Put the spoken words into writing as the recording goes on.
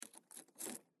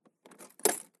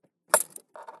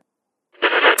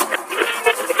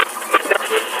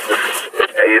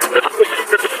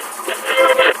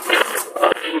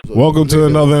Welcome to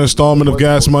another installment of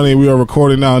Gas Money. We are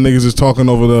recording now. Niggas is talking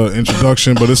over the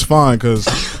introduction, but it's fine because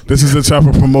this is the type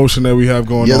of promotion that we have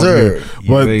going on here.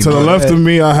 But to the left of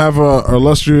me, I have a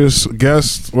illustrious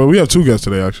guest. Well, we have two guests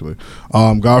today, actually.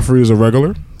 Godfrey is a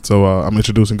regular, so I'm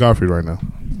introducing Godfrey right now.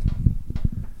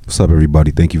 What's up,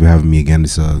 everybody? Thank you for having me again.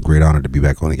 It's a great honor to be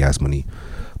back on the Gas Money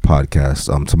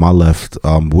podcast. To my left,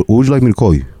 what would you like me to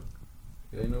call you?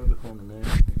 Yeah, you know what they call me, man.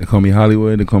 They call me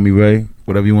Hollywood. They call me Ray.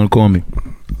 Whatever you want to call me.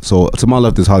 So to my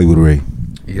left is Hollywood Ray.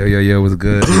 Yo, what's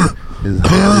good? This is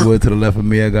Hollywood. To the left of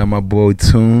me, I got my boy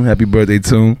Toon. Happy birthday,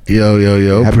 Toon.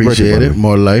 Yo. Happy Appreciate birthday, it.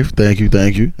 More life. Thank you.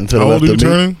 And to the How old left are you of me,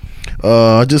 turning?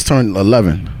 I just turned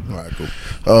 11. All right, cool.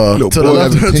 To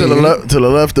the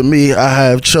left of me, I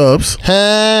have Chubbs.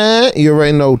 You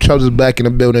already know Chubbs is back in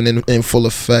the building in full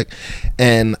effect,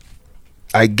 and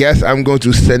I guess I'm going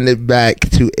to send it back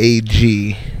to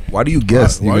AG. Why do you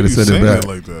guess Why you're you going to send it back?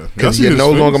 like that? Because you're no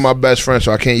longer my best friend,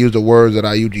 so I can't use the words that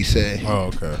I usually say. Oh,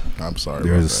 okay. I'm sorry.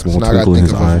 There's a about small So now I got to twinkle in think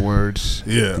his of other eye. words.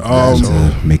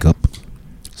 that. Yeah. Makeup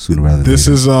sooner rather than This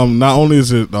later. is not only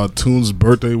is it Toon's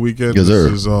birthday weekend. Yes, sir.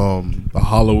 This is a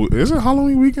Halloween. Is it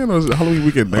Halloween weekend or is it Halloween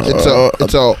weekend next?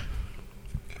 It's a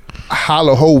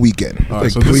Halloween weekend. All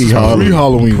right, so this is pre-Halloween.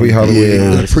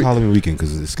 Yeah. It's Halloween weekend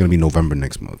because it's going to be November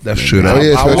next month. That's true. Oh,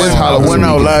 yeah, so it is I Halloween. went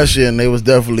out last year and they was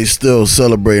definitely still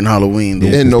celebrating Halloween. Yeah,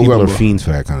 in 'cause people November. are fiends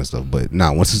for that kind of stuff. But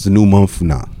once it's the new month,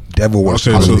 Devil works.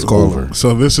 Okay, Halloween's over.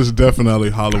 so this is definitely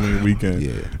Halloween weekend.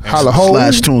 Yeah.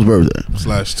 Halloween. / Toon's birthday.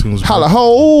 Slash Toon's.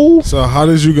 Halloween. So how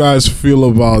did you guys feel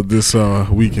about this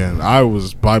weekend? I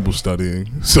was Bible studying,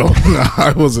 so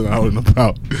I wasn't out and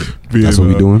about. That's what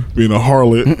we doing? Being a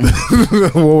harlot.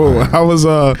 How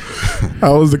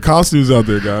was the costumes out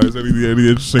there, guys? Any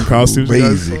interesting costumes? You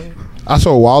guys saw? I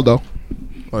saw Waldo.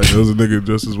 Like, there was a nigga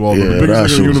dressed as Waldo. Yeah, The biggest that nigga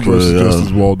shit in the was universe is good, dressed yeah.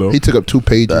 as Waldo. He took up 2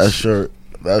 pages.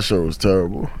 That shirt was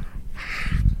terrible.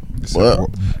 What?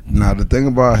 Now the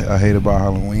thing I hate about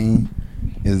Halloween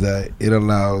is that it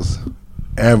allows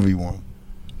everyone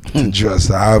to dress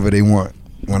however they want.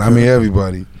 When I mean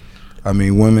everybody, I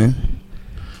mean women,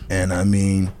 and I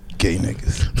mean gay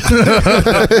niggas.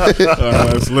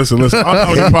 Listen. I don't know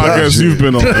how many podcasts you've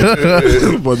been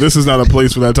on, but this is not a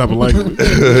place for that type of language.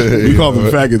 We call them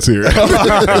faggots here.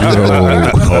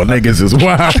 Niggas is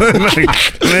wild.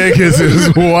 Niggas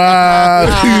is wild.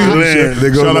 They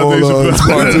go Shout out all to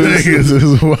sponsors. Niggas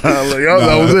is wild.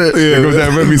 That was it. Yeah, There goes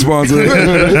that Remy sponsor.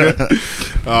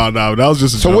 Oh no, that was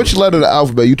just a So joke. which letter of the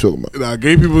alphabet you talking about? Nah,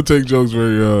 gay people take jokes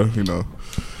very,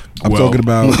 I'm talking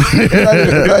about not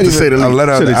say the even a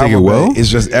letter of Should the they take it alphabet. well? It's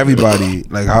just everybody.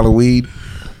 Like Halloween,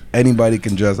 anybody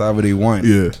can dress however they want.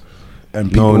 Yeah. And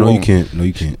people No, you won't. can't. No,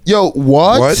 you can't. Yo,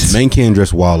 what? What? Men can't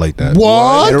dress wild like that.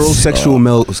 What? Heterosexual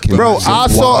males can Bro, dress I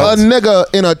saw wild. a nigga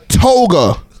in a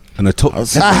toga. And A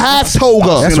half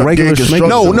toga. That's Seen a regular gay schmegma.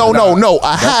 No,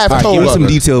 a half All right, give us some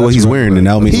toga. detail what he's wearing, and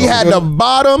that'll make He had the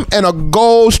bottom and a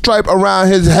gold stripe around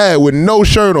his head with no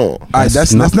shirt on.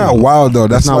 That's nothing. not wild though.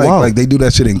 That's not like wild. like they do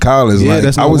that shit in college. Yeah, like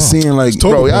that's I not was wild. seeing like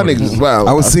Bro, y'all niggas is wild.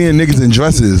 I was seeing niggas in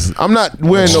dresses. I'm not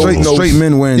wearing Straight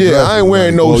men wearing Yeah, dresses. I ain't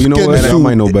wearing no Well, you know skin what? I suit.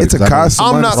 might know better. It's a 'cause I don't- costume.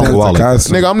 I'm I not- understand Don't go it's a out like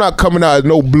costume. Nigga, I'm not coming out as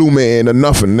no blue man or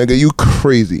nothing. Nigga, you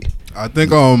crazy. I think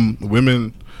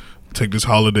women take this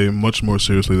holiday much more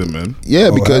seriously than men. Yeah,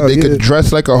 because hell they yeah. could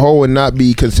dress like a hoe and not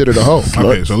be considered a hoe.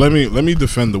 Okay, so let me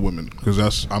defend the women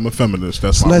because I'm a feminist.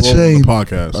 That's my Slut role on shame. the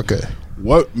podcast. Okay.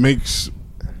 What makes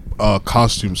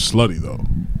costume slutty though?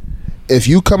 If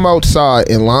you come outside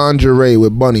in lingerie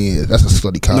with bunny ears, that's a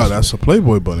slutty costume. No, that's a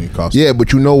Playboy bunny costume. Yeah,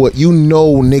 but you know what? You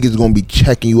know niggas gonna be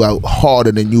checking you out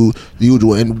harder than you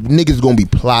usual, and niggas gonna be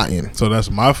plotting. So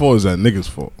that's my fault. Or is that niggas'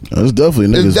 fault? It's definitely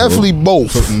niggas. It's definitely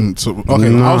both. So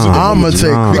okay, how's it? I'ma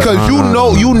take Because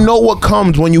you know what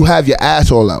comes when you have your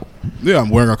ass all out. Yeah, I'm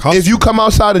wearing a costume. If you come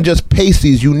outside and just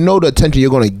pasties, you know the attention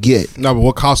you're gonna get. no, but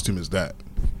what costume is that?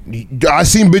 I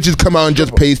seen bitches come out and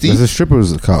just pasties. There's a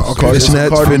stripper's costume. Okay, It's a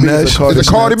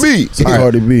Cardi B. It's a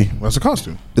Cardi B. That's a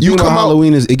costume. The You thing about come out-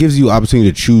 Halloween is it gives you opportunity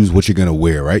to choose what you're gonna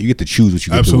wear, right? You get to choose what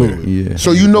you get to wear. Absolutely. Yeah.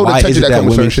 So you know the Why is attention it that that comes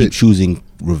with women certain keep shit. choosing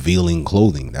revealing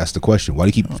clothing? That's the question. Why do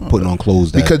you keep putting on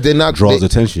clothes that Because they're not draws they,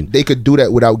 attention? They could do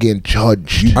that without getting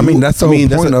judged. I mean, that's the whole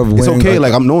point of it's wearing, okay.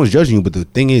 Like no one's judging you, but the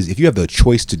thing is, if you have the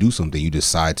choice to do something, you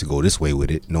decide to go this way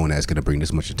with it, knowing that it's going to bring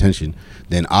this much attention.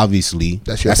 Then obviously, That's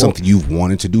that's, your fault. something you've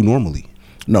wanted to do normally.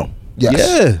 No. Yes.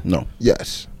 Yeah. No.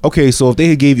 Yes. Okay, so if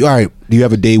they gave you, all right, do you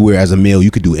have a day where as a male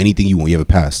you could do anything you want? You have a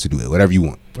pass to do it, whatever you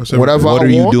want. Whatever What I are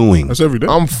you want, doing? That's every day.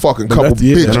 I'm fucking couple that's-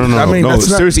 yeah. bitches. No. I mean, that's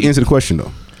not- seriously, answer the question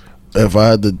though. if I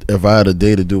had a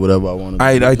day to do whatever I want to do.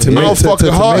 I don't fuck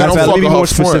the heart. I don't Let fuck me be the more heart.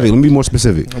 specific. Let me be more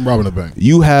specific. I'm robbing the bank.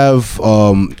 You have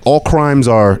all crimes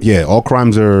are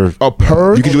A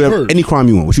purge. You can do any crime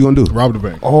you want. What you gonna do? Rob the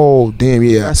bank. Oh damn,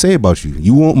 yeah. I say about you.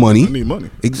 You want money. I need money.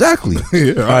 Exactly.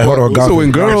 Yeah. All right, hold on. So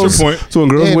when girls That's your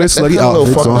point. wear Yeah, that's slutty kinda a little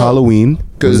outfits fucked on up. Halloween,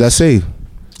 what does that say?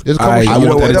 There's a couple I shit. want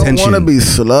that I don't attention. want to be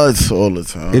sluts all the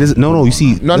time. It is no. You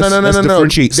see, No. let's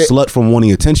differentiate slut from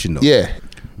wanting attention, though. Yeah.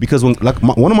 Because when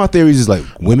one of my theories is like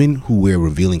women who wear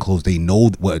revealing clothes, they know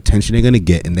what attention they're gonna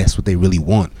get, and that's what they really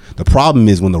want. The problem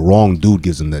is when the wrong dude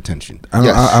gives them the attention. I'm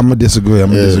gonna disagree.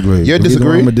 You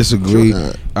disagree? I'm gonna disagree.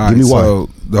 Sure. All Give me why. So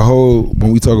the whole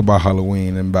when we talk about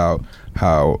Halloween and about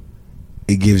how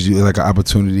it gives you like an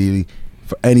opportunity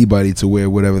for anybody to wear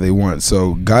whatever they want.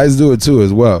 So guys do it too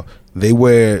as well. They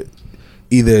wear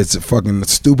either it's a fucking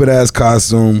stupid ass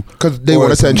costume Because they or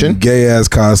want some attention. gay ass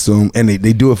costume, and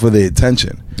they do it for the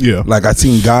attention. Yeah. Like I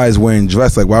seen guys wearing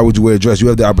dress. Like, why would you wear a dress? You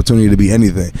have the opportunity to be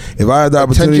anything. If I had the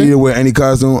opportunity Attention? to wear any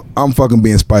costume, I'm fucking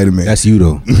being Spider-Man. That's you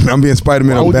though. I'm being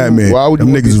Spider-Man. Why I'm would you- Batman. why would you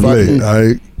Them want to niggas be is lit. Spider-Man?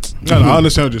 All right. No, I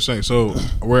understand what you're saying. So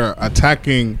we're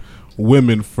attacking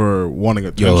women for wanting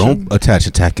attention. Yo, don't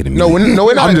attacking to me. No,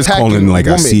 we're not I'm just attacking calling like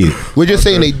I women. see it. We're just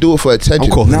saying they do it for attention.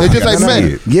 I'm calling They're it just like like I see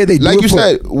men. it. Yeah, they do like it you for-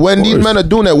 said, when these course. men are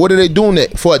doing that, what are they doing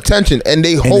it for attention? And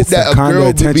they hope it's that the a kind of girl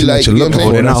will be attention like, that you you're know what I'm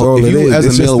looking saying? for. That's all if it you is. as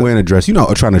It's a just male wearing a dress, you're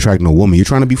not trying to attract no woman. You're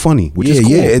trying to be funny, which is cool.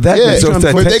 Yeah, that Yeah, shows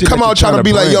the but they attention come that out trying to you're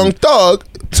be like bring. Young Thug,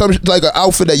 some like an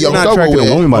outfit that Young You're not Thug will attracting a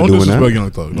wear. woman by Don't doing disrespect that.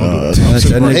 Young Thug. Don't do that. I'm That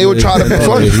sitting right They would try to be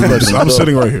funny. here. I'm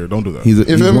sitting right here. Don't do that. He's You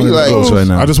feel one me? of Like, those right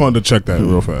now. I just wanted to check that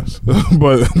real fast.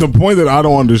 But the point that I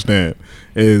don't understand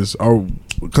is,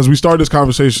 because we started this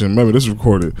conversation, remember this is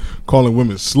recorded, calling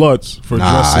women sluts for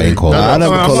Nah, dressing. I didn't call No, them. I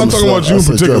never I'm call not them talking about sluts. you in I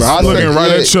said particular. just I'm looking sluts. right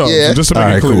Yeah, at Chubb. yeah. So just to make All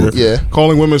it right, clear, cool. Yeah.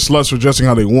 calling women sluts for dressing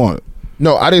how they want.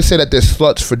 No, I didn't say that they're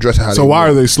sluts for dressing how So they why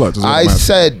want. are they sluts? Is what I I'm asking.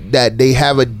 said that they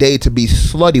have a day to be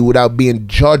slutty without being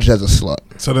judged as a slut.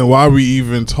 So then why are we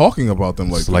even talking about them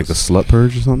like It's like the this? slut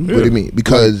purge or something. What do you mean?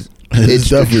 Because It's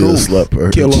the definitely a truth. slut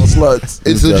purge. Kill all sluts.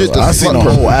 It's legit the I seen slut a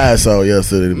purge. whole ass out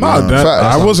yesterday. Nah, man. that,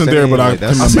 Facts. I wasn't there, but I Like, can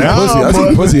that's- I see imagine. pussy. I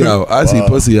see pussy out. I see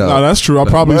pussy No, out. that's true. I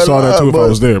probably But, saw that too if I but-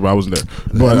 was there, but I wasn't there.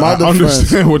 But My I defense,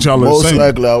 understand what y'all are most saying.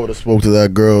 likely, I would have spoke to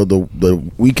that girl the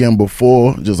weekend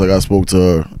before, just like I spoke to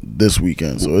her this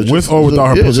weekend. So it's With just, or without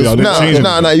her yeah, pussy just- out? They changed it.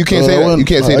 Nah, you can't say that. You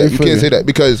can't say that. You can't say that. that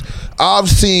because I've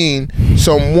seen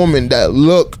some women that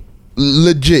look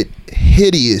legit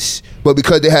hideous, but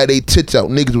because they had their tits out,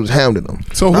 niggas was hounding them.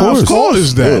 So whose fault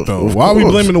is that Yeah, though? of Why are we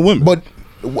course. blaming the women? But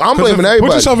I'm 'Cause blaming if- everybody.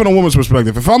 Put yourself in a woman's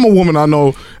perspective. If I'm a woman, I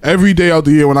know every day out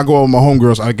the year when I go out with my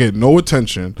homegirls, I get no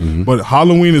attention. But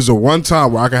Halloween is the one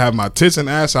time where I can have my tits and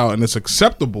ass out and it's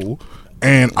acceptable.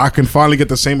 And I can finally get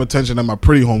the same attention that my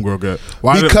pretty homegirl get.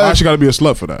 Why Because she got to be a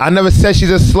slut for that? I never said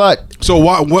she's a slut. So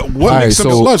what right, makes them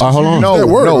a so, slut? hold You on. use No, that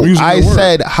word. I'm no. using I that word.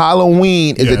 said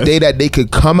Halloween is Yes. a day that they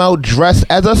could come out dressed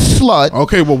as a slut.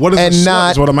 Okay, well, what is and a slut?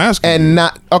 not Is what I'm asking. And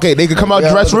not okay. They could come out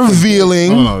Yeah, dressed what the fuck?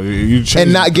 revealing No, you change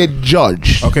and not get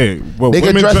judged. Okay, well, They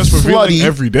could women dress dress revealing slutty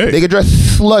every day. They could dress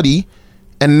slutty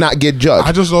and not get judged.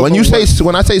 I just don't when know you say what-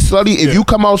 when I say slutty, if Yeah, you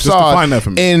come just define that outside for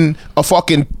me. in a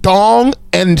fucking thong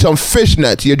and some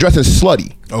fishnets, you're dressing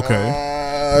slutty.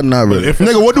 Okay. Not really. If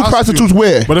it's Nigga, a what do costume- prostitutes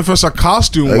wear? But if it's a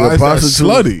costume, Like why a is that prostitute-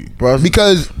 slutty? prostitute-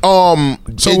 Because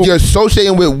So- you're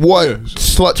associating with what Yeah.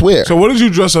 sluts wear. So what did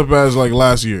you dress up as like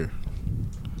last year?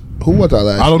 Who was that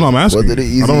last? I don't know. I'm asking. Was it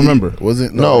easy? I don't remember. Was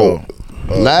it No.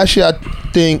 Last year,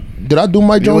 I think. Did I do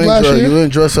Mike You Jones last you year?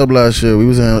 didn't dress up last year. We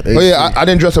was in. Oh yeah, I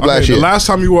didn't dress up Okay, last year. the last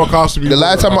time you wore a costume, you The were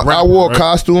last time a I rapper, wore a right?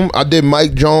 costume, I did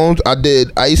Mike Jones. I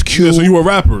did Ice Cube. Yeah, so you were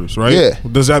rappers, right? Yeah.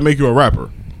 Does that make you a rapper?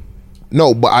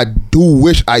 No, but I do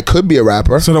wish I could be a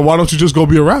rapper So then why don't you just go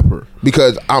be a rapper?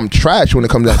 because I'm trash when it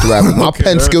comes down to rapping. My Okay,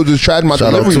 pen that- skills is trash. My Shout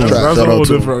out delivery is to him. trash. That's Shout a whole out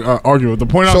to different argument. The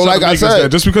point I'm So, trying like to I make is said, that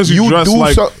just because you, you dress do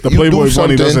like so- the you Playboy do Bunny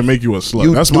something- doesn't make you a slut.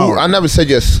 You That's do. my I argument. never said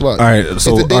you're a slut. All right, it's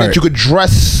so the day all that right. you could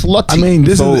dress slutty. I mean,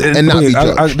 this So- is and not be I,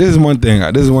 judged. this is one thing.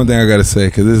 This is one thing I gotta say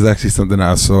because this is actually something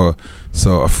I saw.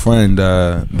 So a friend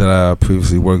that I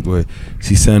previously worked with,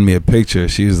 she sent me a picture.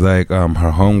 She was like, her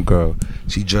homegirl.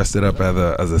 She dressed it up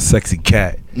as a sexy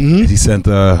cat. Mm-hmm. She sent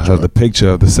her the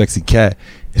picture of the sexy cat.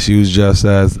 And she was dressed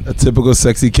as a typical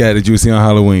sexy cat that you would see on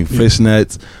Halloween.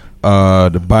 Fishnets,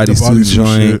 the bodysuit bodysuit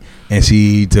joint, shit. and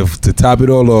she to top it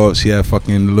all off, she had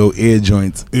fucking little ear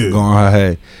joints Yeah. going on her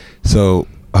head. So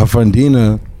her friend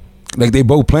Dina, like they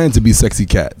both planned to be sexy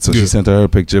cat. So Yeah. she sent her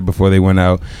picture before they went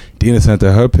out. Dina sent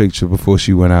her picture before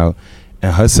she went out.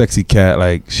 And her sexy cat,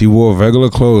 like she wore regular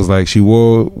clothes. Like she had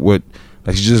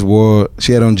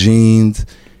on jeans,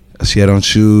 she had on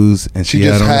shoes, and she She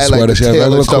had just on a had, like, sweater. the She had tail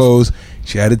and regular stuff. clothes.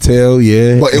 She had a tail,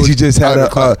 yeah. But she just had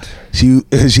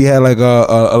she had like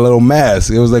a little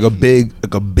mask. It was like a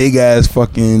big ass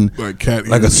fucking like cat,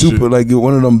 like a super shit. like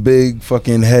one of them big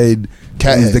fucking head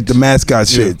cat, like the mascot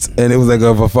shits, and it was like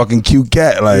a fucking cute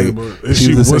cat. Like,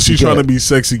 was she trying to be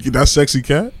sexy? That sexy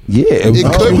cat? Yeah, it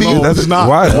could be. That's not.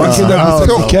 Why can't that be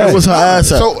sexy cat? What was her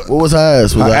ass? What was her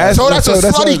ass? So that's a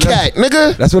slutty cat,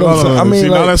 nigga. That's what I'm saying. I mean,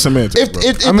 now that's semantics.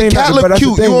 If the cat look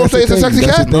cute, you won't say it's a sexy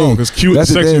cat. No, because cute.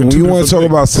 That's the thing. When you want to talk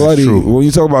about slutty, when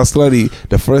you talk about slutty,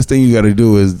 the first thing you got to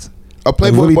do is a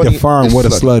Playboy really bunny define what a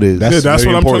slut is. That's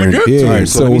what I'm trying to get. Yeah.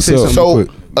 So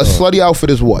a slutty outfit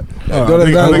is what? Let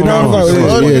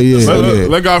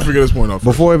God figure this point out.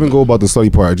 Before I even go about the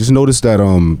slutty part, I just noticed that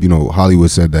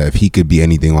Hollywood said that if he could be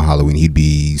anything on Halloween, he'd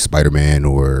be Spider-Man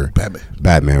or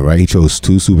Batman, right? He chose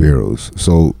 2 superheroes.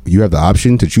 So you have the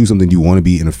option to choose something you want to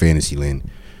be in a fantasy land.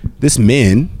 This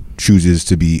man chooses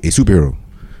to be a superhero.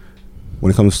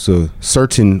 When it comes to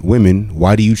certain women,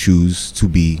 why do you choose to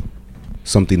be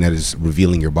something that is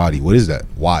revealing your body? What is that?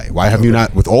 Why have you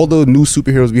not, with all the new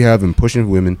superheroes we have and pushing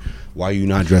women, why are you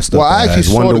not dressed up as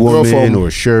Wonder Woman or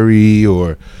Shuri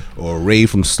or Rey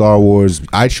from Star Wars?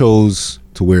 I chose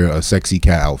to wear a sexy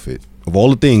cat outfit. Of all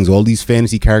the things, all these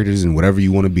fantasy characters and whatever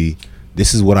you want to be,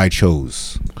 this is what I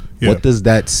chose. What does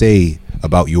that say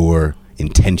about your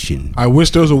intention? I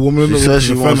wish there was a woman in the room says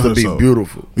she wants to be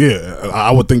beautiful. Yeah, I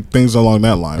would think things along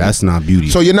that line. That's not beauty.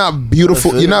 So you're not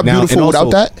beautiful. You're not beautiful without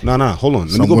that. No, hold on.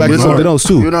 Let me go back to something else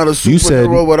too. You're not a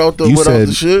superhero without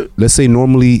the shit. Let's say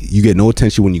normally you get no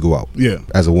attention when you go out. Yeah.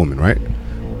 As a woman, right?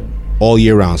 All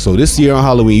year round. So this year on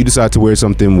Halloween, you decide to wear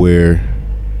something where.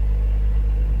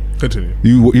 Continue.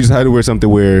 You decided to wear something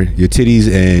where your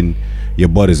titties and your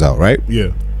butt is out, right?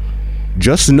 Yeah.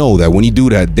 Just know that when you do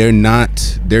that, they're not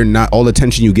all the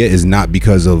attention you get is not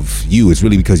because of you. It's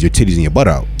really because your titties and your butt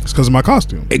out. It's because of my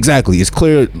costume. Exactly. It's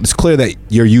clear that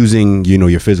you're using,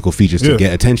 your physical features to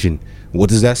get attention. What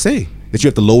does that say? That you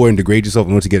have to lower and degrade yourself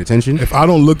in order to get attention? If I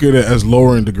don't look at it as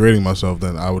lower and degrading myself,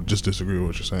 then I would just disagree with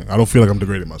what you're saying. I don't feel like I'm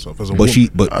degrading myself as a woman.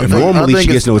 But normally she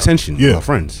gets no attention from her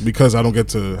friends. Because I don't get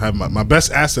to have my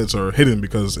best assets are hidden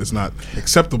because it's not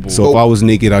acceptable. So if I was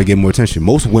naked, I'd get more attention.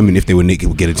 Most women, if they were naked,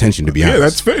 would get attention, to be honest. Yeah,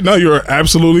 that's fair. No, you're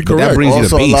absolutely correct. That brings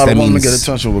also, you to base. a lot of women get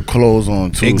attention with clothes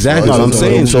on too. Exactly what I'm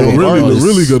saying. So the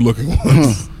really good looking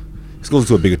ones. This goes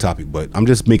to a bigger topic, but I'm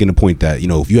just making the point that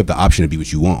if you have the option to be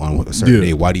what you want on a certain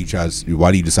day, why do you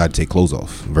decide to take clothes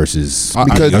off versus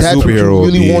because that's what you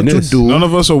really want to do? None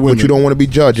of us are women, but you don't want to be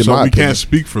judged. So we can't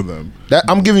speak for them.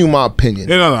 I'm giving you my opinion.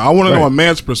 Yeah, no. I want to know a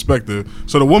man's perspective.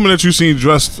 So the woman that you seen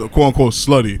dressed quote unquote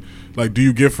slutty, like, do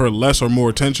you give her less or more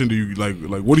attention? Do you like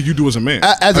what do you do as a man?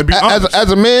 As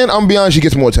a man, I'm gonna be honest, she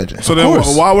gets more attention. So then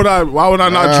why would I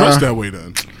not dress that way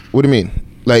then? What do you mean?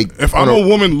 Like, if I'm a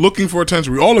woman looking for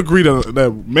attention, we all agree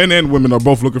that men and women are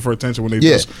both looking for attention when they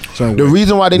dress. The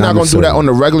reason why they're not going to do that on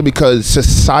the regular because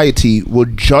society will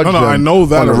judge them. I know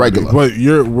that on the regular. But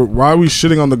why are we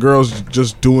shitting on the girls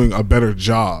just doing a better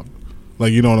job?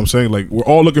 Like, you know what I'm saying? Like, we're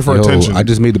all looking for attention. I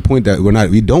just made the point that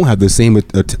we don't have the same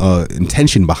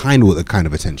intention behind what kind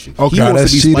of attention. Okay,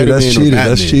 that's cheating.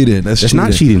 That's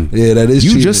not cheating. Yeah, that is. You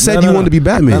cheating. just said you wanted to be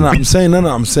Batman. I'm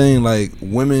saying like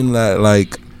women that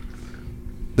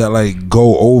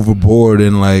go overboard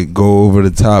and like go over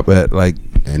the top at like,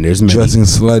 and there's dressing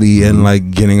slutty and like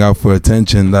getting out for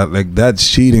attention. That's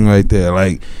cheating right there.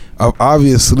 Like,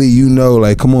 obviously,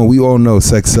 like, come on, we all know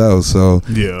sex sells. So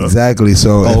yeah, exactly.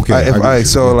 So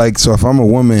if I'm a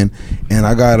woman and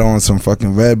I got on some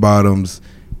fucking red bottoms,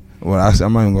 well,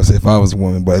 I'm not even gonna say if I was a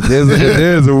woman, but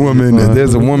there's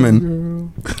a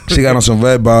woman. She got on some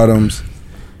red bottoms.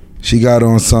 She got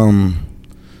on some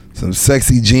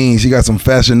sexy jeans. She got some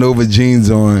Fashion Nova jeans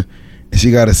on, and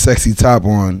she got a sexy top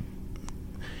on.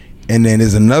 And then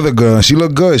there's another girl. She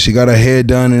look good. She got her hair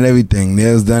done and everything,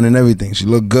 nails done and everything. She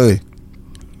look good.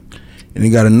 And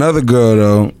you got another girl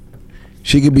though.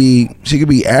 She could be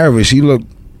average. She a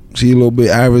little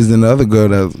bit average than the other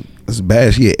girl that's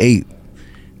bad. She an 8.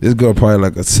 This girl probably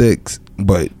like a 6,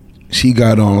 but she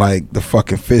got on like the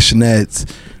fucking fishnets.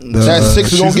 That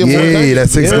 6 is gonna get more attention. Yeah, that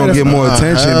 6 is gonna get more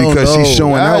attention because she's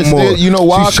showing out more. You know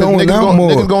why? Because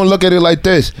niggas gonna look at it like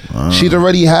this. She's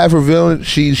already half revealed.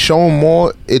 She's showing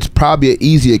more. It's probably an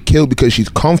easier kill because she's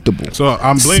comfortable. So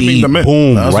I'm blaming the men.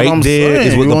 Boom, right there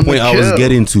is what the point I was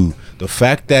getting to. The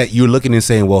fact that you're looking and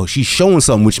saying, well, she's showing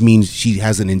something, which means she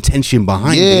has an intention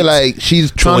behind it. Yeah, like she's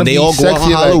trying to be sexy. So when they all go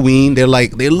on Halloween, they're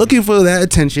looking for that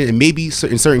attention, and maybe in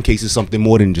certain cases something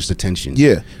more than just attention.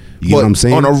 Yeah. You know what I'm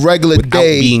saying? On a regular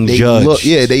day, being judged.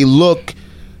 They look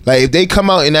like if they come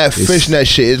out in that fishnet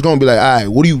shit, it's gonna be like, all right,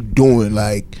 what are you doing?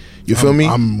 Like, You feel me?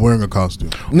 I'm wearing a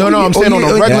costume. No, I'm saying on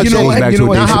a regular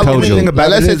day.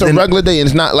 Let's say it's a regular day and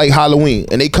it's not like Halloween,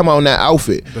 and they come out in that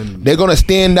outfit. They're gonna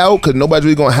stand out because nobody's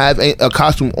really gonna have a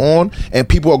costume on, and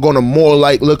people are gonna more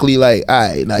luckily like, all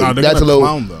right, like that's a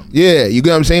little. Yeah, you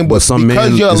get what I'm saying. But some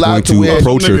because you're allowed to wear,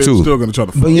 approach her too. Still gonna try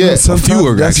to. But yeah, a few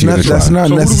are that's not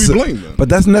necessary. So who do we blame then? But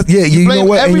that's not. Yeah, you know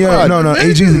what? No,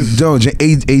 AG's don't.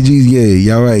 AG's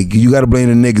y'all right. You gotta blame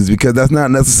the niggas because that's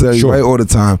not necessary right all the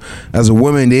time. As a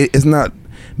woman, it's not.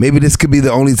 Maybe this could be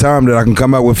the only time that I can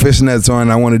come out with fishnets on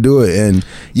and I want to do it. And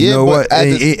you know what?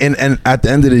 And at the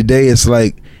end of the day, it's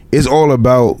like it's all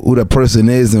about who that person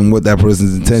is and what that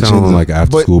person's intention is. Sounds like an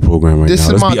after school program right now.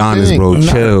 Let's be honest, bro.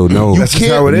 Chill. No, that's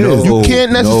how it is. You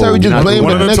can't necessarily just blame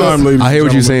the niggas. I hear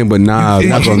what you're saying, but nah, I'm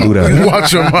not gonna do that.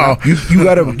 Watch your mouth.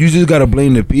 You just gotta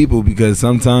blame the people because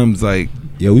sometimes like.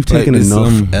 Yeah, we've taken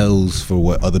enough L's for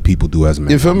what other people do as men.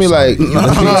 You feel me? Like,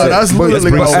 that's literally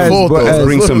my fault.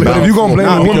 Bring some balance. But if you're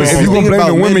gonna blame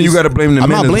the women, you gotta blame the men. I'm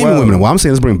not blaming women. What I'm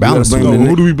saying is bring balance.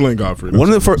 Who do we blame, Godfrey? One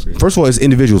of the first of all is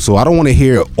individuals. So I don't want to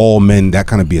hear all men that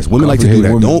kind of BS. Women like to do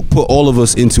that. Don't put all of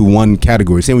us into one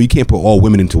category. Same way you can't put all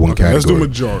women into one category. Let's do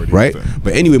majority, right?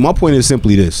 But anyway, my point is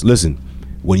simply this. Listen.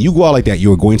 When you go out like that,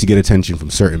 you're going to get attention from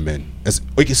certain men. There's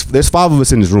 5 of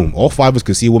us in this room. All 5 of us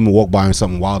could see a woman walk by and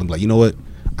something wild and be like, you know what?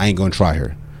 I ain't gonna try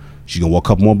her. She's gonna walk a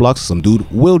couple more blocks. Some dude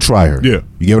will try her. Yeah.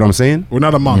 You get what I'm saying? We're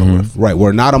not a monolith. Right.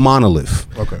 We're not a monolith.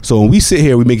 Okay. So when we sit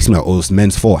here, we make it seem like, oh, it's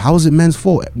men's fault. How is it men's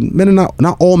fault? Men are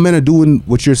not all men are doing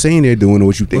what you're saying they're doing or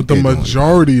what you think they're doing. But the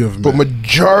majority of men. But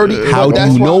majority. How do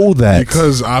you know that?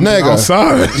 Because I'm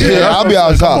outside. Yeah, I'll be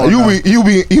outside. You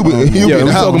be.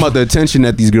 We're talking about the attention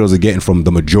that these girls are getting from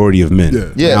the majority of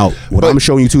men. Yeah. Now, what I'm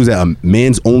showing you too is that a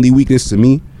man's only weakness to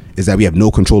me is that we have no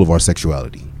control of our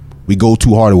sexuality. We go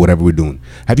too hard at whatever we're doing.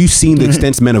 Have you seen the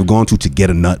extents men have gone to get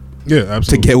a nut? Yeah,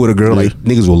 absolutely. To get with a girl, like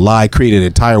niggas will lie, create an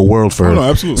entire world for her. No,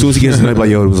 absolutely. As soon as he gets a nut, like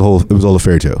yo, it was all a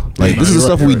fairy tale. Like this is the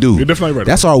stuff we do. You're definitely right.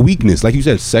 That's our weakness. Like you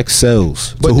said, sex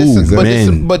sells. But to who?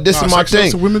 Men. But this is my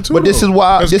thing. To women too, but this is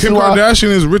why. Kim Kardashian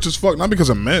is rich as fuck, not because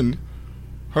of men.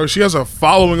 She has a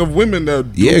following of women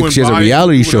that she has a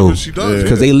reality show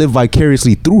because they live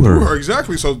vicariously through her.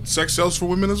 Exactly. So sex sells for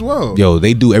women as well. Yo,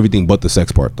 they do everything but the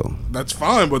sex part though. That's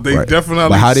fine, but they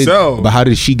definitely sell. But how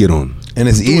did she get on? And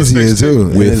it's easier too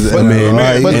with a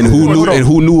man. And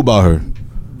who knew about her?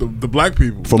 The black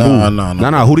people. From who?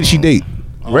 No. Who did she date?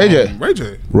 Ray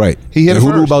J. Right.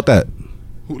 Who knew about that?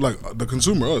 Like the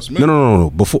consumer, us. Man. No.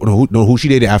 Before, who she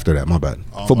dated after that? My bad.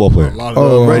 Football player.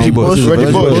 Reggie Bush.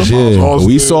 Yeah.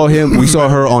 We saw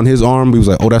her on his arm. We was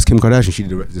like, oh, that's Kim Kardashian. She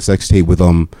did the sex tape with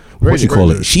what you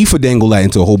call it? She finagled that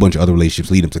into a whole bunch of other relationships,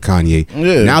 leading to Kanye.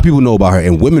 Yeah. Now people know about her,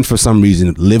 and women for some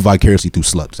reason live vicariously through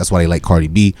sluts. That's why they like Cardi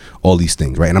B. All these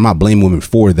things, right? And I'm not blaming women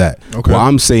for that. Okay. What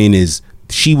I'm saying is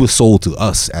she was sold to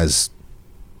us as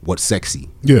what's sexy.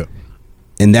 Yeah.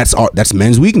 And that's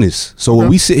men's weakness. So when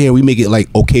we sit here, we make it like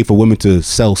okay for women to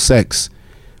sell sex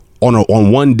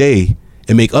on one day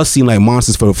and make us seem like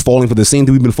monsters for falling for the same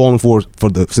thing we've been falling for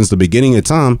since the beginning of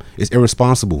time is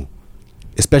irresponsible.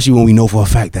 Especially when we know for a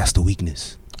fact that's the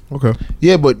weakness. Okay.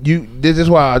 Yeah, but this is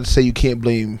why I say you can't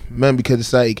blame men because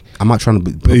it's like I'm not trying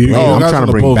to. I'm trying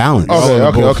to bring balance.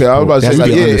 Okay. I was about to say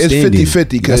like it's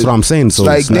 50-50. That's what I'm saying. So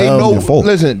like they know.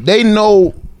 Listen, they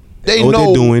know. They know what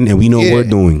they're doing, and we know what we're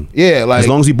doing. Yeah, like as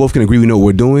long as we both can agree, we know what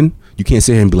we're doing. You can't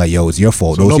sit here and be like, "Yo, it's your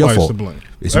fault." So no, it's your fault. To blame.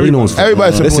 It's really no one's fault.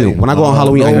 Everybody's to blame. Listen, when I go on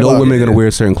Halloween, I know women are gonna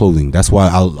wear certain clothing. That's why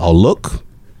I'll look,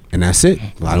 and that's it.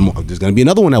 There's gonna be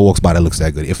another one that walks by that looks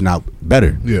that good, if not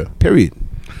better. Yeah. Period.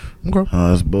 Okay.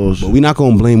 That's bullshit. But we're not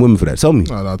gonna blame women for that. Tell me.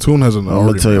 No, Tune has an argument. I'm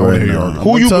gonna tell you right now.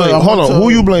 Who you blaming? Hold on. Who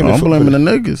you blaming? I'm blaming the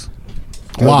niggas.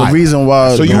 Why? The reason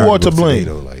why. So you want to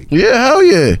blame? Yeah, hell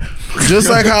yeah. Just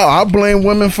like how I blame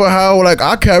women for how like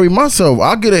I carry myself.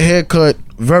 I get a haircut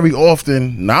very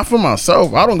often, not for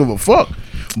myself. I don't give a fuck.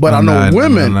 But I know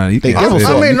women. I mean,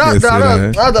 not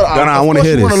that I want to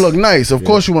hear this. You want to look nice. Of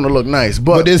course, you want to look nice.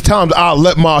 But there's times I'll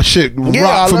let my shit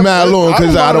rock for mad long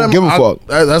because I don't give a fuck.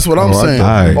 That's what I'm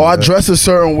saying. Or I dress a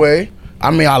certain way.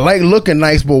 I mean, I like looking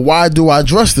nice, but why do I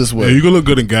dress this way? Yeah, you can look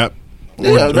good in Gap.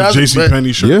 Yeah, that's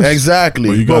JCPenney shirt. Yes.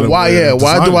 Exactly. But why? Yeah.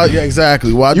 Why do I? Yeah,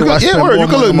 exactly. Why do I? You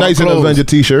can look nice in a Avenger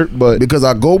t-shirt, but because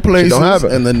I go places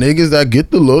and the niggas that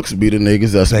get the looks be the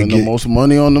niggas that spend the most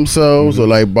money on themselves or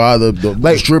like buy the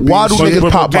stripping. Why do niggas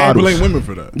pop bottles? Blame women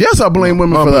for that. Yes, I blame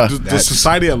women for that. The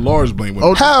society at large blame women.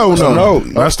 Oh hell no!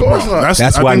 That's the problem.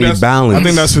 That's why I need balance. I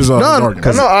think that's his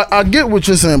argument. No, I get what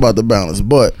you're saying about the balance,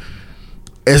 but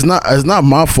it's not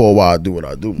my fault why I do what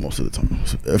I do most of the time.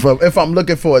 If I'm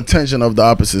looking for attention of the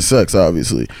opposite sex,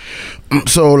 obviously.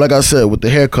 So like I said, with the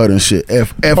haircut and shit,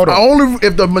 if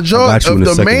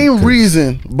the main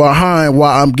reason behind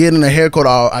why I'm getting a haircut,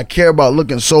 I care about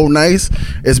looking so nice,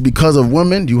 is because of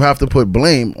women. You have to put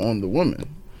blame on the women.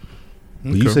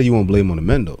 Well, you say you won't blame on the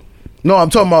men though. No,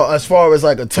 I'm talking about as far as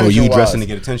like attention. Oh, you dressing to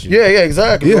get attention? Yeah,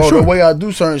 exactly. Yeah, sure. The way I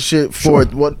do certain shit for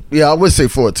what? Yeah, I would say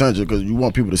for attention, because you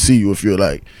want people to see you. If you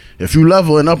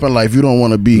leveling up in life, you don't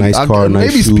want to be nice car,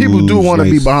 nice shoes, maybe people do want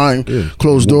to be behind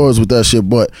closed doors with that shit.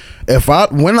 But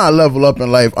when I level up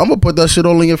in life, I'm gonna put that shit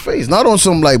all in your face, not on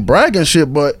some like bragging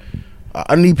shit, but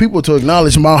I need people to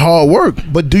acknowledge my hard work.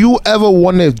 But do you ever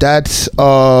wonder if that's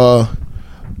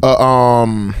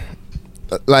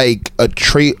like a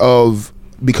trait of,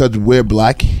 because we're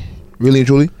black, really and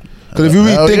truly? Because if you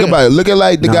really think about it, look at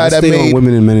like the guy that made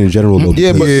women and men in general. Though, but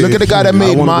look at the guy that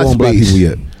made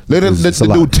MySpace. Look at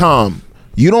the dude Tom.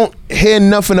 You don't hear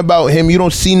nothing about him. You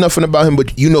don't see nothing about him,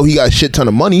 but you know he got a shit ton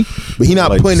of money. But he not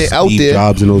like putting it out there.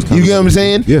 Jobs and those you get what I'm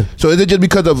saying? Yeah. So is it just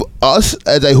because of us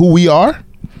as like who we are?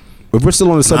 If we're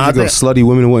still on the subject of slutty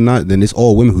women and whatnot, then it's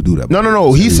all women who do that.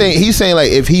 No. He's saying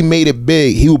like if he made it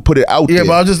big, he would put it out there. Yeah,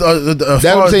 but I just as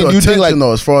far as attention, like,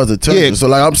 though, as far as attention. Yeah. So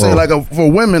like I'm saying, like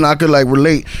for women, I could like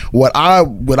relate what I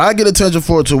get attention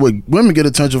for to what women get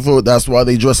attention for. That's why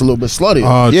they dress a little bit slutty.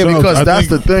 Because that's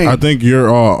the thing. I think your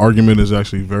argument is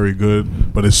actually very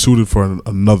good, but it's suited for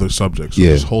another subject. So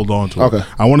just hold on to it.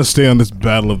 I want to stay on this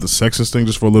battle of the sexist thing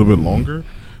just for a little bit longer,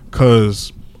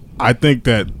 because I think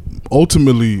that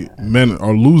ultimately men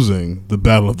are losing the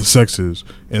battle of the sexes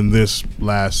in this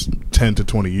last 10 to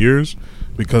 20 years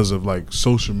because of like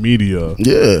social media.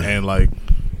 And like,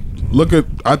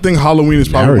 I think Halloween is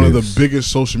probably one of the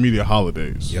biggest social media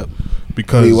holidays. Yep.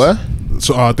 Because wait, what?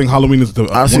 So I think Halloween is one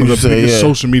of the biggest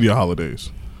social media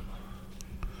holidays.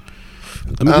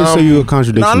 Let me just say you a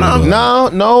contradiction. No,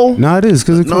 it is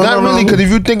because not really. Because if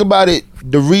you think about it,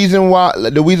 the reason why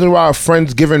our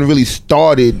Friendsgiving really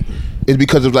started is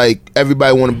because of like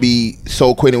everybody want to be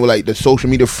so acquainted with like the social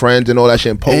media friends and all that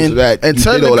shit and post that and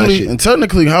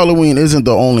technically Halloween isn't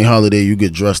the only holiday you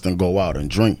get dressed and go out and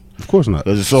drink. Of course not.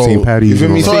 So, St. Patty's. You feel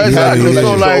me? So exactly.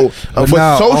 So like,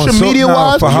 but social media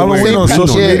wise, for Halloween on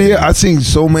social media, I seen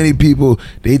so many people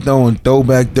they throwing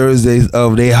throwback Thursdays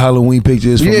of their Halloween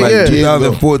pictures from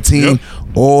 2014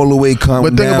 all the way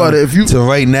coming down about it, to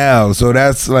right now. So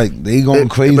that's like they going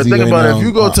crazy. But think about it. If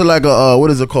you go to like a what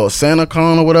is it called,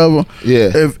 SantaCon or whatever. Yeah.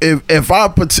 If I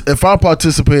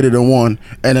participated in one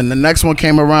and then the next one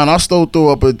came around, I still threw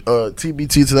up a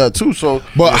TBT to that too. So,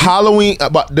 but Halloween,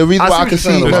 but the reason why I can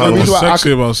see.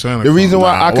 The reason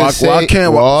why I can say I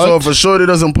can't. So if a shorty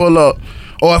doesn't pull up,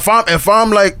 or if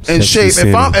I'm like in shape,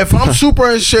 if I'm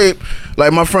super in shape,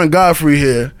 like my friend Godfrey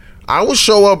here, I will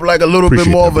show up like a little bit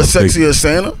more of a sexier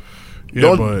Santa.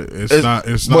 Yeah, but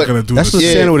it's not gonna do. That's the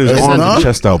Santa with his arms and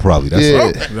chest out, probably.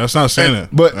 That's not Santa.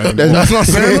 But that's not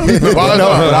Santa. Why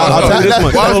I'll tell you this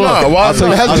much. Why not?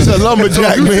 That's just a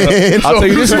lumberjack, man. I'll tell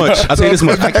you this much. I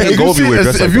can't go everywhere.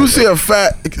 If you see a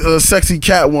fat, sexy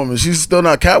Catwoman, she's still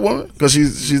not Catwoman because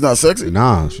she's not sexy.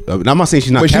 Nah, I'm not saying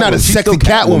she's not. But she's not a sexy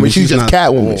Catwoman. She's just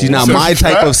Catwoman. She's not my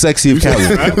type of sexy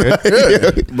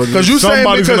Catwoman. Because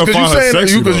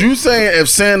you saying if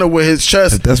Santa with his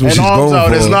chest and arms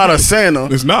out, it's not a Santa.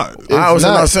 It's not. I was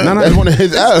not Santa. That's one of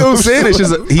his. Still saying it's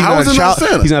just he's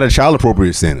not a child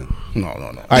appropriate Santa. No.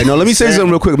 All right, no. Let me say something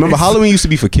real quick. Remember, Halloween used to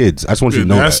be for kids. I just want you to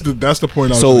know that's the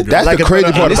point. So that's like the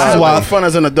crazy part. This is why fun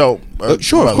as an adult.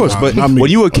 Sure, of course. But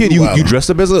when you were a kid, you dressed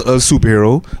up as a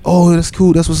superhero. Oh, that's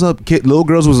cool. That's what's up. Little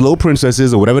girls was little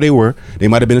princesses or whatever they were. They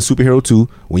might have been a superhero too.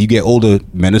 When you get older,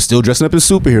 men are still dressing up as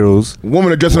superheros.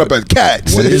 Women are dressing up as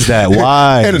cats. What is that?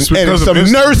 Why? and some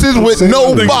nurses with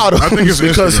no bottom. I think it's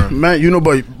because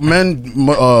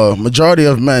majority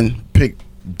of men pick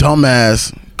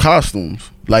dumbass costumes.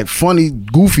 Like funny,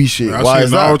 goofy shit. Why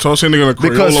is that? Because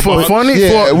for funny,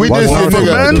 we did see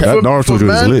Naruto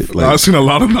was lit. I've seen a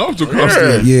lot of Naruto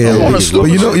costumes. Yeah. But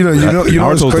you know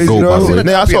what's crazy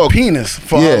though? I saw a penis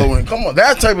for Halloween. Come on,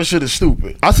 that type of shit is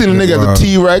stupid. I seen a nigga as a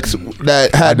T-Rex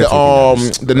that had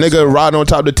the nigga riding on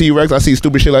top of the T-Rex. I see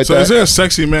stupid shit like that. So is there a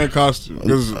sexy man costume?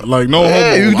 Because like no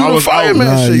homo. You do a fireman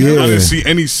shit. I didn't see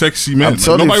any sexy men.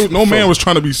 No man was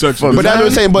trying to be sexy. But that's what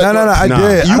I'm saying. No, I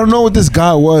did. I don't know what this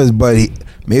guy was, but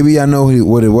maybe I know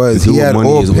what it was. He had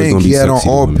all pink. He had on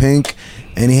all pink,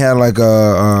 and he had like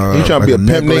a. You trying to be a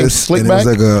pimp named Slickback? It was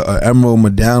like a emerald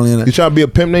medallion. You trying to be a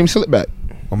pimp named Slickback?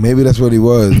 Or maybe that's what he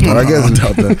was. But I guess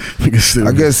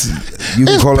you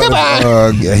can call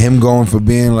it him going for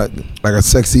being like a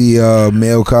sexy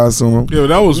male costume. Yeah,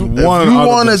 that was one. You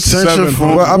want attention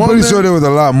from? Well, I'm pretty sure there was a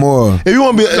lot more. If you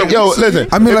want to be, listen.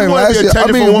 I mean, like last year.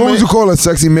 I mean, what would you call a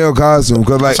sexy male costume?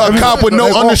 Because like a cop with no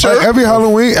undershirt. Every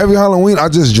Halloween, I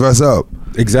just dress up.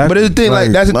 Exactly. But it's the thing,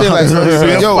 like that's the thing, like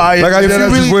like I did, I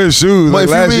just wear shoes. Like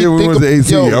last year we went to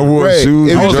AC, I wore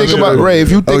shoes. If you think about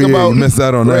if you think about, you missed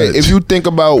out on that. If you think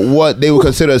about what they would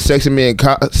consider a sexy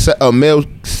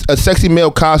sexy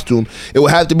male costume, it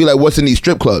would have to be like what's in these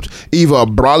strip clubs. Either a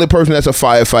brolic person that's a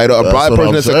firefighter, a brolic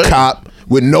person that's a cop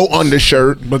with no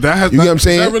undershirt. But that has, you know what I'm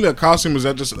saying? Is that really a costume? Or is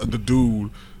that just the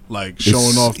dude? Like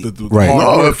showing off the right.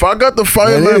 No, if I got the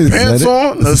fireman pants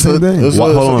on, that's a thing. You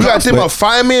gotta think about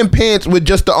fireman pants with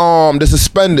just the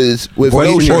suspenders with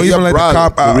no shirt. Or even like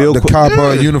the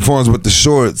cop uniforms with the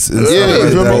shorts.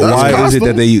 Yeah, but why is it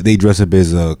that they dress up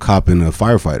as a cop and a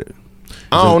firefighter?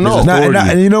 I don't know.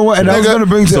 And you know what? And I was gonna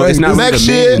bring to next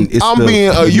year. I'm being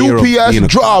a UPS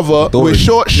driver with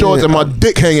short shorts and my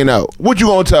dick hanging out. What you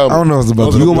gonna tell me? I don't know if it's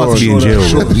about you gonna be in jail.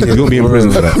 You gonna be in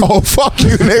prison for that. Oh fuck you,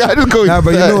 nigga! I just go. Nah,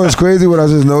 but you know what's crazy? What I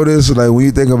just noticed, like when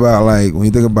you think about a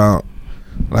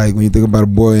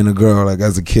boy and a girl, like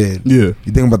as a kid, yeah,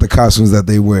 you think about the costumes that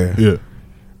they wear. Yeah.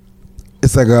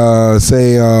 It's like a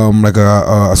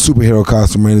superhero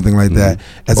costume or anything like that.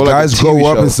 As or guys like grow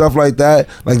up and stuff like that,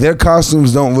 like their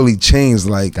costumes don't really change.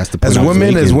 Like that's the point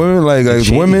as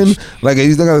women, like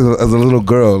you think as a little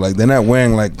girl, like they're not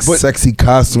wearing like sexy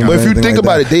costumes. But if you think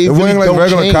about it, they're wearing like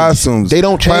regular costumes. They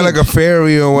don't change. Like a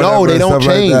fairy or whatever. No, they don't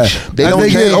change. As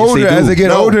they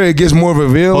get older, it gets more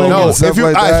revealing. No, and stuff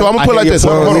like that. So I'm gonna put it like this.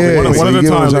 One at a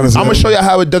time. I'm gonna show you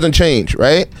how it doesn't change.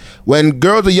 Right. When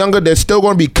girls are younger, they're still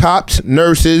going to be cops,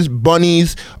 nurses,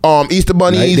 bunnies, Easter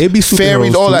bunnies, they be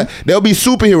fairies, all that. They'll be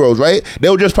superheroes, right?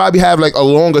 They'll just probably have like a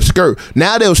longer skirt.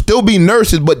 Now they'll still be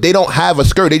nurses, but they don't have a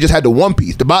skirt. They just had the one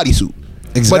piece, the bodysuit.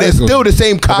 Exactly. But it's still the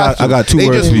same costume. I got two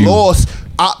words for you. They just lost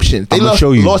options. They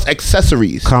lost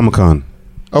accessories. Comic-Con.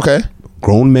 Okay.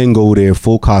 Grown men go there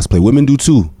full cosplay. Women do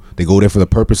too. They go there for the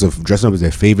purpose of dressing up as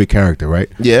their favorite character, right?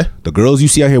 Yeah. The girls you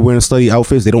see out here wearing slutty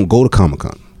outfits, they don't go to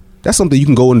Comic-Con. That's something you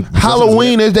can go and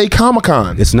Halloween is they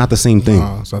Comic-Con. It's not the same thing.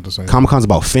 No, it's not the same. Comic-Con's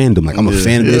about fandom. Like I'm a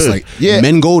fan of this. Like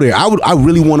men go there. I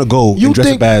really want to go and dress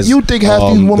up as you think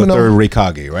half these women the third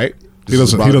Raikage, right? He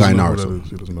doesn't know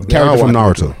Naruto. Character from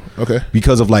Naruto. Okay.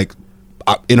 Because of like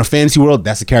in a fantasy world,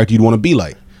 that's the character you'd want to be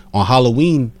like. On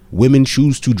Halloween, women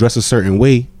choose to dress a certain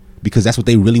way because that's what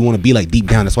they really want to be like deep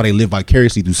down. That's why they live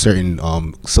vicariously through certain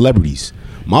celebrities.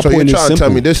 My so point you're trying is simple. to tell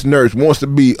me this nurse wants to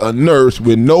be a nurse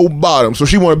with no bottom, so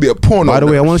she want to be a porno. By the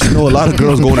way, I want you to know a lot of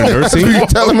girls going to nursing. You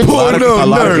telling me a lot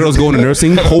of girls going to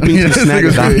nursing, hoping to snag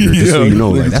a doctor. Just so you know,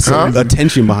 like, that's the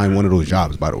attention behind one of those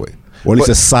jobs. By the way, or at least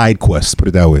a side quest. Put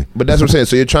it that way. But that's what I'm saying.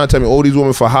 So you're trying to tell me all these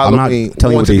women for Halloween? I'm not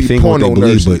telling you what they think, what they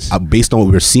believe, but based on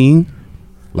what we're seeing.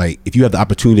 Like, if you have the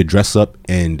opportunity to dress up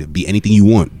and be anything you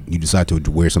want, you decide to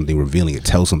wear something revealing and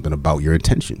tell something about your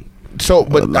intention. So,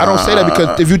 but I don't say that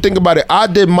because if you think about it, I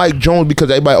did Mike Jones because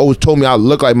everybody always told me I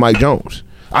look like Mike Jones.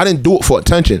 I didn't do it for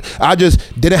attention. I just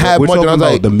didn't have much. And I was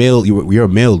like, the male, you're a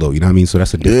male though. You know what I mean? So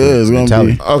that's a different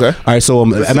mentality. Okay. All right. So,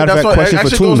 as a matter of fact, question for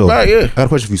Toon though. I got a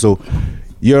question for you. So,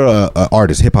 you're a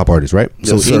artist, hip hop artist, right?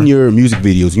 Yes, so in your music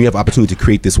videos, you have opportunity to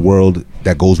create this world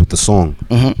that goes with the song.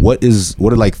 Mm-hmm.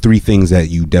 What are like 3 things that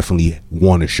you definitely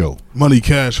want to show? Money,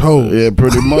 cash, hoe. Yeah,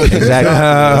 pretty much. Exactly.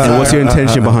 And what's your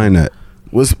intention behind that?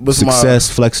 What's success,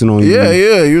 flexing on you?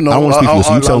 Yeah, you know. I don't want to speak for you,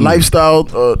 so you tell me. Lifestyle,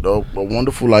 a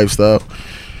wonderful lifestyle.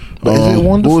 But is it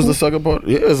wonderful? What was the second part?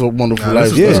 Yeah, it's a wonderful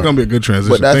lifestyle. It's gonna be a good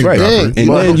transition. But that's right. And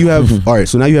then you have all right.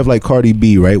 So now you have like Cardi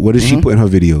B, right? What does she put in her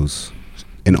videos?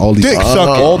 And all these,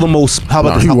 all the most. How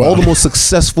about all the most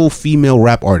successful female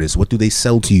rap artists? What do they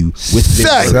sell to you with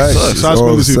sex?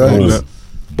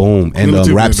 Boom. And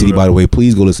Rhapsody, by the way,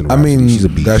 please go listen to Rhapsody. I mean, she's a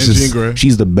beast. That's just,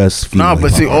 she's the best female. Nah,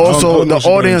 but see, also the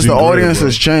audience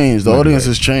has changed. The audience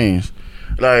has changed.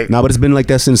 Like, nah, but it's been like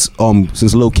that since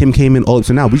Lil Kim came in all up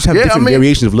to now. We just have different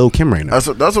variations of Lil Kim right now.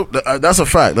 That's a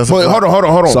fact. Hold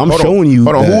on. So I'm showing you.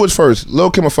 Hold on. Who was first,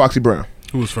 Lil Kim or Foxy Brown?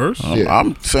 Who was first?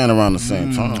 I'm saying around the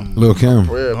same time. Lil Kim.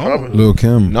 Yeah, probably. Lil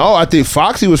Kim. No, I think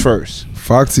Foxy was first.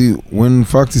 When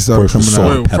Foxy started coming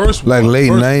out, first like late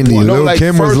 90s. No, Lil like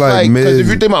Kim was like mid. Because if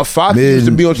you think about Foxy, used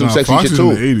to be on some sexy shit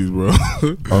too. In the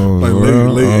 80s, bro. Oh, like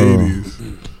late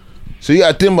 80s. So you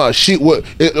got to think about shit.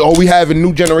 Are we having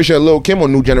new generation of Lil Kim or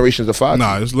new generations of Foxy?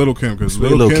 Nah, it's Lil Kim because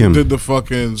Lil Kim did the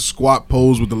fucking squat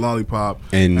pose with the lollipop,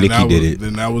 and Nicki did it.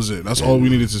 Then that was it. That's all we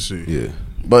needed to see. Yeah.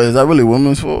 But is that really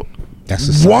women's fault?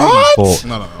 That's what? Fault.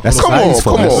 No. That's come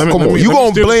on. You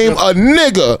gonna blame a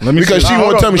nigga because she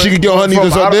won't tell me she could get on her knees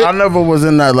or something? I never was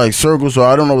in that like circle, so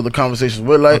I don't know what the conversations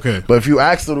were like. Okay. But if you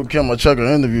asked Little Kim or check her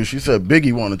interview, she said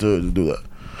Biggie wanted to do that.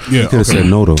 Yeah, you could have said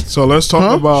no though. So let's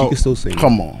talk about. She can still say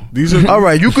come on. These are all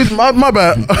right. You could. My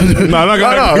bad. No,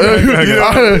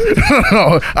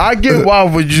 I get why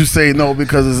would you say no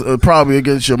because it's probably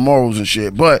against your morals and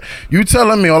shit. But you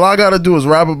telling me all I gotta do is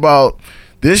rap about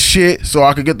this shit so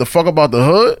I could get the fuck about the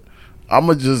hood.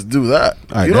 I'ma just do that.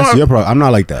 All right, that's your problem. I'm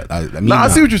not like that. I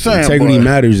see what you're saying. Integrity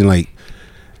matters and like.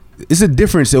 It's a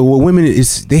difference. So with women,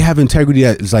 they have integrity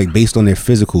that is like based on their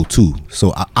physical too.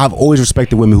 So I've always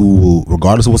respected women who will,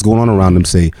 regardless of what's going on around them,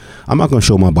 say, "I'm not going to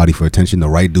show my body for attention. The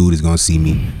right dude is going to see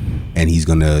me, and he's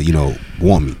going to,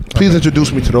 want me." Please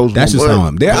introduce me to those. That's just how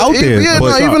they're out there. Yeah,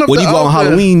 but even when you go on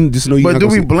Halloween, just know you. But do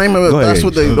we blame them? That's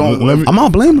what they don't. I'm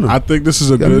not blaming them. I think this is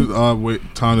a good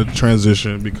time to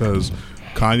transition because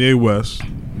Kanye West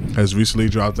has recently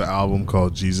dropped an album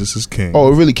called Jesus is King.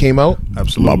 Oh, it really came out?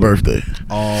 Absolutely. My birthday.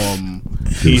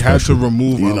 He had to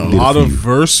remove a lot of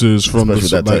verses from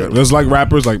there's like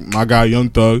rappers like my guy Young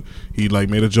Thug. He like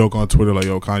made a joke on Twitter like,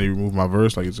 "Yo, Kanye removed my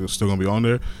verse. Like it's still gonna be on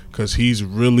there," because he's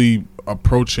really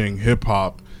approaching hip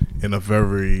hop in a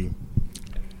very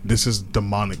this is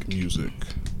demonic music,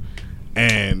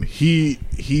 and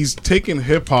he's taken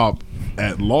hip hop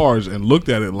at large and looked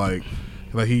at it like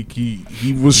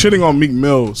he was shitting on Meek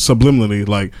Mill subliminally,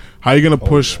 like how you gonna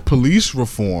push police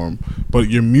reform, but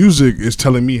your music is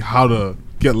telling me how to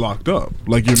get locked up.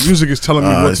 Like your music is telling me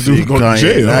what to do to go to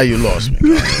jail. Now you lost me.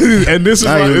 And this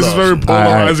is very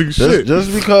polarizing shit.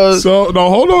 Just because. So no,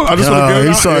 hold on. I just want to get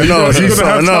it out. He's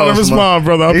gonna have time to respond,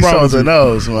 brother. I promise you.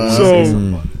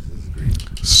 Man.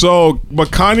 But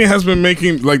Kanye has been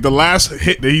making like the last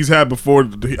hit that he's had before.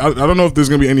 I don't know if there's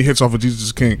gonna be any hits off of Jesus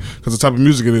is King because the type of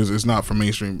music it is not for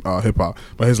mainstream hip hop.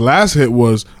 But his last hit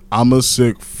was "I'm a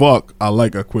sick fuck. I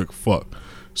like a quick fuck."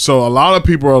 So a lot of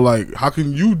people are like, how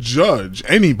can you judge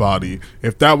anybody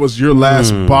if that was your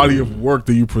last body of work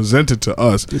that you presented to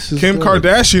us? Kim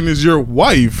Kardashian is your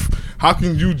wife. How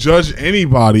can you judge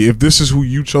anybody if this is who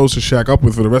you chose to shack up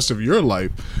with for the rest of your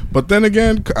life? But then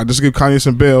again, I just give Kanye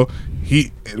some bail.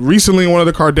 He recently in one of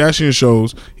the Kardashian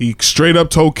shows, he straight up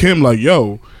told Kim like,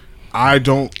 "Yo,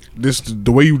 the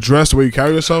way you dress, the way you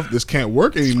carry yourself, this can't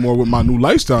work anymore with my new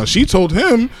lifestyle." She told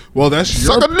him, "Well, that's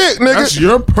your dick, nigga. That's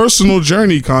your personal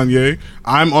journey, Kanye.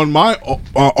 I'm on my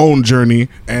own journey,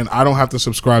 and I don't have to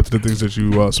subscribe to the things that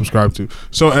you subscribe to."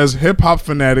 So, as hip hop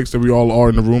fanatics that we all are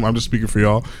in the room, I'm just speaking for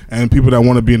y'all, and people that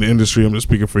want to be in the industry, I'm just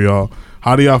speaking for y'all.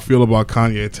 How do y'all feel about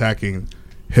Kanye attacking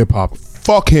hip hop?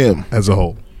 Fuck him as a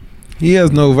whole. He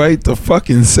has no right to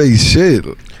fucking say shit.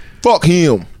 Fuck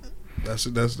him. That's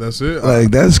it. Like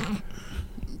that's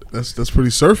pretty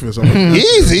surface.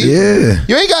 Yeezy. Yeah.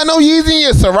 You ain't got no Yeezy in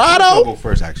your Serato. I'll go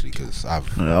first actually because I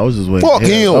was just waiting. Fuck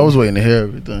him. I was waiting to hear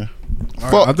everything.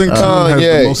 Right, I think Kanye has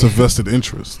the most invested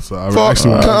interest. So I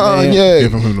actually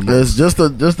give him the most. Just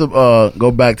to go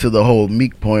back to the whole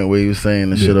Meek point where he was saying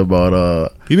the shit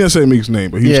about he didn't say Meek's name,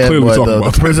 but he was clearly talking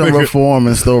about prison reform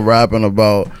and still rapping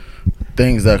about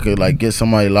things that could like get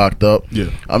somebody locked up. Yeah,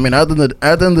 I mean at the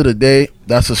end of the day,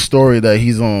 that's a story that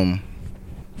he's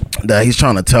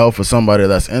trying to tell for somebody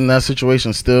that's in that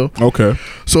situation still. Okay.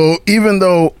 So even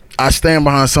though I stand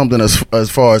behind something as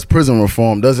far as prison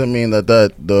reform, doesn't mean that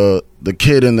the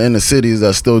kid in the inner cities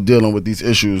that's still dealing with these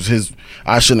issues,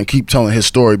 I shouldn't keep telling his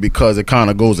story because it kind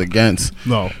of goes against.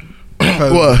 No.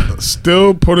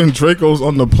 Still putting Dracos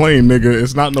on the plane, nigga.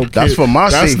 It's not no kid. That's for my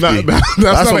safety.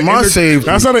 That's for my safety.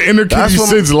 That's not an inner kitty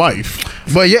Sid's life.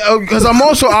 But yeah, because I'm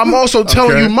also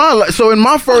telling you my life. So in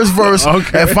my first verse,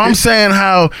 if I'm saying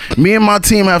how me and my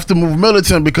team have to move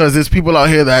militant because there's people out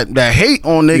here that hate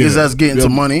on niggas that's getting to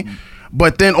money.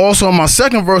 But then also in my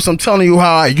second verse, I'm telling you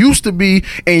how I used to be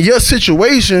in your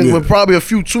situation with probably a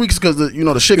few tweaks because the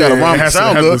shit got around and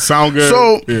sound good.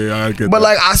 So, I get but that.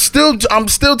 Like I'm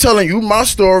still telling you my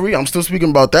story. I'm still speaking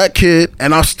about that kid,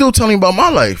 and I'm still telling you about my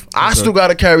life. I still got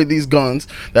to carry these guns.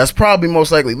 That's probably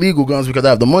most likely legal guns because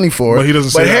I have the money for it. But he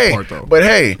doesn't say that part though. But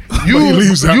hey,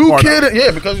 you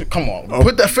kid, because come on,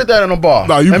 fit that in a bar.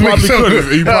 No, you probably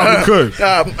could. You probably could.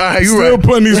 Still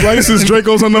putting these licensed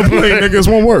Dracos on the plane, nigga. It's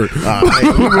one word.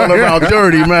 We run around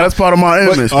dirty, man. That's part of my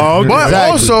image. But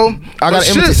also, I got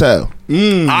an image to sell.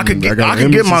 I can get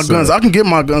my guns. I can get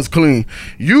my guns clean.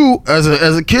 You as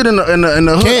a kid in the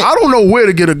hood, I don't know where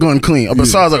to get a gun clean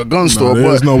besides like a gun store.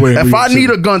 But no way if I need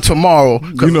a gun tomorrow,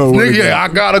 I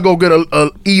gotta go get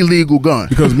a illegal gun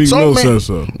because Meek Mill says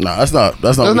so. Nah, that's not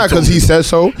because he says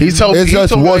so. He told me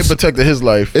he protected his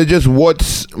life. It's just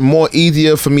what's more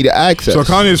easier for me to access. So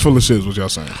Kanye's full of shit. Is what y'all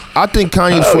saying? I think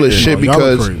Kanye's full of shit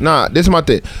because this is my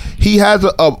thing. He has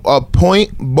a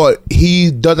point, but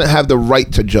he doesn't have the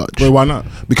right to judge. Wait, why not?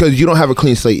 Because you don't have a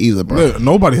clean slate either, bro. Yeah,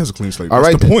 nobody has a clean slate. All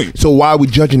That's right, the point. So why are we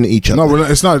judging each other? No,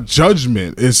 it's not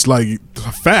judgment. It's like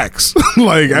facts.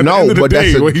 Like at the end of the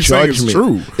day, what he's saying is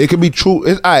true. It could be true.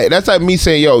 It's, all right, that's like me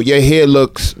saying, "Yo, your hair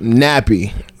looks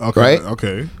nappy." Okay, right?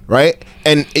 Okay. Right?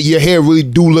 And your hair really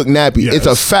do look nappy. Yes. It's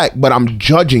a fact, but I'm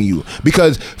judging you.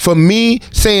 Because for me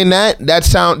saying that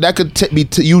could be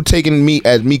you taking me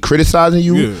as me criticizing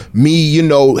you, me,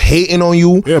 hating on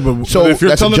you. Yeah, but so if you're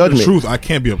that's telling a judgment. the truth, I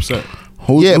can't be upset.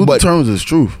 Who determines it's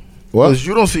truth? What? Because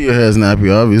you don't see your hair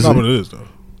nappy, obviously. No, but it is, though.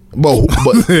 But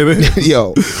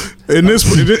yo, in this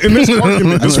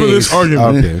argument, just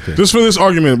for this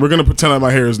argument, we're gonna pretend that my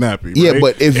hair is nappy. Right? Yeah,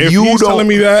 but if you he's don't telling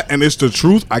me that and it's the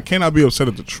truth, I cannot be upset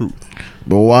at the truth.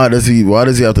 But why does he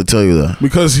have to tell you that?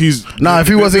 Because he's if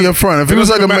he wasn't your friend, if he was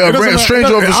like a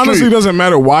stranger off the street, honestly, it doesn't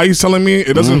matter why he's telling me.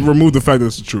 It doesn't remove the fact that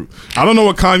it's the truth. I don't know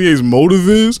what Kanye's motive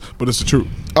is, but it's the truth.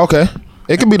 Okay.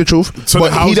 It can be the truth, so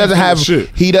but he doesn't have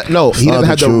he doesn't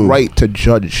have the right to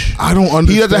judge. I don't understand.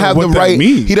 He doesn't have the right.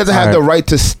 He doesn't have the right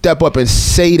to step up and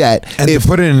say that and to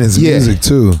put it in his music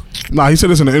too. Nah, he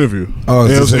said this in an interview. Oh,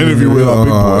 it was an interview with Big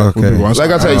Boy. Okay.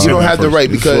 Like I said, you don't have the right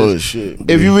because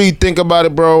if you really think about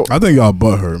it, bro, I think y'all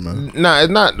butthurt, man. Nah,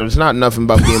 it's not. It's not nothing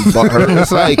about being butthurt.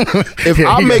 It's like if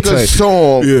I make a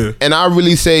song and I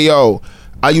really say, yo,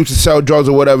 I used to sell drugs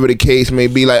or whatever the case may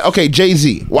be. Like, okay,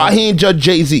 Jay-Z. Why he ain't judge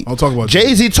Jay-Z? I'll talk about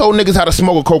Jay-Z told niggas how to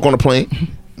smoke a coke on a plane.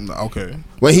 Okay.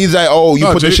 When he's like, oh, you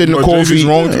put the shit in the coffee.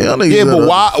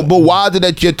 But why did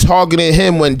that you're targeting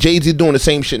him when Jay-Z doing the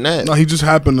same shit now? No, he just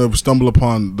happened to stumble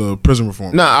upon the prison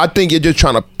reform. Nah, I think you're just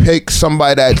trying to pick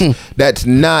somebody that's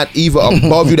not even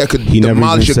above you that could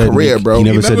demolish your career, bro. He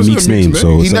never said Meek's name,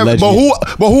 so it's alleged.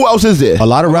 But who else is there? A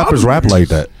lot of rappers rap like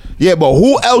that. Yeah, but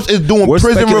who else is doing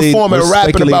prison reform and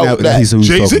rapping about that?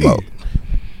 Jay-Z.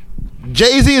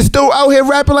 Jay-Z is still out here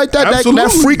rapping like that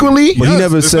frequently? But he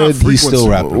never said he's still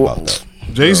rapping about that.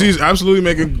 Jay-Z's absolutely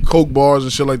making coke bars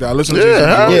and shit like that. I listen to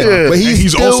Jay-Z. But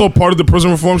he's also part of the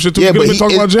prison reform shit too. Yeah, but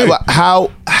talking about Jay.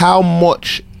 How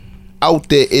much out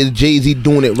there is Jay-Z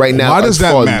doing it right now? Why does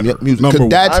that matter? Because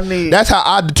that's how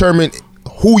I determine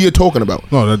who you're talking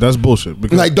about. No, that's bullshit.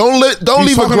 Because like don't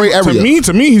leave a gray area.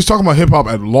 To me, he's talking about hip hop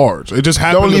at large. It just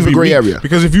happened. Don't leave a gray area.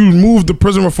 Because if you move the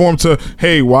prison reform to,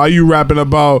 hey, why are you rapping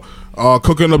about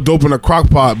cooking up dope in a crock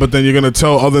pot, but then you're gonna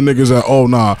tell other niggas that, oh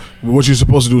nah, what you're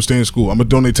supposed to do is stay in school. I'm gonna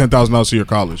donate $10,000 to your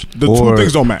college. The two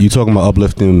things don't match. You talking about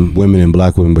uplifting women and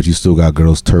black women, but you still got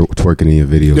girls twerking in your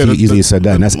videos. Yeah, he easily said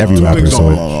that, and that's every rapper.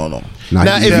 So no.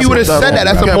 Now, if you would have said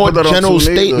that's a more general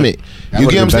statement. You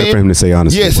get what I'm saying? For him to say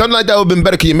honestly. Yeah, something like that would have been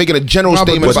better because you're making a general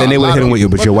statement. But then they would have hit him with you.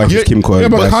 But your wife is Kim Kardashian. Yeah,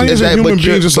 but Kanye's a human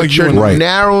being just like you. You're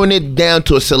narrowing it down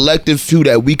to a selective few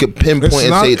that we could pinpoint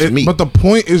and say it's me. But the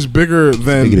point is bigger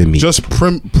than just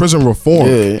prison reform.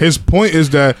 Yeah. His point is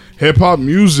that hip hop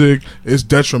music is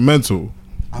detrimental.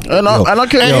 And I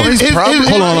can't. His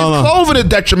clothing is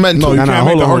detrimental. No, you can't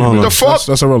make the argument. The fuck?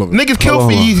 That's irrelevant. Niggas kill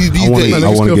for Yeezys these days. I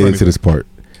want to get into this part.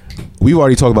 We've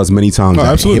already talked about this many times.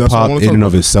 Hip hop in and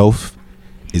of itself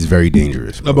is very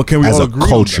dangerous. No, but can we all agree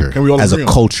on that? Can we all as a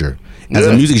culture, as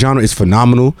a music genre, is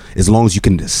phenomenal as long as you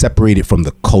can separate it from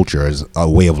the culture as a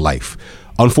way of life.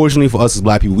 Unfortunately for us as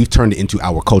black people, we've turned it into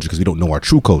our culture because we don't know our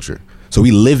true culture. So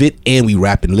we live it and we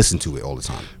rap and listen to it all the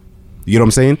time. You know what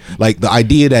I'm saying? Like the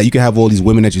idea that you can have all these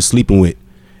women that you're sleeping with,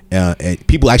 and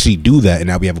people actually do that, and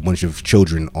now we have a bunch of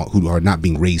children who are not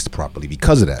being raised properly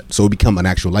because of that. So it becomes an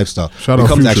actual lifestyle.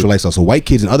 So white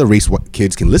kids and other race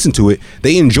kids can listen to it.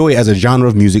 They enjoy it as a genre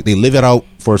of music. They live it out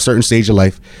for a certain stage of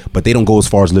life, but they don't go as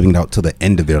far as living it out to the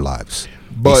end of their lives.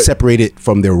 But they separate it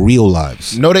from their real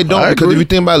lives. No, they don't. Because if you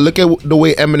think about it, look at the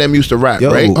way Eminem used to rap,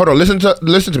 right? Hold on, listen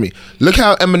to me. Look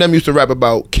how Eminem used to rap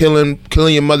about killing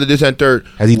your mother, this and third.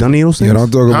 Has he done any of those things? Yeah, don't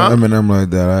talk about Eminem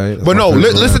like that, all right? But no,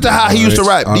 listen to how he used to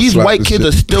rap. These white kids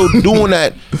are still doing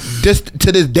that just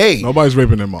to this day. Nobody's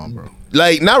raping their mom, bro.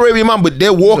 Like, not rape your mom, but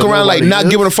they're walking around like not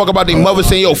giving a fuck about their mother,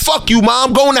 saying, yo, fuck you,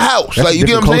 mom, go in the house. That's like, you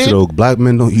get what I'm saying? Though. Black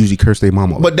men don't usually curse their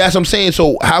mama. But that's what I'm saying.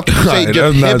 So how can you say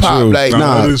just hip hop? Like,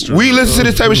 we listen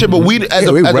to this type of shit, but we as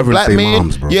a black man,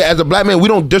 as a black man, we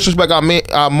don't disrespect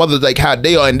our mothers like how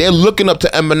they are, and they're looking up to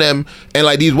Eminem and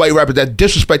like these white rappers that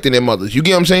disrespecting their mothers. You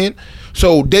get what I'm saying?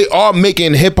 So they are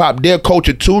making hip hop their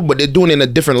culture too, but they're doing it in a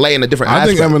different lane, in a different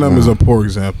aspect. I think Eminem is a poor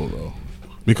example though,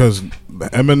 because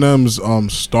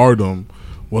Eminem's stardom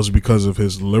was because of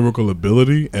his lyrical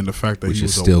ability and the fact that he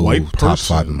was a white person top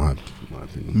 5 in my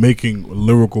opinion, making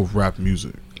lyrical rap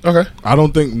music. Okay. I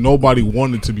don't think nobody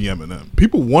wanted to be Eminem.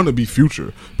 People want to be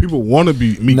Future. People want to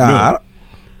be Meek Mill.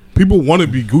 People want to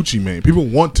be Gucci Mane. People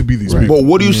want to be these people. But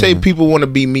what do you say people want to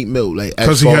be Meek Mill? Like,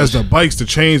 because he has the bikes, the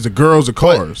chains, the girls, the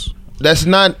cars. That's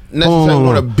not necessarily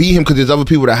want to be him because there's other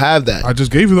people that have that. I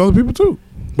just gave you the other people too.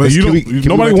 But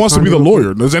nobody wants to be the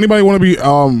lawyer. Does anybody want to be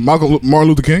Martin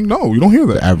Luther King? No, you don't hear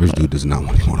that. The average dude does not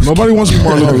want to be. Nobody wants to be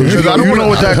Martin Luther King. I don't know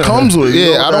what that comes with.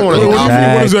 Yeah, I don't want to.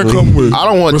 What does that come with? I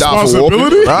don't want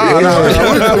responsibility.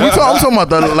 I'm talking about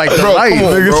the life. The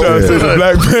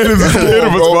black man is scared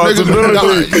of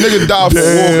responsibility. Niggas die for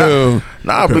war.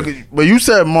 Nah, but you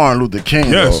said Martin Luther King.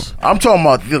 Yes, though. I'm talking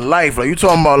about the life. Like you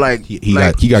talking about like he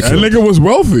got that killed. nigga was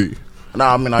wealthy.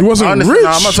 Nah, I mean, he wasn't rich. Nah,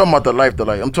 I'm not talking about the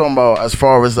life. I'm talking about as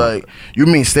far as like you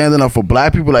mean standing up for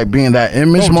black people, like being that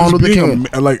image, Martin Luther King.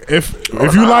 Like if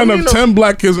you line up 10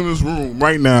 black kids in this room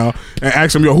right now and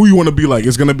ask them, yo, who you want to be like?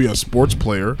 It's gonna be a sports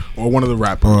player or one of the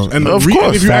rappers. And of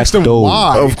course, if you ask them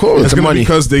why, of course, it's gonna be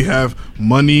because they have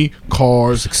money,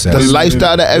 cars, success, the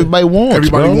lifestyle that everybody wants.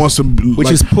 Everybody wants to,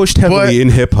 which is pushed heavily in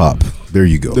hip hop. There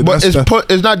you go. But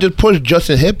it's not just pushed just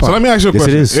in hip hop. So let me ask you a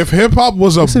question: if hip hop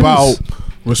was about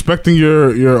respecting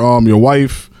your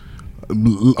wife,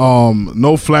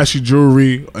 no flashy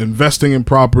jewelry, investing in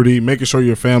property, making sure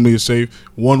your family is safe,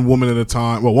 one woman at a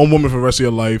time, one woman for the rest of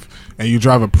your life, and you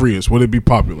drive a Prius, would it be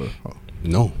popular?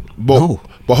 No. But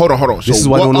hold on. This is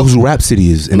why I don't know who Rap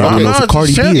City is, and I don't know who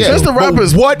Cardi B is. Just the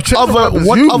rappers. What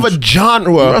other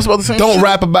genre don't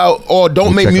rap about or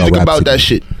don't make music about that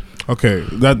shit? Okay,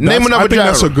 name another genre. I think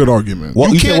that's a good argument.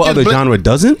 What you say? What other genre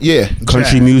doesn't? Yeah,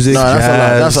 country music,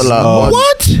 jazz. That's a lot.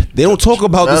 What? They don't talk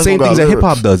about the same things that hip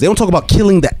hop does. They don't talk about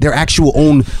killing their actual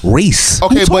own race.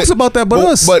 Okay, who talks about that but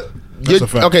us? But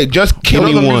okay, just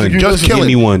killing. Give me one. Just killing.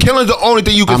 Give me one. Killing's the only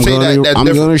thing you can say that's I'm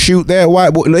gonna shoot that white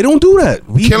boy. No, they don't do that.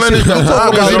 Killing is the they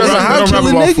don't rap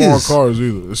about foreign cars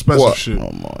either. Expensive shit.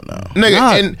 Come on now,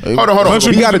 nigga. And hold on.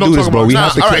 We gotta do this, bro. We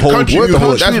have to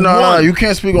hold. Nah, you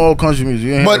can't speak on old country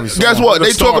music. But guess what?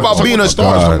 They talk about being a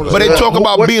star, but they talk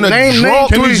about being a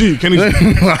drunk. Kenny G.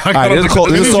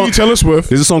 Taylor Swift.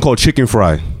 There's a song called Chicken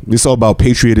Fry. It's all about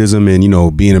patriotism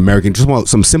and being American. Just about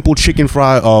some simple chicken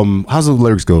fry. How's the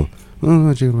lyrics go?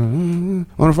 Talking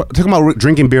about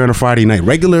drinking beer on a Friday night,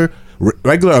 regular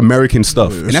American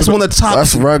stuff, and that's one of the top.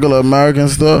 That's regular American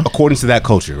stuff, according to that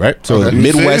culture, right? So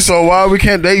Midwest. So why we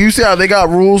can't? You see how they got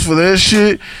rules for this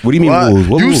shit? What do you mean rules?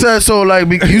 What rules? Said so. Like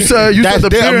you said that's the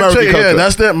their American culture. Yeah,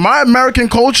 that's my American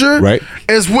culture. Right?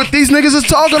 Is what these niggas is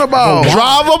talking about.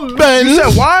 Drive a Benz. You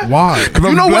said why? Why?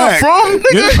 You know where I'm from,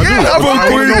 nigga? I'm from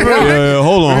Queens.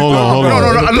 Hold on.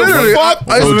 No. Literally,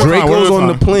 so Draco's on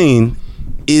the plane.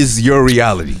 Is your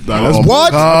reality?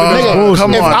 What?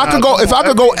 Nigga, if I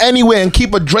could go anywhere and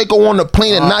keep a Draco on the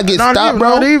plane and not get stopped,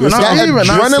 bro.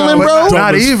 Adrenaline, bro.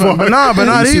 Not even. But not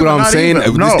even. See what I'm saying?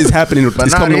 This is happening.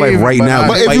 It's coming to life right now.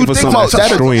 But if you think about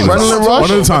that adrenaline rush,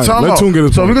 one at a time. Let Toon get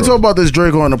it. So we can talk about this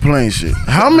Draco on the plane shit.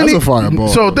 How many? That's a fireball.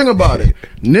 So think about it.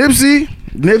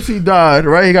 Nipsey died,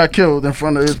 right? He got killed in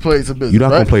front of his place of business. You're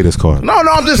not gonna play this card. No,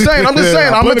 I'm just saying. I'm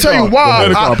gonna tell you why.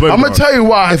 I'm gonna tell you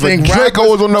why. I think Draco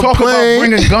was on the talk plane about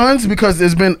bringing guns because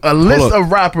there's been a list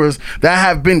of rappers that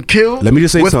have been killed. Let me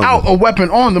just say without something. A weapon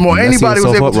on them, or anybody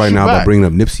was able to right shoot now back. by bringing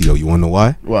up Nipsey though. You wanna know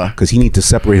why? Why? Because he need to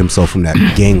separate himself from that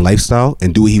gang lifestyle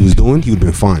and do what he was doing. He would have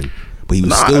been fine. But he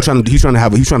was still trying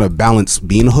to balance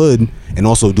being hood and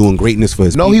also doing greatness for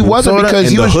his people. No, he wasn't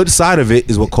because the hood side of it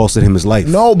is what costed him his life.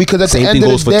 No, because at the end of the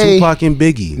day, goes for Tupac and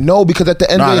Biggie. No, because at the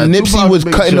end of the day, Nipsey was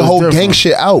cutting the whole gang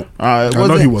shit out. I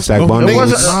know he was.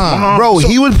 Bro,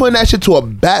 he was putting that shit to a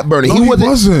back burner. He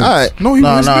wasn't. All right. No, he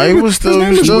wasn't. He was still. What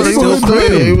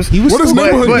is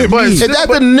neighborhood mean? If that's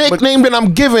the nickname that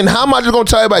I'm giving, how am I just gonna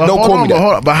tell everybody? Don't call me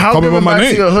that. But how giving back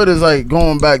to your hood is like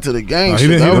going back to the gang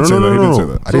shit?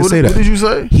 No. I didn't say that. What did you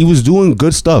say? He was doing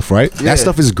good stuff, right? That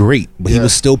stuff is great, but he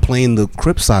was still playing the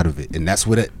Crip side of it, and that's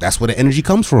where the energy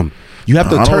comes from. You have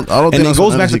to turn, and it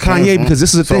goes back to Kanye because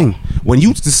this is the thing. When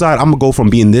you decide I'm gonna go from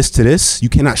being this to this, you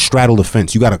cannot straddle the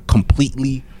fence. You got to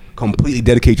completely completely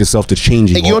dedicate yourself to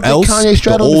changing, and you or don't think else Kanye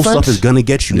straddled the old the fence? stuff is gonna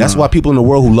get you. That's why people in the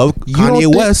world who love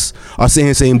Kanye West are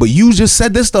saying, but you just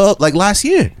said this stuff like last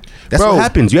year. That's what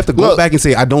happens. You have to go back and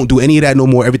say, I don't do any of that no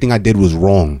more. Everything I did was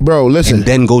wrong. Bro, listen. And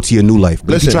then go to your new life.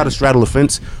 But if you try to straddle the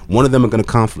fence, one of them are going to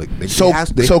conflict. So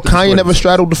Kanye never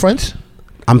straddled the fence?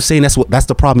 I'm saying that's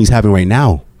the problem he's having right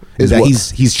now. Is that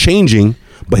he's changing,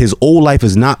 but his old life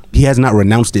is not. He has not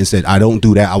renounced it and said, "I don't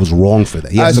do that. I was wrong for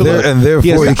that." And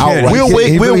therefore, he can't. We'll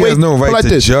wait. He has no right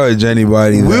to judge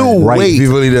anybody. We'll wait. He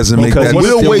really doesn't make that.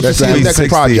 We'll wait to see the next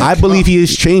project. I believe he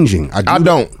is changing. I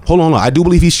don't. Hold on. I do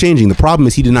believe he's changing. The problem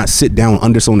is he did not sit down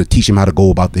under someone to teach him how to go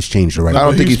about this change. Right? I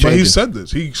don't think he's changing. But he said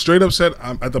this. He straight up said,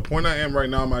 "I'm at the point I am right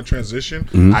now in my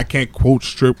transition. I can't quote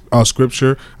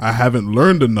scripture. I haven't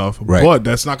learned enough. But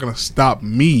that's not going to stop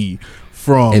me."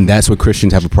 And that's what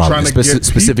Christians have a problem,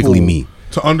 specifically me.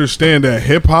 To understand that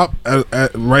hip hop,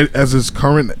 right as its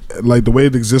current, like the way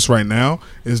it exists right now,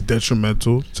 is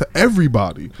detrimental to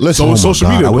everybody. Listen, so social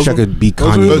media. I wish I could be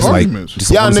Kanye's like,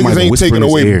 y'all niggas ain't taking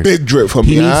away Big Drip from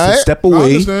me. He needs to step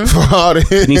away.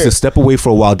 He needs to step away for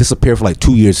a while, disappear for like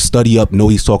 2 years, study up, know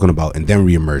what he's talking about, and then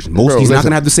reemerge. He's not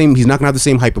gonna have the same. He's not gonna have the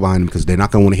same hype behind him because they're not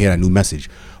gonna want to hear that new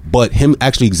message. But him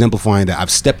actually exemplifying that I've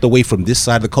stepped away from this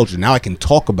side of the culture. Now I can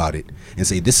talk about it and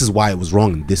say this is why it was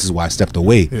wrong and this is why I stepped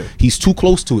away. Yeah. He's too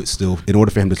close to it still in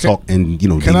order for him to talk and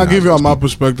Can I give y'all my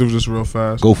perspective just real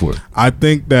fast? Go for it. I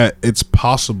think that it's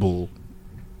possible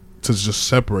to just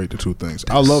separate the two things.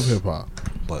 I love hip hop,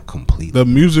 but completely the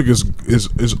music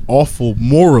is awful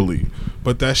morally,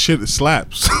 but that shit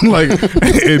slaps. Like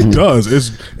it does.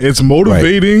 It's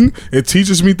motivating. Right. It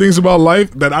teaches me things about life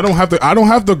that I don't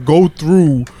have to go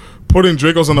through putting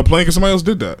Dracos on the plane because somebody else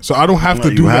did that. So I don't have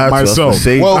to do that myself.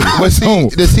 Well, but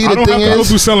the thing is, go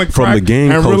through selling crack from the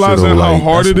gang and realizing how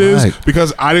hard it is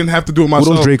because I didn't have to do it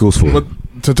myself. What those Dracos for? But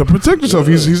to protect yourself,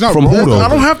 he's not from who though? I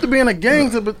don't have to be in a gang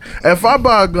to. If I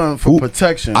buy a gun for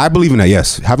protection, I believe in that.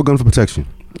 Yes, have a gun for protection.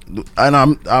 And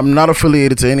I'm not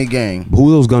affiliated to any gang. Who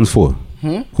are those guns for?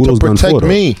 Who are those guns for? Protect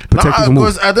me.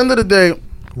 Because at the end of the day,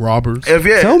 robbers.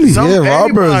 Tell me. Robbers.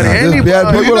 You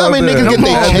know how many niggas get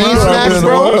their chain snatched,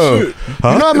 bro?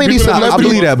 You know how many celebrities? I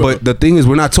believe that, but the thing is,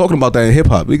 we're not talking about that in hip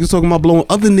hop. We're just talking about blowing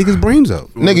other niggas' brains out.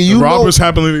 Nigga, you robbers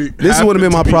happily. This is what have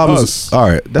been my problems. All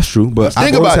right, that's true. But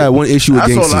I always had one issue with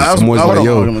gangsters. I'm always like,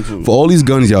 yo, for all these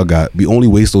guns y'all got, we only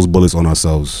waste those bullets on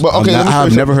ourselves.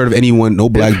 I've never heard of anyone, no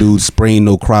black dudes spraying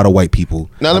no crowd of white people.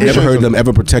 I've never heard them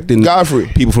ever protecting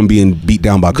people from being beat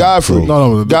down by cops.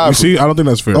 No. You see, I don't think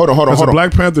that's fair. Hold on.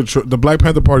 The Black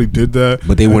Panther Party did that,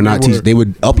 but they were not. They were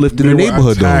uplifting the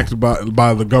neighborhood though. Attacked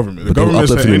by the government. The government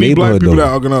said any black people that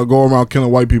are gonna go around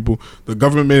killing white people, the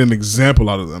government made an example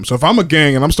out of them. So if I'm a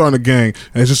gang and I'm starting a gang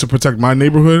and it's just to protect my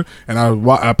neighborhood and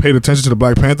I paid attention to the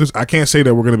Black Panthers, I can't say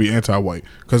that we're gonna be anti-white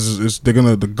because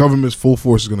the government's full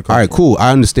force is gonna come. All right, cool.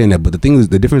 I understand that, but the thing is,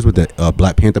 the difference with the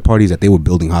Black Panther Party is that they were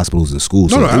building hospitals and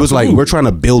schools. So it was like we're trying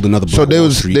to build another. So they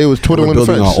was twiddling the fence.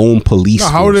 Building our own police.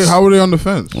 How were they on the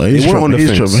fence? They weren't on the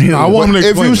fence. I want them to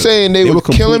explain. If you saying they were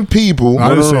killing people, I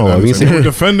didn't say that. They were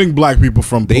defending black people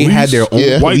from police. They had their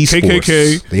own white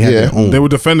KKK. Force. They had their own. They were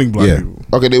defending black people.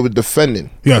 Okay, they were defending.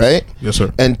 Yes. Right? Yes,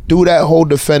 sir. And through that whole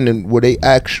defending, were they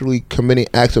actually committing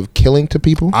acts of killing to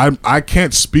people? I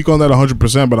can't speak on that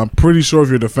 100%, but I'm pretty sure if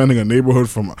you're defending a neighborhood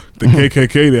from the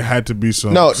KKK, there had to be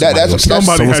some. No,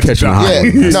 somebody had to die.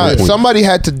 Yeah, somebody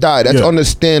had to die. That's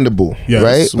understandable,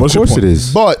 right? Of course it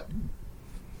is. But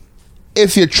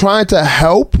if you're trying to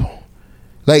help,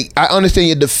 like, I understand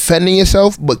you're defending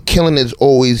yourself, but killing is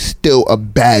always still a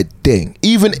bad thing,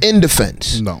 even in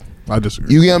defense. No, I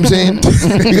disagree. You get what I'm saying?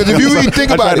 Because if you really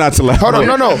think about it, hold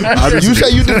on, no. You say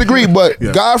you disagree, but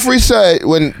Godfrey said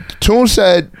when Toon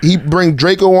said he bring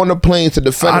Draco on the plane to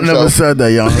defend himself. I never said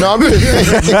that, y'all. No, I'm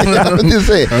just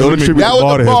saying. That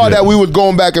was the bar that we was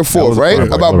going back and forth, right?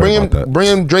 About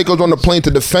bringing Dracos on the plane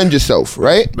to defend yourself,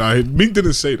 right? Nah, Meek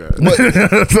didn't say that.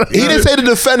 But he didn't say to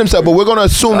defend himself, but we're gonna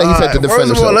assume that he said to defend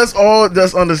himself. First of all, let's all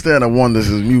just understand that one, this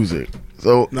is music.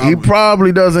 So he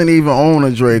probably doesn't even own a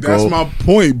Draco. That's my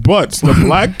point. But the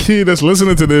black kid that's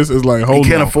listening to this is like, hold on. He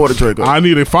can't afford a Draco. I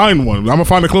need to find one. I'm going to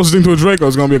find the closest thing to a Draco.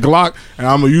 It's going to be a Glock, and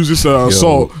I'm going to use this to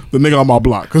assault the nigga on my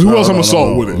block. Because who else I'm going to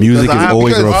assault with it? Music is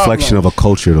always a reflection of a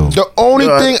culture, though. The only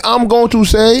thing I'm going to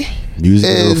say music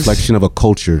is a reflection of a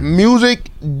culture. Music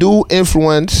do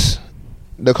influence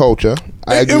the culture.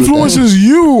 It influences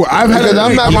you. I've had because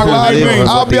I'm not gonna lie to you.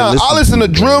 I'll be honest. I listen to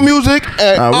drill music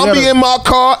and I'll be in my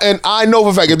car and I know for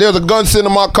a fact if there's a gun sitting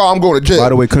in my car, I'm going to jail. By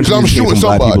the way, country I'm shooting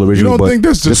somebody. You don't think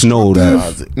that's just know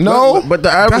that? No, but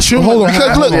the average hold on.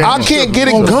 Because look, I can't get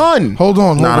a gun. Hold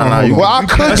on. Well, I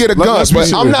could get a gun,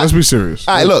 but I'm not. Let's be serious.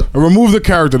 All right, look. Remove the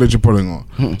character that you're putting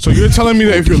on. So you're telling me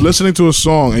that if you're listening to a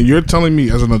song and you're telling me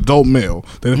as an adult male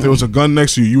that if there was a gun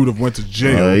next to you, you would have went to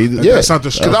jail. Yeah, that's not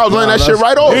destructive. Because I was learning that shit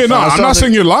right off. Yeah, no, I'm not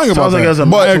saying you're lying about that.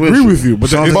 But I agree with you. But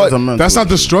that's not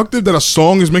destructive that a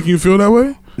song is making you feel that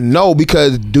way? No,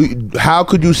 because how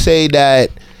could you say that?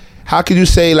 How could you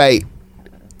say like,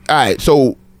 all right,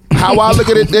 so how I look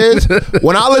at it is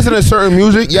when I listen to certain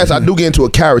music, yes, I do get into a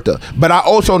character, but I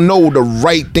also know the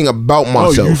right thing about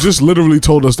myself. Oh, you just literally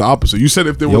told us the opposite. You said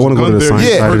if there was a gun there,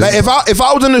 yeah, like if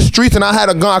I was in the streets and I had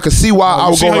a gun, I could see why I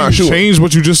would go around shooting. Change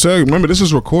what you just said. Remember, this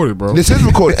is recorded, bro. This is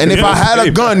recorded, and if I had a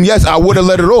gun, yes, I would have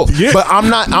let it off. Yeah. But I'm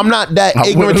not that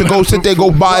ignorant to go sit there,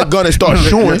 go buy a gun and start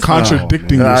shooting. You're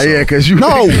contradicting yourself. Yeah, because you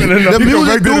the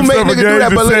music do make niggas do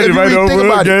that, but if you really think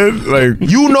about it,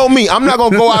 you know me, I'm not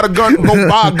gonna go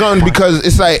buy a gun because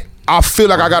it's like I feel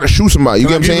like I gotta shoot somebody. You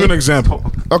get what I'm saying? Can I give you an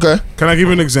example? Okay. Can I give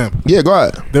you an example? Yeah, go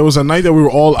ahead. There was a night that we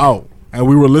were all out and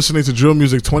we were listening to drill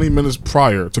music 20 minutes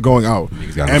prior to going out.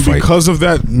 And because of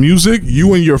that music,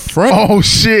 you and your friend. Oh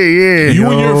shit, yeah.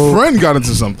 You and your friend got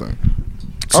into something.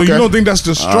 So you don't think that's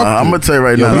destructive? I'm gonna tell you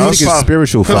right now. Music is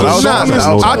spiritual.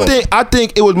 I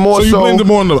think it was more so. So you blamed it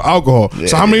more on the alcohol. Yeah.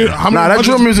 So how many? Nah, that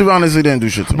drill music honestly didn't do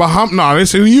shit to me. But I didn't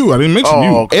say to you. I didn't mention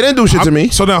you. Okay. It didn't do shit to me.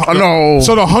 So now,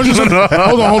 So the hundreds of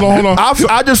hold on.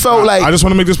 I just felt like I just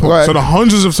want to make this point. So the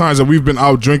hundreds of times that we've been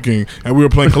out drinking and we were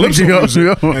playing calypso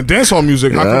music and dancehall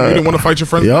music, how come you didn't want to fight your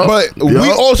friends? But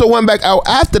we also went back out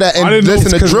after that and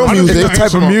listened to drill music. It's the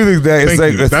type of music that it's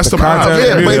like that's the content.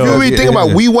 Yeah, but if you really think about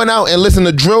it, we went out and listened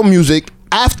to drill music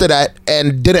after that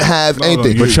and didn't have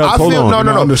anything. But Chuck,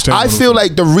 I feel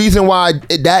like the reason why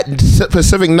that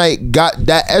specific night got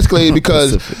that escalated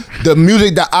because the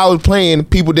music that I was playing,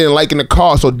 people didn't like in the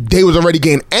car, so they was already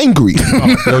getting angry.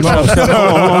 And then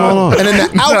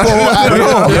the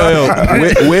alcohol.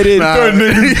 Where did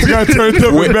niggas got turned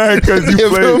up and back because you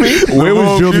played? Where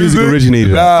was drill music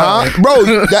originated?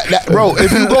 Bro,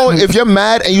 if you're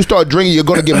mad and you start drinking, you're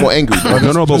gonna get more angry.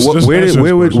 No, but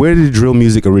where did drill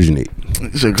music originate?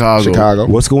 Chicago.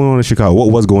 What's going on in Chicago? What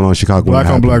was going on in Chicago? Black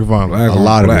on black violence. A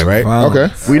lot of it, right?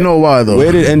 Okay. We know why though.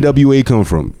 Where did NWA come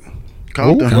from?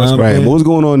 Right. What was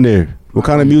going on there? What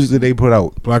kind of music did they put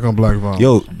out? Black on black violence.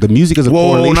 Yo, the music is a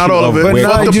correlation. Not all of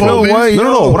it. You know what?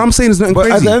 No. What I'm saying is nothing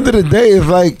crazy. At the end of the day, it's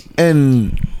like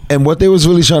and what they was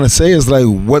really trying to say is like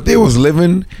what they was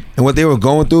living and what they were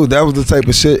going through. That was the type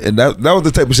of shit, and that was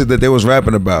the type of shit that they was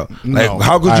rapping about. Like,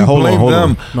 how could you blame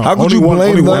them? How could you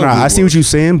blame them? I see what you're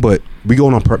saying, but we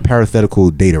going on parenthetical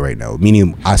data right now.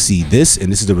 Meaning, I see this,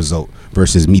 and this is the result.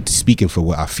 Versus me speaking for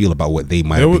what I feel about what they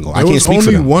might have been going. I can't speak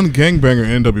for them. There was only one gangbanger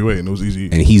in NWA, and it was Eazy-E.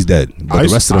 And he's dead. But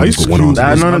the rest of them just went on.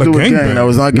 That had nothing to do with gang. That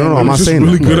was not gang. No, I'm not saying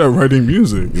really good at writing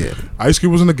music. Yeah. Ice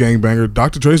Cube wasn't a gangbanger.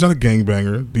 Dr. Dre's not a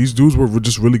gangbanger. These dudes were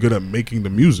just really good at making the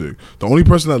music. The only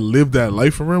person that lived that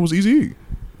life for real was Eazy-E.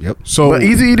 Yep. So, but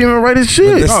Eazy didn't even write his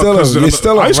shit. You're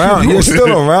still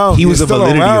around. He was the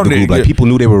validity of the group. Like people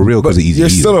knew they were real because of Eazy-E. You're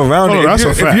still around it.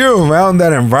 If you're around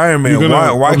that environment,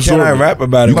 why can't I rap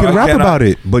about it? You can rap about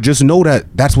it, but just know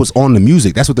that that's what's on the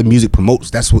music. That's what the music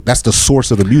promotes. That's the source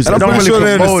of the music. I'm pretty sure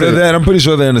they understood that. I'm pretty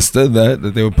sure they understood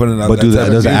that they were putting out. But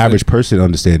does the average person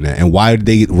understand that? And why did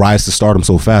they rise to stardom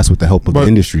so fast with the help of the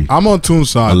industry? I'm on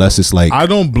Toon's side. Unless it's like I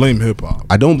don't blame hip hop.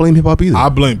 I don't blame hip hop either. I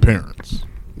blame parents.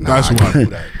 That's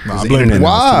why. I blame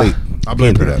why? I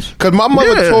blame parents. Because my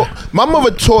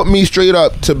mother taught me straight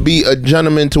up to be a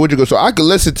gentleman to what you go. So I could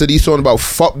listen to these songs about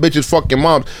fuck bitches, fucking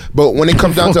moms. But when it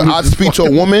comes down to I speak to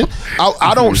a woman,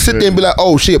 I don't sit there and be like,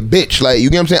 oh, she a bitch. Like,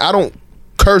 you get what I'm saying? I don't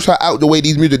curse her out the way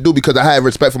these music do because I have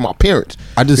respect for my parents.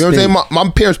 You know what I'm saying? My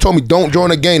parents told me don't join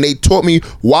a gang. They taught me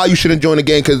why you shouldn't join a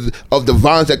gang because of the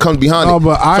violence that comes behind it.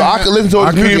 But I could listen to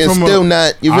this music and still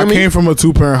not. You feel me? I came from a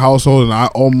 2-parent household and I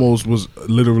almost was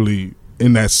literally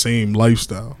in that same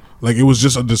lifestyle. Like it was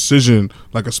just a decision,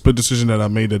 like a split decision that I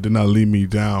made that did not lead me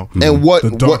down. And what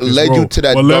led you to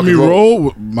that? What let me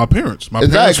roll? My parents. My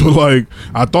parents were like,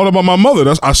 I thought about my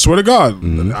mother. I swear to God,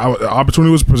 the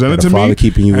opportunity was presented to me,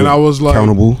 keeping you and I was like,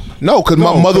 accountable. No, because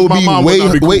my mother would be way.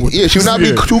 She would not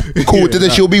be too cool with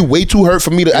this. She'll be way too hurt for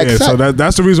me to accept. So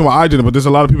that's the reason why I did it. But there's a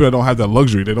lot of people that don't have that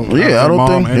luxury. They don't. Yeah, I don't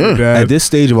think. And dad. At this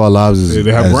stage of our lives,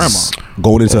 they have grandma.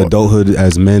 Going into adulthood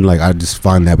as men, like I just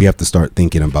find that we have to start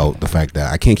thinking about the fact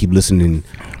that I can't keep listening.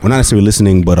 Well, not necessarily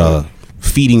listening, but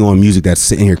feeding on music that's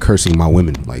sitting here cursing my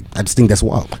women. Like, I just think that's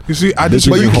wild. You see, I just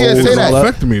but you can't say that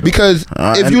affect me, because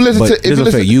if you listen to it doesn't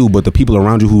affect you, but the people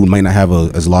around you who might not have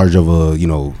as large of a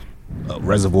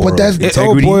reservoir. But that's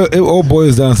integrity. It all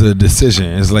boils down to the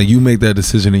decision. It's like you make that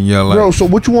decision in your life, bro. So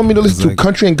what you want me to listen to?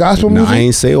 Country and gospel music? I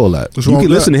ain't say all that. You can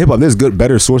listen to hip hop. There's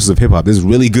better sources of hip hop. There's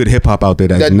really good hip hop out there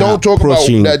that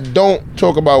don't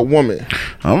talk about women.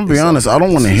 I'm gonna be honest. I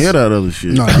don't want to hear that other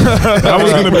shit. No, that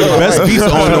was gonna be the best beats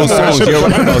on those songs.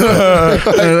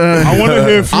 I want to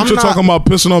hear Future talking about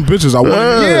pissing on bitches. I want to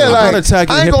hear.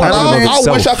 I ain't gonna lie. I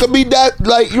wish I could be that.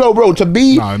 Like, yo, bro, to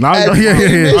be. I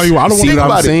don't want to.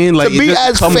 I'm saying, like, be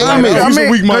as famous.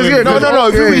 No.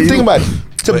 If you really think about it,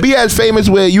 to be as famous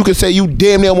where you can say you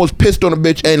damn near almost pissed on a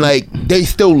bitch and like they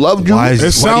still loved you.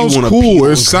 It sounds cool.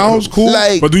 It sounds cool.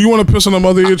 Like, but do you want to piss on the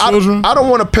mother of your children? I don't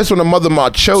want to piss on the mother of my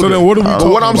children. So then what are we talking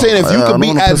about? What I'm saying, if you could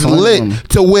be as lit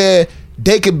to where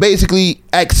they could basically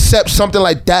accept something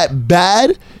like that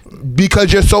bad.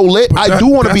 Because you're so lit, I do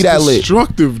want to be that lit.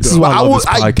 Destructive, though.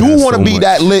 I do want to be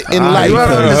that lit in life. You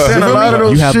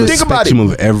have the spectrum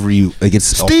of every. Like, it's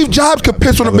Steve Jobs could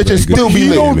piss on a bitch and still be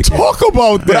lit. Don't talk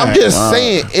about that. But I'm just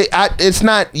saying, it's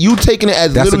not you taking it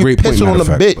as literally pissing on a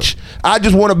bitch. I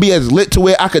just want to be as lit to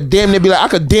where I could damn near be like, I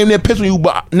could damn near piss on you,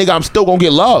 but nigga, I'm still gonna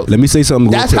get love. Let me say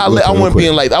something. That's how lit I want to be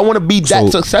in life. I want to be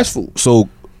that successful. So.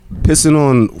 Pissing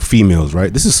on females,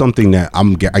 right? This is something that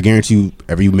I guarantee you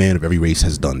every man of every race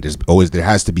has done. There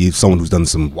has to be someone who's done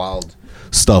some wild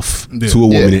stuff to a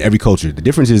woman in every culture. The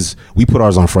difference is we put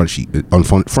ours on Front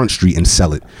Street and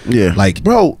sell it. Yeah, like,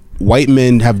 bro, white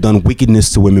men have done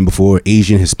wickedness to women before,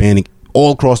 Asian, Hispanic,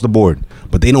 all across the board,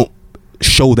 but they don't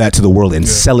show that to the world and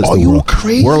sell it to the world.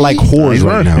 Crazy? We're like whores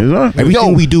right now.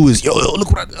 Everything we do is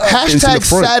look what I hashtag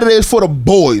Saturdays for the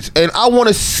boys, and I want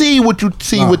to see what you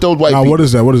see with those white people. What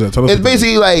is that? Tell us. It's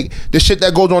basically like the shit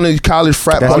that goes on in college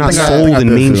frat. That's not sold in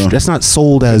mainstream. That's not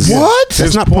sold as what?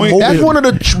 That's not promoted. That's one of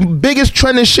the biggest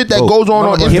trending shit that goes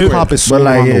on Instagram. Hip hop is sold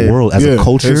around the world as a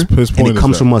culture, and it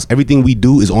comes from us. Everything we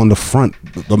do is on the front.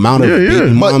 The amount of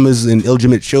baby mamas and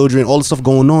illegitimate children, all the stuff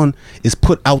going on, is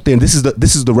put out there. And this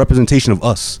is the representation of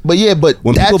us. But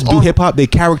when people do hip hop, they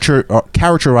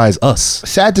characterize us.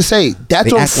 Sad to say,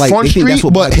 that's on Front Street,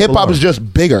 but hip hop is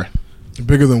just bigger.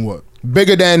 Bigger than what?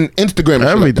 Bigger than Instagram.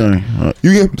 Everything.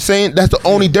 You get what I'm saying? That's the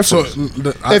only difference. So,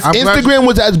 if Instagram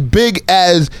was as big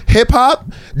as hip hop,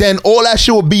 then all that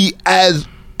shit would be as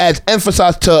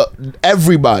emphasized to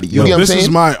everybody. You get what I'm saying? This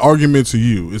is my argument to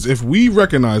you: is if we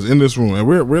recognize in this room, and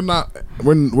we're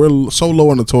so low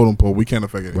on the totem pole, we can't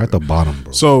affect it. We're at the bottom,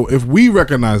 bro. So if we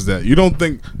recognize that, you don't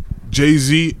think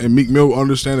Jay-Z and Meek Mill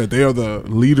understand that they are the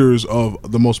leaders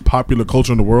of the most popular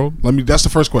culture in the world? That's the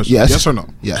first question. Yes or no?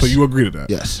 Yes. So you agree to that?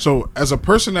 Yes. So as a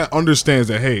person that understands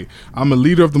that, hey, I'm a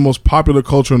leader of the most popular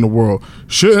culture in the world,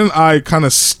 shouldn't I kind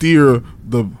of steer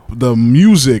the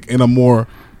music in a more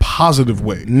positive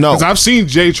way? No, because I've seen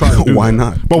Jay try to do why that.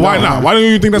 not? But why not? Why don't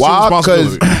you think that's your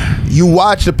responsibility? Because you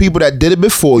watch the people that did it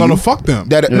before you. No, fuck them.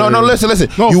 Listen. No, listen.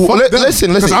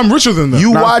 Because I'm richer than them.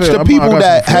 You watch the people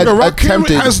that had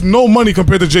attempted. Has no money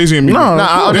compared to Jay-Z and me. No,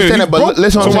 I understand that, but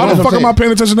listen. So why the fuck am I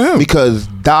paying attention to him? Because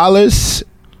dollars.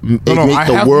 I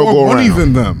have more money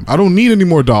than them. I don't need any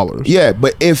more dollars. Yeah,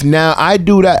 but if now I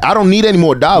do that, I don't need any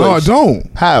more dollars. No, I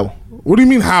don't. How? What do you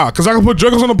mean how? Because I can put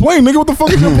Dracos on the plane, nigga. What the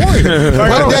fuck is your point?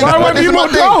 Why do you more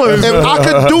dollars? If I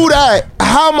could do that,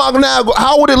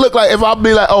 how would it look like if I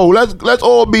be like, oh, let's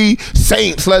all be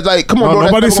saints? Let's like, come on, bro.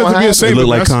 Nobody said to be a saint. Look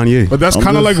like Kanye. But that's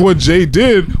kind of like what Jay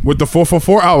did with the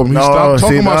 444 album. He stopped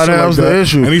talking about shit like that,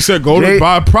 issue. And he said, go to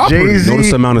buy property. Notice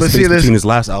the amount of space between his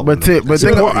last album. But think about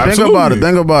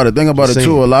it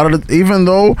too. A lot of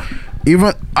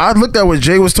even I looked at what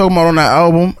Jay was talking about on that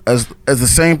album as the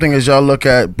same thing as y'all look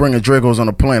at bringing Dracos on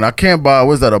a plane. I can't buy,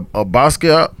 what's that, a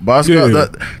Basquiat? Yeah.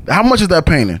 How much is that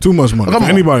painting? Too much money.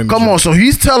 Come on. So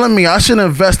he's telling me I should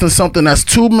invest in something that's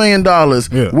 $2 million.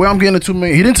 Where I'm getting the $2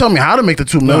 million. He didn't tell me how to make the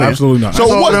 $2 million. No, absolutely not. So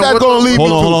what's that going to lead me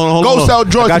to? Go sell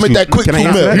drugs to make that quick $2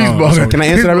 million. Can I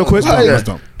answer that real quick?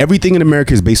 Everything in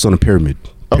America is based on a pyramid.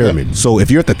 So if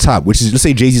you're at the top, which is, let's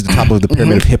say Jay-Z's the top of the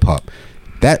pyramid of hip hop,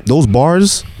 those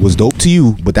bars was dope to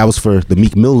you, but that was for the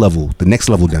Meek Mill level, the next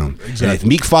level down. Exactly. And if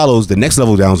Meek follows, the next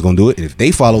level down is going to do it. And if they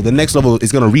follow, the next level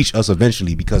is going to reach us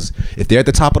eventually, because if they're at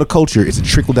the top of the culture, it's a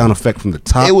trickle down effect from the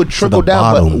top. It would trickle down,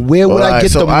 bottom. But where would I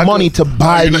get the money to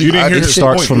buy? It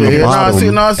starts from the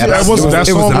bottom.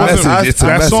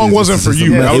 That song wasn't for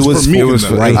you. That was for me. It was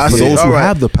for those who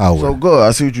have the power. So good. I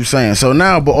see what you're saying. So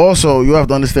now, but also you have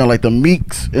to understand, like the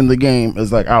Meeks in the game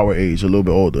is like our age, a little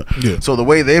bit older. Yeah. So the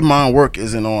way their mind work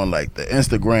isn't on like the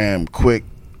Instagram quick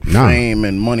fame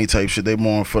and money type shit. They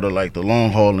more for the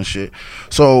long haul and shit.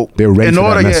 So they're ready for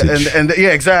that message. and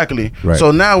exactly. Right.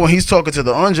 So now when he's talking to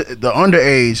the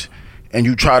underage, and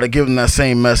you try to give them that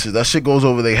same message, that shit goes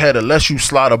over their head unless you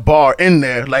slide a bar in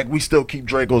there. Like, we still keep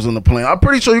Dracos in the plane. I'm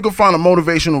pretty sure you can find a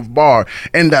motivational bar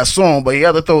in that song, but you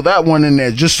have to throw that one in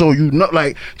there just so you know,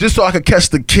 like, just so I could catch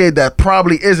the kid that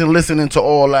probably isn't listening to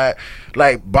all that,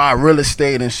 like, buy real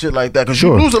estate and shit like that. Because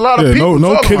you lose a lot of people.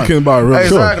 No kid can buy real estate.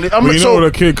 Exactly. But you know what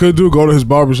a kid could do? Go to his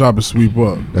barbershop and sweep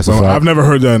up. That's a fact. I've never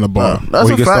heard that in a bar. That's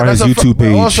he can start his YouTube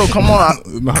page. Also, come on.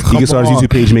 He can start his YouTube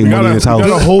page, make money in his house.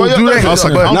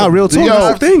 Nah, real talk.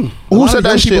 That's the thing. Who said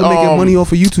that shit? People making money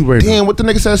off of YouTube right now. Damn, what the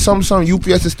nigga said? Something.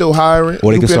 UPS is still hiring.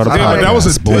 Or they can start a podcast. That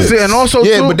was a diss. And also,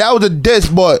 but that was a diss.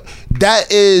 But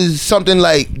that is something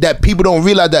like that people don't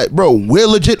realize that, bro. We're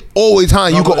legit always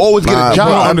hiring. You can always get a job.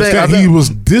 I understand. He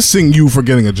was dissing you for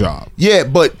getting a job. Yeah,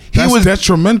 but he was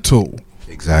detrimental.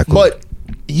 Exactly. But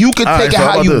you can take it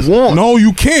how you want. No,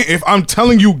 you can't. If I'm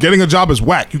telling you getting a job is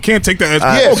whack, you can't take that as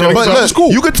but look, cool.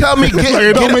 You could tell me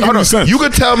you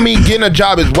could tell me getting a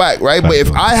job is whack, right? But if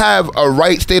I have a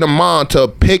right state of mind to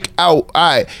pick out,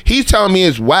 he's telling me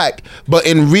it's whack, but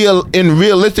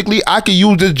realistically, I could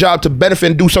use this job to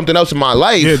benefit and do something else in my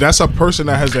life. Yeah, that's a person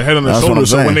that has their head on their shoulders.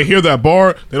 So when they hear that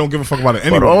bar, they don't give a fuck about it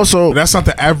anyway. But also, that's not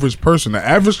the average person. The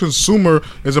average consumer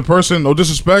is a person, no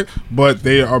disrespect, but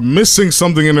they are missing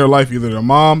something in their life, either their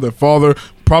mom, their father,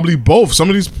 probably both. Some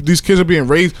of these kids are being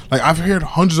raised, like, I've heard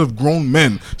hundreds of grown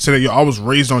men say that, yo, I was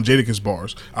raised on Jadakiss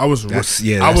bars. I was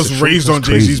raised on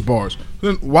Jay-Z's bars.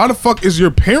 Then why the fuck is your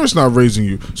parents not raising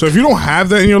you? So if you don't have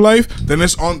that in your life, then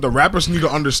it's on the rappers need to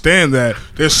understand that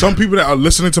there's some people that are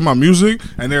listening to my music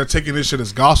and they're taking this shit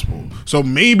as gospel. So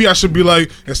maybe I should be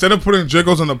like, instead of putting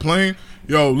Dracos on the plane,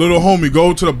 yo, little homie,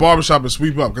 go to the barbershop and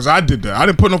sweep up. Because I did that. I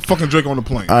didn't put no fucking Draco on the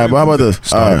plane. All right, but how about this?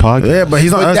 Yeah, but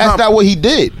he's not. But that's not what he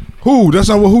did. Who? That's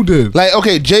not what who did. Like,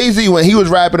 okay, Jay-Z, when he was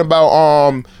rapping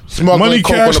about smuggling money,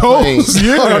 coke cash, on the plane. hoes.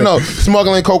 Yeah. No,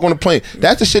 smuggling coke on the plane.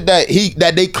 That's the shit that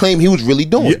they claim he was really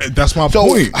doing. Yeah, that's my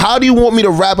point. How do you want me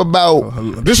to rap about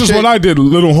this is what I did,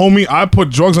 little homie. I put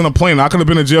drugs on a plane. I could have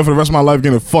been in jail for the rest of my life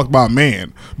getting fucked by a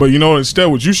man. But you know, instead,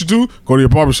 what you should do, go to your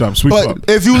barbershop, sweep up.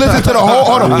 If you listen to the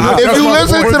whole if you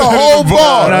listen to the whole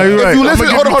bar, if you listen,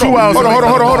 hold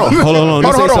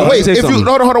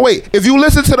on, wait. If you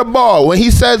listen to the bar when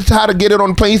he says how to get it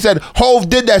on the plane, he said Hov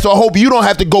did that, so I hope you don't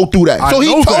have to go through that. So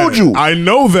he told you. I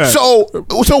know that. So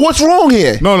what's wrong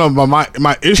here? No, but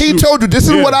my issue. He told you this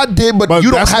is what I did, but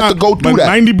you don't have to go through that.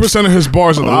 90% of his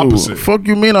bars are the opposite. Fuck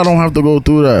you mean I don't have to go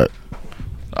through that?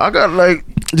 I got like,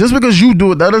 just because you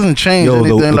do it, that doesn't change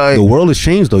anything. The world has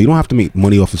changed though. You don't have to make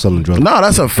money off of selling drugs. No,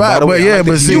 that's a fact. But yeah,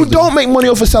 but you don't make money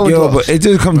off of selling drugs. But it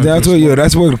just comes down to it. Yo,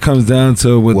 that's what it comes down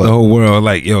to with the whole world.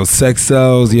 Like, yo, sex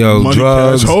sells, money,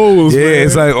 drugs, cash, hoes, man.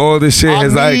 It's like all this shit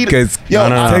is it's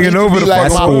taking over the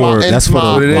That's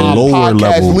for the lower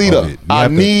level leader. I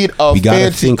need a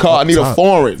fancy car. I need a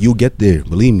foreign. You'll get there.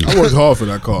 Believe me. I worked hard for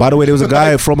that car. By the way, there was a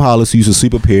guy from Hollis who used to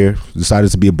sweep up here.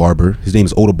 Decided to be a barber. His name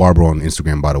is Oda Barber on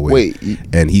Instagram, by the way. Wait.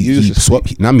 And he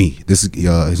swept. Not me. This is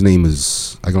his name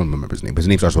is, I don't remember his name, but his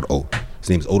name starts with O. His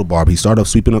name is Oda Barber. He started off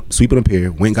sweeping up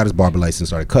here, went and got his barber license,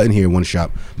 started cutting here in one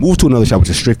shop, moved to another shop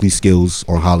which is strictly Skills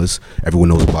on Hollis. Everyone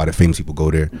knows about it. Famous people go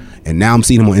there. And now I'm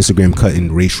seeing him on Instagram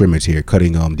cutting Ray Shrimmer's here,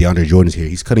 cutting DeAndre Jordan's here.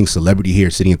 He's cutting celebrity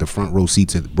here, sitting at the front row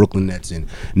seats at the Brooklyn Nets and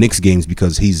Knicks games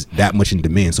because he's that much in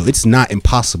demand. So it's not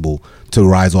impossible to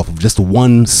rise off of just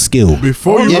one skill.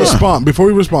 Before you respond,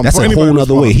 that's a whole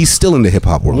other way. He's still in the hip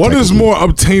hop world. What is more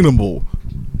obtainable?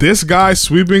 This guy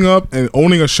sweeping up and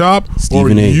owning a shop,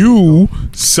 or you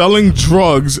selling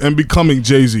drugs and becoming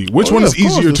Jay-Z? Which one is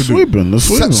easier to do?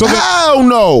 So hell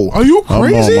no! Are you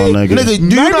crazy? Nigga,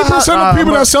 90% of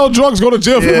people that sell drugs go to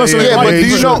jail for the rest of their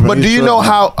life. But do you know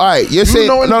how? All right, you're saying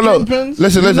no.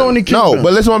 Listen. No,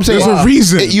 but listen, what I'm saying. There's a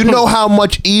reason. You know how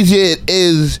much easier it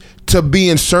is to be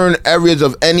in certain areas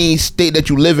of any state that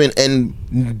you live in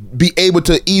and be able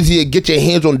to easier get your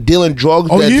hands on dealing drugs.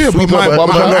 Oh yeah, but I'm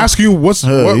asking you, what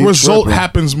result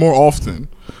happens more often?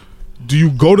 Do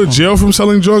you go to jail from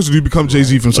selling drugs, or do you become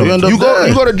Jay-Z from selling drugs? You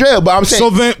go to jail, but I'm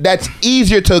saying that's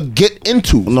easier to get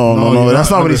into. No,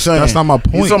 that's not what he's saying. That's not my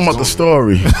point. He's talking about the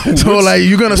story. So like,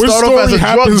 you're gonna start off as a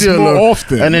drug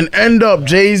dealer and then end up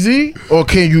Jay-Z, or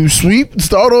can you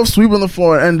start off sweeping the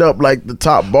floor and end up like the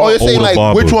top bar? Oh, you're saying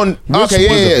like which one?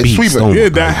 Okay, sweeping. Yeah,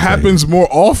 that happens more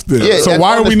often. Yeah, so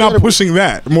why are we not pushing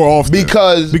that more often?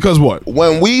 Because what?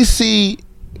 When we see,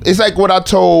 it's like what I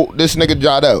told this nigga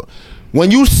Jado. When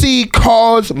you see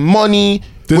cars, money,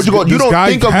 You don't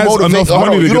think of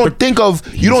motivation.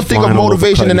 You don't think of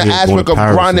motivation in the aspect of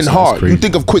grinding hard. You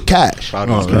think of quick cash. I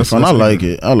like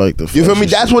it. I like the. You feel me?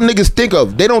 That's what niggas think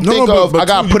of. They don't think of I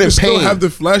gotta put in pain. You still have the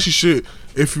flashy shit.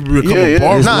 If you become a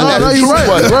barber, you're right.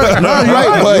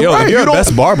 But yo, you're the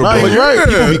best barber, bro.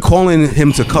 People be calling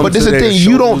him to come. But this is the thing.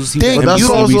 You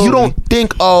don't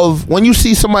think of when you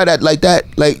see somebody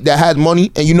that has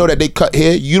money and you know that they cut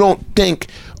hair. You don't think,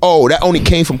 oh, that only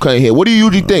came from cutting hair. What do you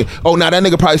usually think? Oh, now that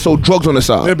nigga probably sold drugs on the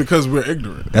side. Yeah, because we're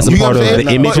ignorant. That's a part of the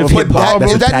image of hip hop.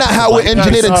 Is that not how we're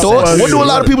engineered in thoughts? What do a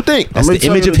lot of people think? That's the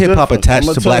image of hip hop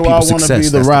attached to black people's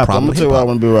success. I'm gonna tell you why I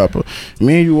want to be a rapper.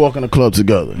 Me and you walk in the club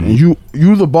together, and you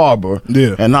the barber,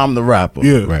 and I'm the rapper.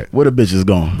 Yeah, right. Where the bitch is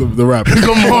going? The rapper.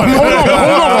 Come on,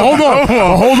 hold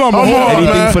on.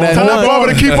 Anything for that? Tell that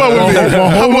barber to keep up with me.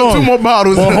 I want 2 more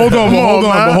bottles.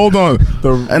 Hold on.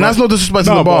 And that's no disrespect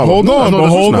to the barber.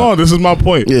 Hold on. This is my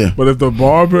point. Yeah. But if the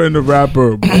barber and the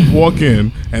rapper walk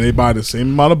in and they buy the same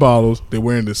amount of bottles, they're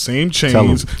wearing the same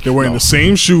chains, they're wearing the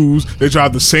same shoes, they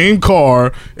drive the same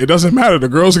car, it doesn't matter. The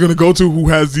girls are gonna go to who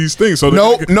has these things. So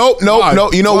no.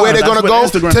 You know where they're gonna go?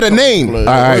 To the name. All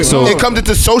right, so it comes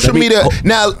into social media.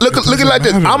 Now look at like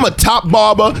this. I'm a top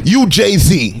barber. You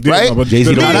Jay-Z, right?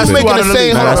 Jay-Z making the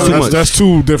same. That's too much. That's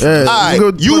too different. All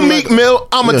right, you Meek Mill.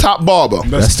 I'm a top barber.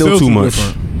 That's still too much.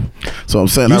 So I'm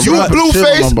saying you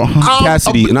Blueface,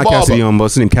 Cassidy, not Cassidy,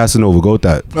 what's his name? Casanova. Go with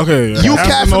that. Okay, you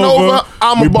Casanova,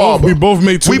 I'm a barber. We both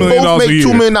made $2 million a year.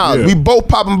 $2 million. We both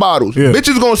popping bottles. Yeah.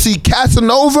 Bitches gonna see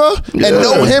Casanova and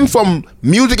know him from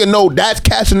music and know that's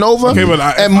Casanova. Okay, but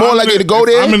and more likely to go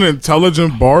there. I'm an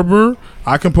intelligent barber.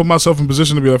 I can put myself in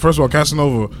position to be like, first of all,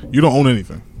 Casanova, you don't own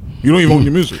anything. You don't even own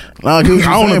your music. I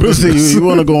own a business. You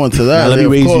want to go into that? Now, let me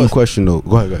raise you a question though.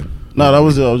 Go ahead. No, that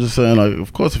was it. I was just saying, like,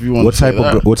 of course, if you want. What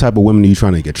type of women are you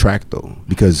trying to attract though?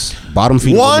 Because bottom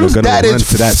feeding ones women are that run is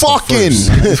to that fucking.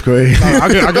 That's great.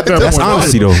 I get that. That's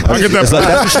honesty though. I get that.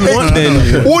 That's what you want.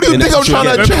 Then what do you think I'm trying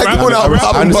to attract without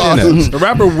popping bottles? The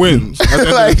rapper wins at the end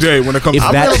of the day when it comes.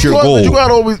 If that's your goal. You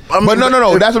gotta always. But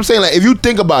no. That's what I'm saying. Like, if you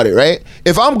think about it, right?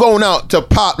 If I'm going out to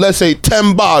pop, let's say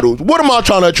 10 bottles, what am I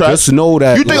trying to attract? Just know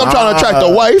that. You think I'm trying to attract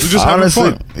a wife? You just having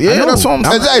fun. Yeah, that's what I'm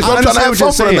saying. Exactly. So I'm trying to have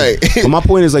fun for the night. But my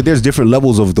point is, like, there's different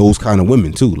levels of those kind of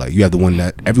women too. Like, you have the one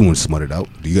that everyone's smutted out.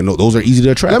 You know, those are easy to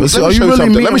attract. Let me show you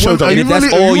something. Let me show you something.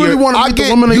 You really want to get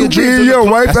the woman in your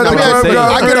wife.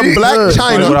 I get a black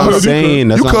China. That's what I'm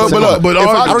saying. You could, but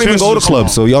I don't even go to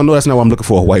clubs, so y'all know that's not what I'm looking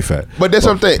for a wife at. But that's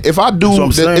something. If I do,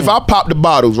 if I pop the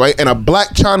bottles, right, and a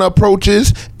black China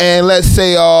approaches, and let's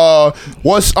say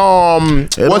what's a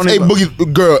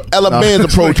boogie girl, Ella Benz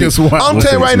approaches, I'm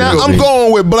telling you right now, I'm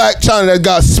going with black China that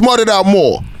got smarted out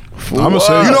more. I'm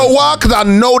saying, you know why? Because I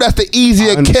know that's the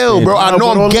easier kill, bro. I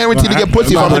know I'm guaranteed to get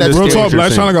pussy if I'm in that real stage. talk,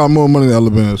 Black China got more money than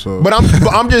Alabama. So, but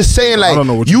I'm just saying, like,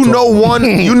 you know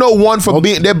one for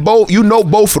being, they're both, you know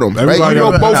both of them, right? You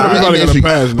know both of them in the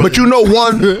industry, but you know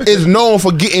one is known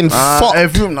for getting fucked.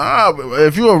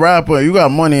 If you a rapper, you got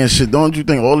money and shit. Don't you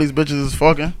think all these bitches is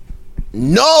fucking?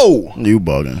 No, you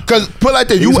bugging. Cause put like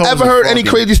this, you ever heard any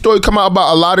crazy story come out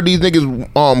about a lot of these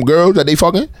niggas, girls that they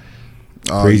fucking?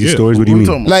 Crazy stories? What do you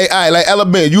mean? Like Ella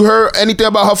Benz. You heard anything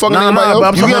about her fucking anybody else?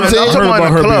 I'm talking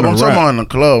about in the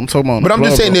club. But I'm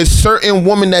just saying, there's certain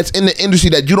women that's in the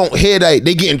industry that you don't hear that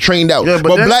they getting trained out. Yeah,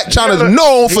 but Black China's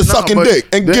known for sucking dick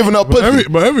and giving up pussy.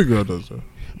 But every girl does that.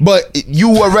 But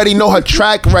you already know her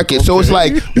track record, so it's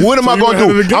like, what am I going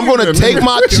to do? I'm going to take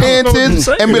my chances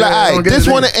and be like, all right, this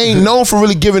one ain't known for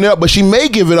really giving it up, but she may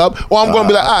give it up, or I'm going to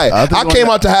be like, all right, I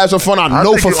came out to have some fun. I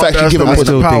know for a fact she giving up. That's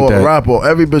the power of rap.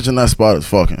 Every bitch in that spot is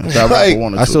fucking.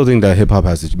 I still think that hip hop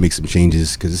has to make some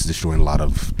changes because it's destroying a lot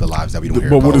of the lives that we don't hear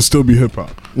about. But would it still be hip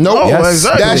hop? No,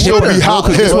 that still be hot.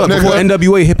 Before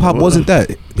NWA, hip hop wasn't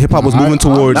that. Hip hop was moving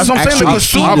towards. That's what I'm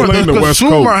saying. The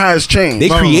consumer has changed. They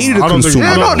created a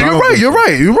consumer. You're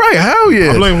right. Hell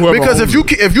yeah. Because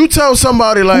if you tell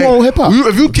somebody like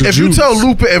if you tell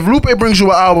Lupe, if Lupe brings you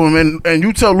an album and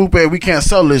you tell Lupe we can't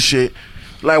sell this shit,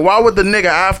 like, why would the nigga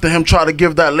after him try to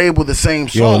give that label the same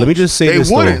song? Yo, let me just say this.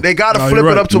 They wouldn't. They gotta flip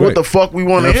it up to what the fuck we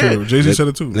want to hear. Jay-Z said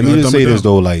it too. Let me just say this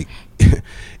though, like,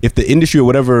 if the industry or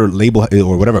whatever label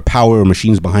or whatever power or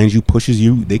machines behind you pushes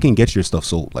you, they can get your stuff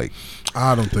sold. Like,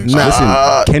 I don't think so.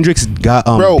 Listen, Kendrick's got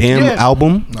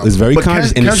album is very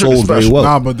conscious and it sold very well.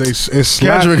 Nah, but it's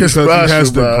Kendrick because he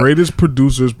has the greatest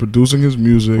producers producing his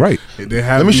music. Right. They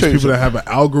have these people that have an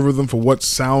algorithm for what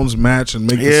sounds match and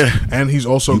make it. And he's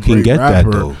also a great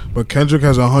rapper. But Kendrick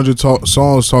has 100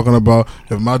 songs talking about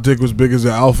if my dick was big as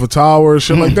the Alpha Tower,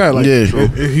 shit like that. Like,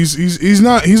 he's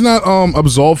not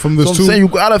absolved from this too. I'm saying you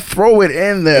gotta throw it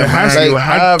in there. It has to.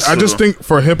 I just think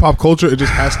for hip hop culture, it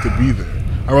just has to be there.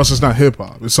 or else it's not hip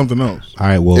hop. It's something else. All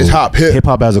right, well, it's hip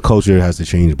hop as a culture has to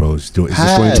change, bro. It's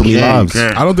destroying too many lives.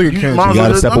 I don't think it can. You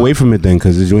gotta step away from it then,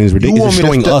 because it's ridiculous. It's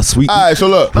destroying us. All right, so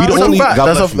look,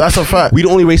 that's a fact. We the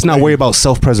only race not worry about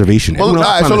self-preservation. Well, all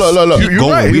right, so look. Keep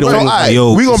going. We don't.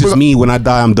 Yo, it's just me. When I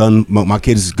die, I'm done. My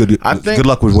kids, good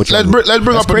luck with what you. Let's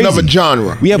bring up another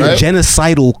genre. We have a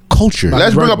genocidal culture.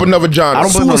 Let's bring up another genre.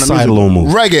 Suicidal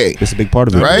almost. Reggae. That's a big part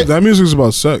of it, right? That music is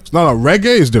about sex. No,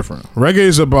 reggae is different. Reggae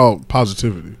is about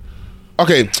positivity.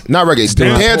 Okay, not reggae.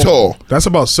 Dancehall. That's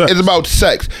about sex. It's about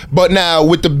sex. But now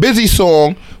with the Busy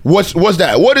song, what's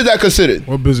that? What is that considered?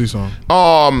 What Busy song?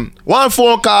 One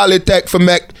phone call it tech for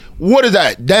Mac. What is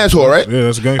that? Dancehall, right? Yeah,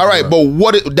 that's gangster. All right, but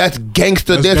that's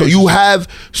gangster dancehall. Gangster. You have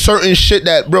certain shit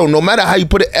that, bro, no matter how you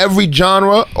put it, every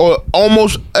genre or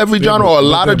almost every genre or a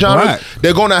lot of genres,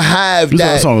 they're gonna have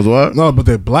that. Song is what? No, but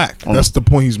they're black. That's the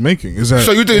point he's making. Is that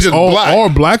so you think it's just black? All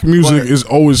black music is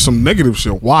always some negative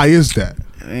shit. Why is that?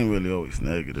 It ain't really always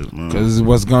negative, man. Because it's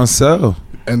what's gonna sell.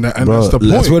 And that's the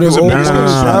point. That's what it boils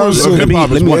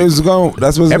down to.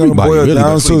 That's what's going to boil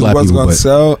down to is what's going to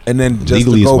sell. And then just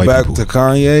to go back to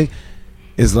Kanye,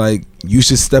 it's like you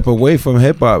should step away from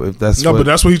hip hop if that's but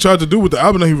that's what he tried to do with the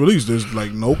album that he released. There's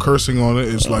like no cursing on it.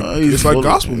 It's like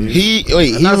gospel music. He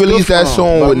released that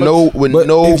song with no cursing.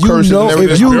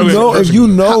 If you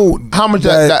know how much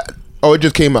that. Oh, it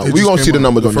just came out. We gonna see the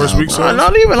numbers on first week. I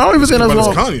don't even say that's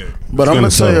long. Kanye. But I'm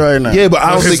gonna tell you right now. Yeah, but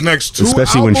I don't think next two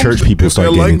especially when church people start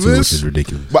getting into it, which is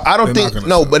ridiculous. But I don't think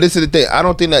but this is the thing. I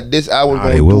don't think that this album is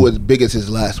gonna do as big as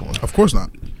his last one. Of course not.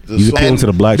 He's appealing to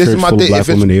the black church full of black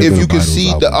women. If you can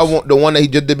see the one that he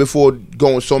just did before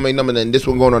going so many numbers, and this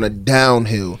one going on a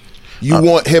downhill. You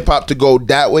want hip hop to go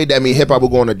that way? That means hip hop will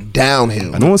go on a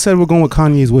downhill. No one said we're going with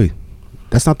Kanye's way.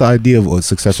 That's not the idea of a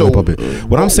successful hip hop.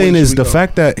 What I'm saying is the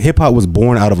fact that hip hop was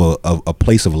born out of a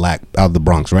place of lack, out of the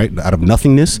Bronx, right? Out of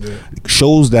nothingness,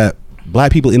 shows that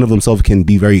black people in of themselves can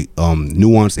be very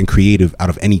nuanced and creative out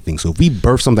of anything. So if we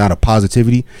birth something out of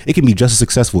positivity, it can be just as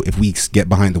successful if we get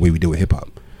behind the way we do with hip hop.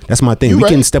 That's my thing. We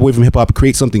can step away from hip hop,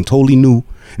 create something totally new.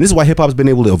 And this is why hip hop has been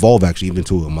able to evolve actually even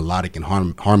to a melodic and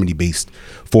harmony based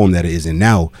form that it is in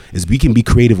now, is we can be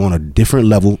creative on a different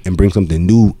level and bring something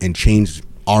new and change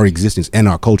our existence and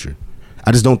our culture.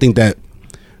 I just don't think that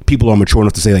people are mature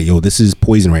enough to say like, yo, this is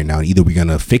poison right now, and either we're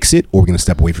gonna fix it or we're gonna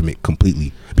step away from it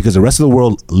completely, because the rest of the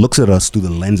world looks at us through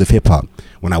the lens of hip hop.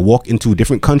 When I walk into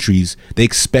different countries, they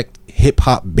expect hip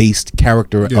hop based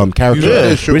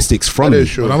characteristics from me.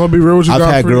 But I'm gonna be real with you. I've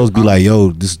had girls be like,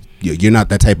 yo, you're not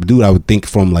that type of dude I would think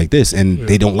from like this, and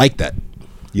they don't like that.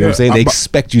 You know what I'm saying? They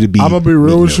expect you to be. I'm gonna be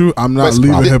real with you. I'm not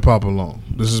leaving hip hop alone.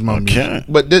 This is my music.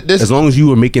 But this, as long as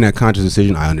you are making that conscious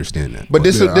decision, I understand that. But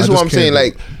this is what I'm saying.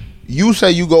 Like, you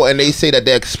say you go and they say that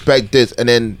they expect this, and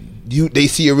then they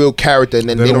see a real character, and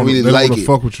then they don't really like it. They don't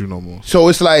fuck with you no more. So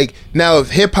it's like, now if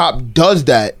hip hop does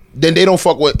that, then they don't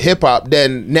fuck with hip hop.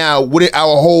 Then now, would it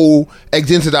our whole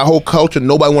existence, our whole culture,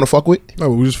 nobody want to fuck with? No,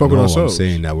 but we just fuck with ourselves. I'm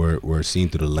saying that we're seen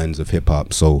through the lens of hip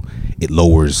hop, so it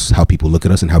lowers how people look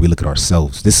at us and how we look at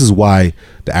ourselves. This is why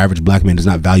the average black man does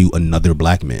not value another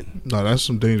black man. No, that's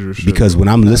some dangerous shit. Because when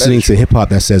I'm listening to hip hop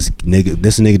that says, "Nigga,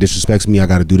 this nigga disrespects me, I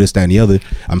got to do this, that, and the other,"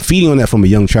 I'm feeding on that from a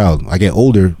young child. I get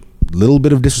older, little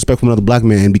bit of disrespect from another black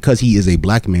man, and because he is a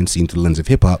black man seen through the lens of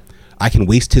hip hop, I can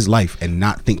waste his life and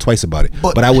not think twice about it.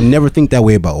 But I would never think that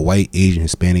way about white, Asian,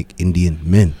 Hispanic, Indian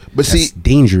men. But that's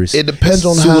dangerous. It depends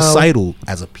on suicidal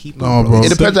as a people. No, bro. It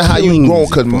depends on how you grown.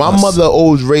 Because my mother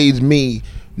always raised me.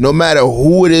 No matter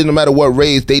who it is, no matter what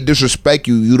race, they disrespect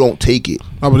you. You don't take it.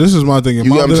 No, but this is my thing. You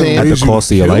know what I'm saying? At the cost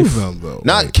of your life.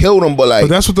 Not kill them, but like. But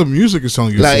that's what the music is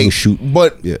telling you. Like shoot.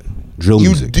 But drill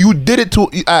music. You did it to. All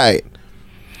right.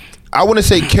 I wouldn't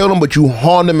say kill them, but you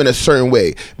harm them in a certain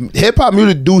way. Hip hop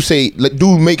music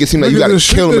do make it seem like you gotta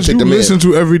kill them and take them in. The listen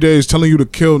to every day is telling you to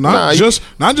kill not just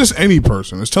any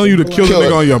person. It's telling you to kill the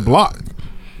nigga on your block.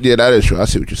 Yeah, that is true. I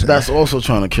see what you're saying. That's also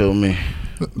trying to kill me.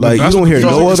 Like, you don't hear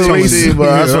no other race, but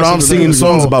that's what I'm singing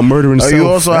songs about murdering. You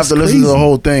also have to listen to the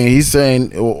whole thing. He's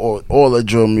saying all the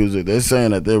drill music. They're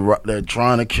saying that they're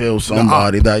trying to kill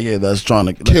somebody. That's trying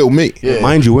to kill me. Yeah.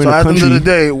 Mind you, we're in a country. At the end of the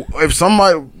day, if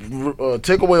somebody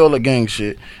take away all the gang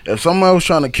shit, if somebody was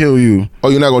trying to kill you,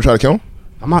 you're not gonna try to kill him?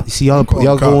 I'm not. See, y'all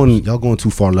going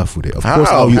too far left with it. Of course,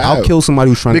 I'll kill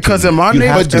somebody who's trying to kill me. Because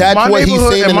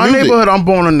in my neighborhood, I'm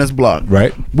born on this block,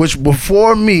 right? Which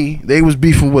before me, they was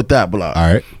beefing with that block.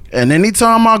 All right. And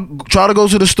anytime I try to go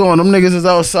to the store and them niggas is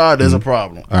outside, there's a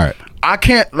problem. All right. I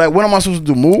can't, like, what am I supposed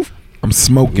to do? Move? I'm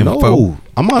smoking. No,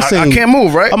 I'm not saying I can't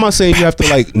move, right? I'm not saying you have to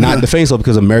like not defend yourself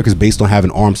because America's based on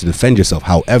having arms to defend yourself.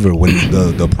 However, when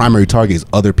the primary target is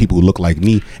other people who look like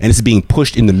me, and it's being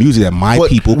pushed in the music that my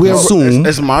people consume.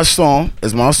 It's my song.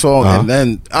 It's my song, and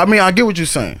then I mean I get what you're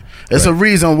saying. It's a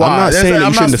reason why. I'm not saying that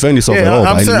you shouldn't defend yourself at all.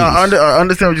 I'm saying I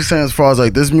understand what you're saying as far as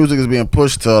like this music is being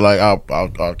pushed to like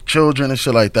our children and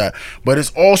shit like that. But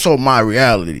it's also my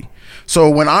reality. So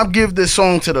when I give this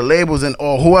song to the labels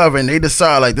or whoever, and they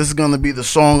decide like this is gonna be the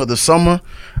song of the summer,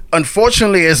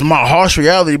 unfortunately, it's my harsh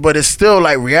reality, but it's still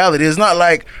like reality. It's not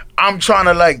like I'm trying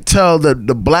to like tell the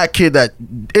black kid that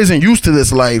isn't used to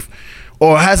this life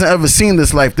or hasn't ever seen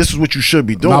this life, this is what you should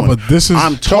be doing. Nah, but this is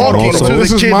I'm talking to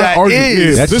the kid that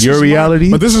is. Yeah, that's your reality.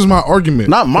 But this is my argument.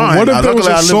 Not mine. What if there was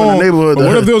a song?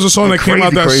 What if there was a song that came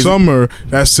out that summer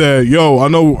that said, "Yo, I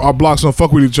know our blocks don't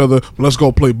fuck with each other, but let's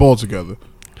go play ball together."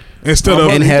 Instead of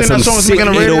and had some sick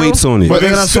 808s on it. But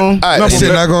that song, that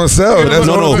shit not gonna sell. That's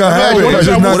not gonna happen. What if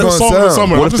that was the song of the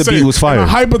summer? What if the beat was fire? In a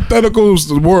hypothetical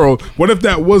world, what if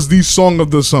that was the song of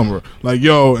the summer? Like,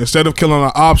 yo, instead of killing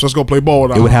our ops, let's go play ball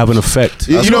with our It would ops. have an effect.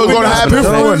 You know what's gonna happen? You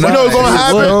know what's gonna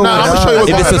happen? Nah, I'm gonna show you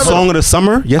what's gonna happen. If it's a song of the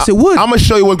summer, yes, it would. I'm gonna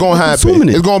show you what's gonna happen.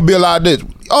 It's gonna be a lot of this.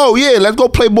 Oh yeah, let's go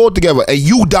play ball together, and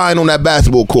you dying on that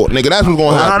basketball court, nigga. That's what's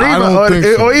gonna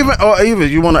happen. Or even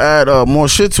you want to add more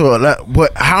shit to it.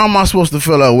 But how am I supposed to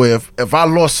feel that way if I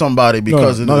lost somebody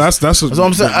because of this? That's what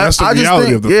I'm saying. That's the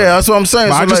reality of the thing. That's what I'm saying.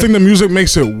 But I just think the music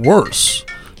makes it worse.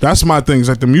 That's my thing. It's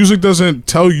like the music doesn't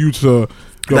tell you to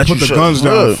put the guns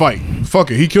down and fight.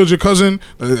 Fuck it. He killed your cousin.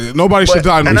 Nobody should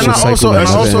die. And then I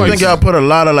also think I put a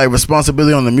lot of like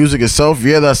responsibility on the music itself.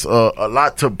 Yeah, that's a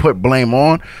lot to put blame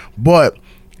on. But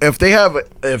if they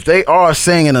are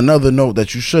saying in another note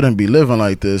that you shouldn't be living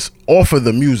like this off of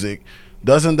the music,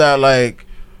 doesn't that like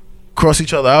cross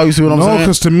each other out? You see what I'm saying? No,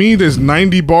 because to me, there's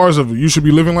 90 bars of you should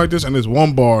be living like this, and there's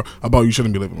one bar about you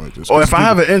shouldn't be living like this. Or if I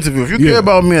have an interview, if you care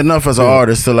about me enough as an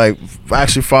artist to like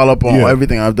actually follow up on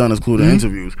everything I've done, including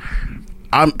interviews,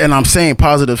 I'm saying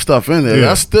positive stuff in there.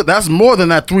 Yeah. That's more than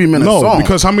that 3-minute song. No,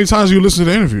 because how many times do you listen to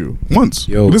the interview? Once.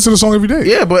 You listen to the song every day.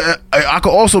 Yeah, but I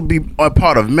could also be a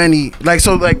part of many like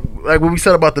what we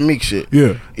said about the Meek shit.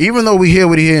 Yeah. Even though we hear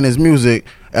what he hear in his music,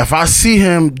 if I see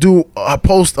him do a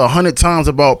post 100 times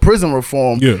about prison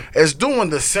reform, it's doing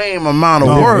the same amount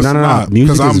of work. No.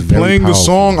 Because I'm playing the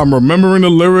song, I'm remembering the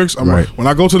lyrics. When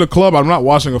I go to the club, I'm not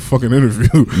watching a fucking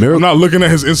interview. I'm not looking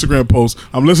at his Instagram post.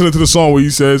 I'm listening to the song where he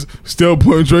says, "Still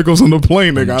putting Dracos on the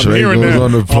plane, nigga." I'm hearing that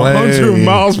 100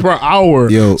 miles per hour.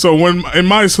 Yo. So when in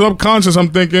my subconscious, I'm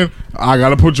thinking, I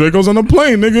gotta put Dracos on the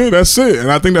plane, nigga. That's it.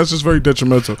 And I think that's just very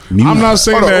detrimental. I'm not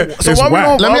saying that. So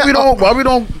why we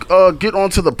don't get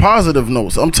onto the positive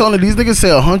notes? I'm telling you, these niggas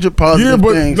say 100 positive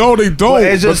things. No, they don't. But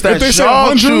it's just if they say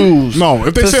 100, no.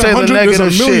 If they say 100, there's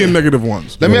a million negative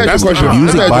ones. Let me ask you a question.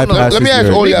 Let me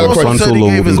ask all y'all a question. Frontal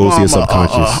lobe and go see your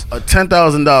subconscious.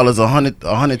 $10,000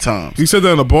 100 times. He said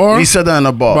that in a bar. He said that in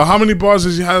a bar. But how many bars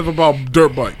does he have about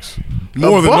dirt bikes?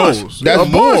 More than those.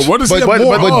 That's more. What does he have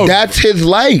more of? But that's his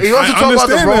life. He also talk about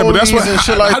the roadies and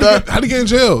shit like that. How'd he get in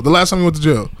jail? The last time he went to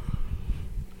jail?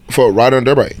 For riding on a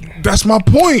dirt bike. That's my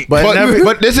point.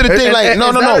 But this is the thing, like,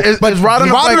 no. But riding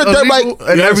a dirt bike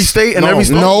in every state and every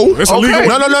state? No. It's illegal.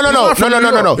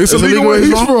 No. It's illegal where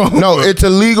he's from. No, it's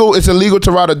illegal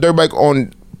to ride a dirt bike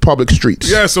on public streets.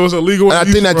 Yeah, so it's illegal. And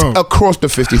I think that's across the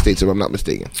 50 states, if I'm not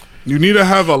mistaken. You need to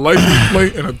have a license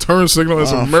plate and a turn signal and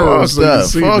some mirrors so you can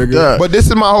see, nigga. But this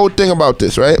is my whole thing about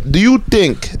this, right? Do you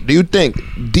think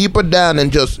deeper down than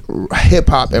just hip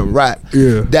hop and rap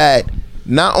that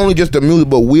not only just the music,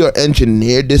 but we are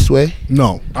engineered this way?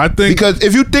 No, I think because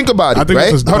if you think about it, I think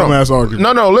right? it's a dumbass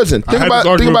argument. No, listen. Think about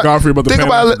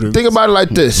it like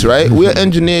this, right? We are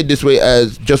engineered this way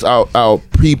as just our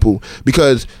people.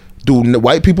 Because do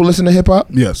white people listen to hip hop?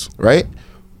 Yes, right.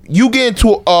 You get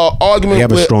into an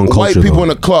argument with white people in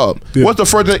a club. Yeah. What's the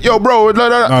first thing? Yo, bro.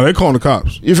 No, they calling the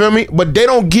cops. You feel me? But they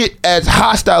don't get as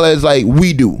hostile as like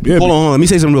we do. Yeah, hold on. Let me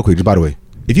say something real quick. Just by the way,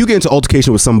 if you get into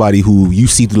altercation with somebody who you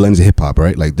see through the lens of hip hop,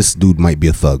 right? Like this dude might be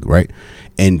a thug, right?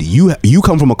 And you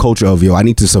come from a culture of, yo, I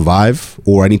need to survive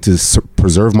or I need to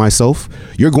preserve myself.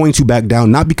 You're going to back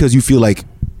down, not because you feel like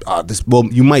this. Well,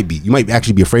 you might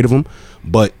actually be afraid of him.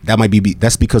 But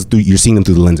that's because you're seeing them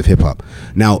through the lens of hip hop.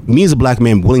 Now, me as a black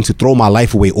man willing to throw my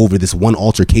life away over this one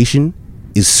altercation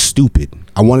is stupid.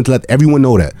 I wanted to let everyone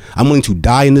know that. I'm willing to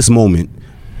die in this moment.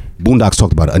 Boondocks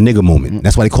talked about it, a nigga moment.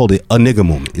 That's why they called it a nigga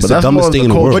moment. It's the dumbest thing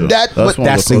in the world. But that's what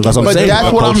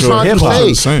I'm trying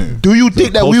to say. Do you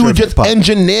think that we were just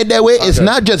engineered that way? It's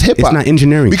not just hip hop. It's not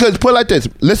engineering. Because put it like this.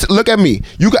 Listen, look at me.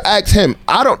 You can ask him.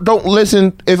 I don't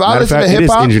listen. If I listen to hip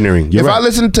hop, if I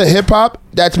listen to hip hop,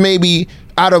 that's maybe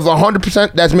Out of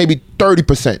 100%, that's maybe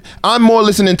 30%. I'm more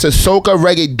listening to soca,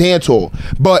 reggae, dancehall.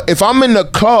 But if I'm in the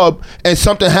club and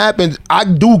something happens, I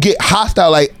do get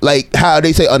hostile, like how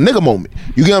they say a nigga moment.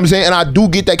 You get what I'm saying? And I do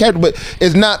get that character, but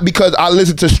it's not because I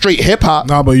listen to straight hip hop.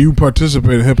 Nah, but you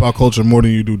participate in hip hop culture more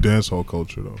than you do dancehall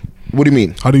culture, though. What do you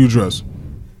mean? How do you dress?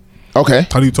 Okay.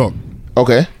 How do you talk?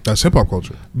 Okay. That's hip hop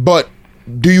culture. But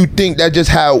do you think that's just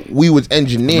how we was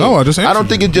engineered? No, I don't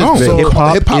think it's just hip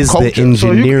hop is culture. The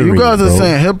engineering. So you guys are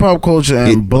saying hip hop culture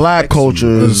and black culture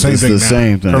is the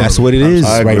same thing. That's what it is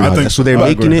right now. That's what they're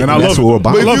making it, and that's what we're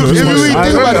about. I love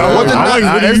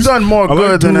it. It's done more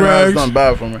good than it has done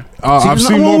bad for me. I've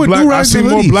seen more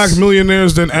black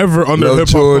millionaires than ever under hip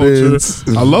hop culture.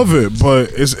 I love it,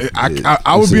 but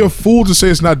I would be a fool to say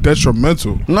it's not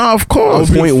detrimental. No, of course.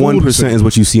 0.1% is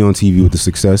what you see on TV with the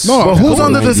success. No, but who's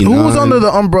under this? Who's under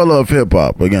the umbrella of hip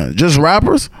hop again? Just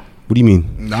rappers? What do you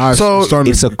mean? Nah, so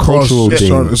it's a cultural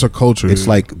thing. It's a culture. It's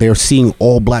like they're seeing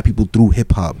all black people through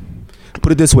hip hop.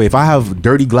 Put it this way: if I have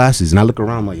dirty glasses and I look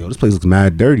around, I'm like, yo, this place looks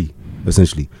mad dirty.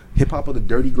 Essentially, hip hop are the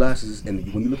dirty glasses,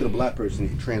 and when you look at a black person,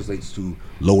 it translates to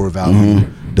lower value,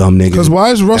 dumb nigga. Because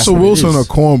why is Russell Wilson a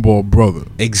cornball brother?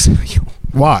 Exactly.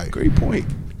 Why? Great point.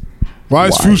 Why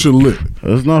is Future lit?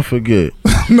 Let's not forget.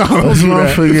 Let's not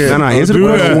forget. Answer the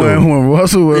question. When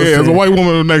Russell Wilson, there's a white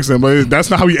woman next to him, but that's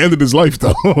not how he ended his life,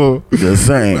 though. Just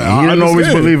saying, he didn't always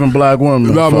believe in black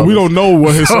women. No, but we don't know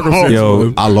what his circumstances.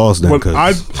 Yo, I lost that.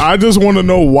 But I just want to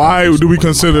know, why do we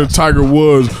consider Tiger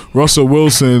Woods, Russell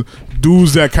Wilson,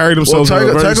 dudes that carry themselves?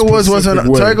 Tiger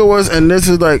Woods, and this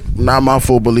is like not my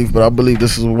full belief, but I believe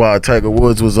this is why Tiger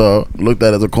Woods was looked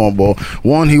at as a cornball.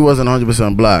 One, he wasn't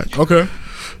 100% black. Okay.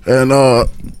 And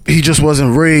he just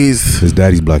wasn't raised. His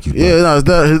daddy's black. He's black. Yeah, no, his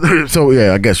dad. So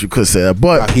yeah, I guess you could say that.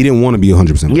 But he didn't want to be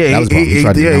 100%. Yeah,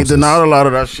 he denied a lot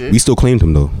of that shit. We still claimed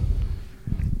him though,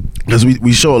 because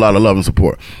we show a lot of love and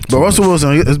support. But Russell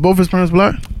Wilson, is both his parents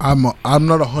black? I'm not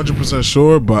 100%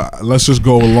 sure, but let's just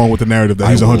go along with the narrative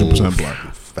that he's 100%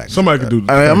 black. Somebody could do.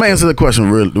 I'm gonna answer the question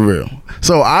real.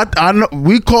 So I know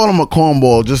we call him a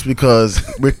cornball just because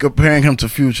we're comparing him to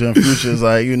Future, and Future's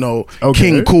like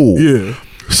King Cool. Yeah.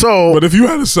 So, but if you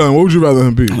had a son, what would you rather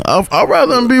him be? I'd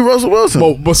rather him be Russell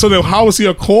Wilson. But so then, how is he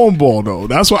a cornball though?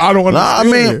 That's what I don't understand.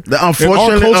 I mean,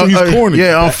 unfortunately, in our culture, he's corny.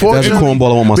 Yeah, unfortunately, that's a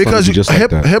cornball. I want my because son to be just like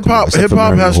that. Hip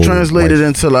hop has translated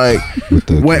into like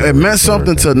when it meant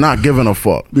something to not giving a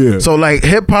fuck. Yeah. So like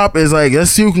hip hop is like,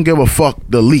 let's see who can give a fuck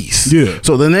the least. Yeah.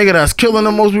 So the nigga that's killing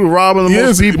the most people, robbing the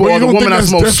most people, or the woman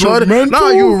that's most slutty.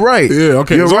 Nah, you're right. Yeah.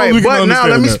 Okay. You're right. But now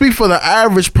let me speak for the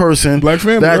average person. Black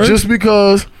family. That just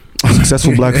because.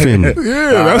 Successful black family.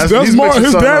 Yeah, that's his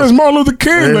dad is Martin Luther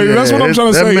King. Like, that's what I'm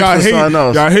trying to say.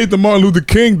 Y'all hate the Martin Luther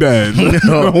King dad. I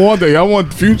don't want that. Y'all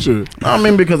want Future. I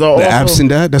mean, because the absent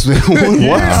dad. That's what.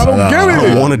 What? I don't get it. I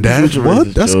don't want a dad.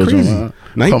 What? That's crazy.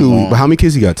 Now he do. But how many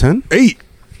kids he got? 10? 8.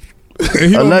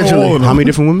 Allegedly. How many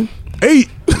different women? 8.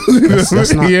 That's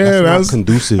not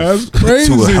conducive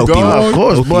crazy, to a healthy,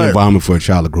 healthy environment for a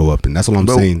child to grow up in. That's what I'm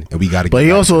saying. And we got to. But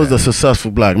he also is a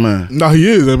successful black man. No, he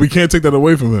is, and we can't take that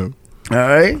away from him. All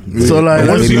right. Yeah. So like,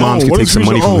 maybe moms can take some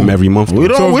money from him every month. We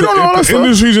don't know. If the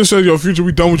industry just says, "Yo, Future,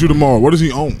 we done with you tomorrow," what does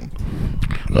he own?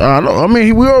 I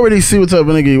mean, we already see what type of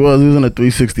nigga he was. He was in a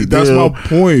 360 That's deal. my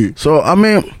point. So I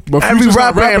mean, but every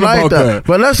rapper ain't like that.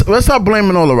 But let's stop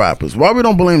blaming all the rappers. Why we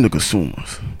don't blame the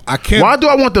consumers? I can't. Why do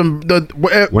I want them?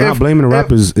 We're not blaming the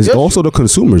rappers. It's also the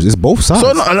consumers. It's both sides.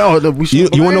 So no,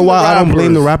 you want to know why I don't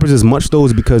blame the rappers as much though?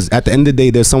 Is because at the end of the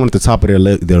day, there's someone at the top of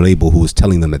their label who is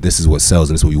telling them that this is what sells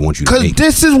and this is what we want you to make. Because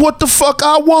this is what the fuck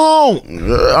I want.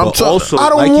 Also, I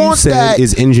don't like want you said, that.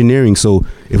 is engineering. So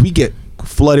if we get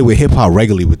flooded with hip hop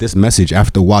regularly with this message,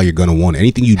 after a while you're gonna want it.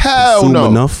 Anything you consume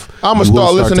enough, I'm gonna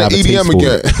start listening to EDM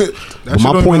again. But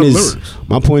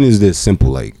my point is this simple: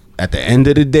 like at the end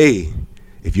of the day,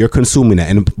 if you're consuming that,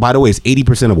 and by the way, it's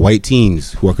 80% of white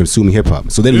teens who are consuming hip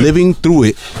hop, so they're living through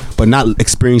it, but not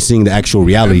experiencing the actual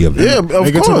reality of it. Yeah, of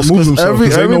course.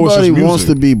 Everybody wants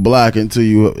to be black until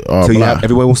you are black.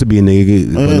 Everybody wants to be a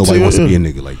nigga, but nobody wants to be a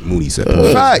nigga, like Mooney said.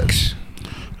 Facts.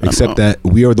 Except that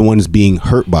we are the ones being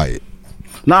hurt by it.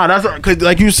 Nah, that's because,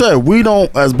 like you said, we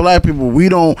don't, as black people, we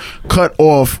don't cut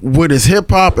off what is hip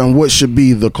hop and what should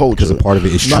be the culture. Because a part of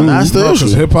it is true. That's the issue.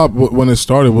 Because hip hop, when it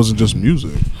started, wasn't just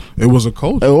music; it was a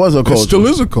culture. It was a culture. It still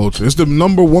is a culture. It's the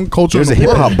number one culture. There's a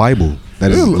hip hop Bible.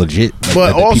 that is legit.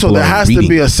 But also there has to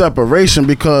be a separation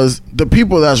because the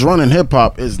people that's running hip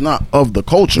hop is not of the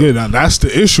culture. Yeah, that's the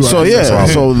issue. So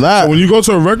so when you go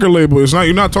to a record label,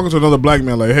 you're not talking to another black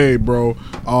man like, hey, bro,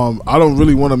 I don't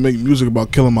really want to make music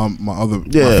about killing my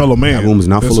fellow man. That room is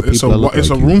not full of people. It's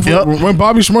a room full. When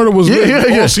Bobby Shmurda was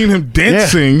we all seen him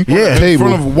dancing in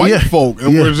front of white folk,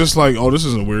 and we're just like, oh, this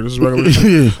isn't weird. This is regular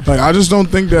shit. Like, I just don't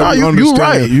think that we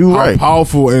understand how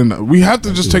powerful, and we have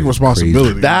to just take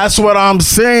responsibility. That's what I'm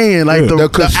saying. Like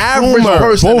the average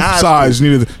person, both sides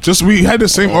needed. We had the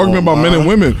same argument about men and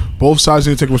women. Both sides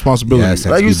need to take responsibility. Yes,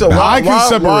 like you said, why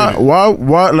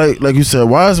like you said,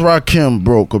 why is Rakim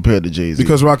broke compared to Jay-Z?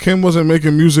 Because Rakim wasn't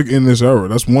making music in this era.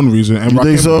 That's one reason. And you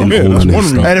think so? Yeah, that's one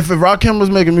reason. And if Rakim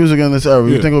was making music in this era,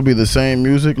 you think it would be the same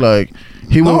music? Like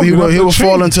he would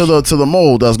fall into the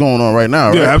mold that's going on right now.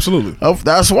 Right? Yeah, absolutely.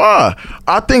 That's why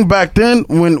I think back then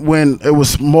when it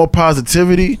was more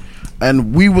positivity.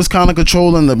 And we was kind of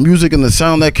controlling the music and the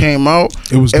sound that came out.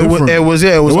 It was different. It was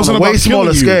on a way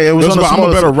smaller scale. It was on I'm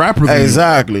a better rapper than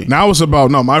exactly. You. Now it's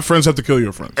about my friends have to kill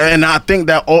your friends. And I think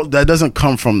that doesn't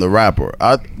come from the rapper.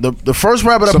 The first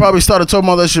rapper that probably started talking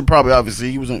about that shit, probably obviously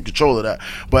he was in control of that.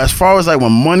 But as far as like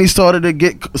when money started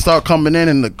to start coming in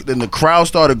and the crowd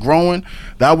started growing,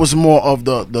 that was more of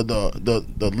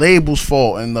the label's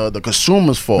fault and the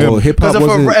consumer's fault. Well, hip hop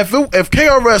if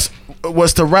KRS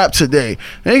was to rap today,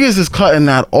 niggas is cutting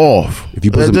that off. If you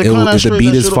put if the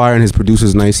beat is fire and his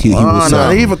producer's nice, he will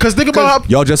sell. Because think about how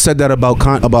y'all just said that about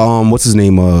what's his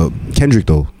name, Kendrick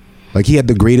though. Like he had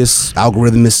the greatest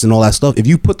algorithmists and all that stuff. If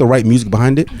you put the right music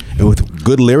behind it and with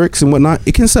good lyrics and whatnot,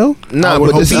 it can sell. I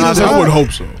would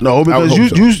hope so. No, because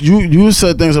you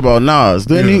said things about Nas.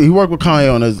 Then he worked with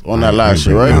Kanye on that last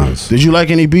shit, right? Nas. Did you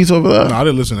like any beats over that? No, I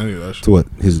didn't listen to any of that shit. To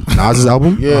what? Nas's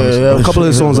album? Yeah. A couple of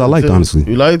the songs I liked, honestly.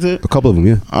 You liked it? A couple of them,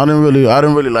 yeah. I didn't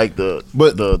really like the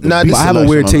I have a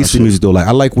weird taste in music though. Like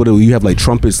I like what you have like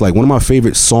trumpets. Like one of my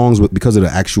favorite songs because of the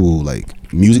actual like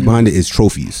music behind it is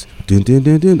Trophies. Dun, dun,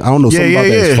 dun, dun. I don't know, something about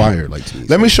that is fire. Like to me.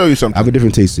 Let me show you something. I have a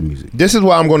different taste in music. This is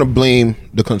why I'm going to blame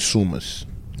the consumers.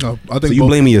 I think so you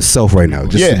blaming yourself right now,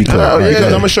 just to be clear. Because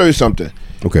I'm going to show you something.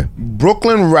 Okay.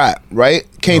 Brooklyn rap, right?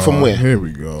 Came from where? Here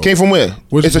we go. Came from where?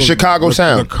 It's a Chicago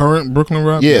sound. The current Brooklyn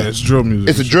rap? Yeah. It's drill music.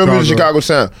 It's a drill music Chicago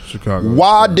sound.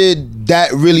 Why did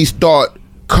that really start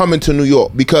coming to New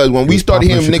York? Because when we started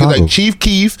hearing niggas like Chief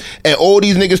Keef and all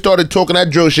these niggas started talking that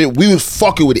drill shit, we was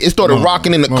fucking with it. It started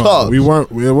rocking in the club. We weren't.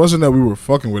 It wasn't that we were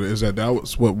fucking with it. It's that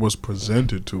was what was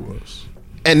presented to us.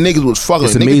 And niggas was fucking.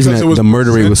 It's amazing that the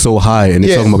murder rate was so high, and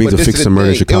they're talking about we need to fix the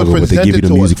murder in Chicago, but they give you the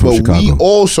music from Chicago. We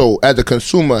also, as a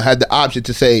consumer, had the option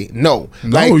to say no.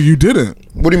 No, you didn't.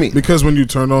 What do you mean? Because when you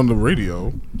turned on the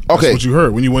radio, that's what you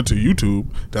heard. When you went to YouTube,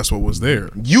 that's what was there.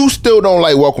 You still don't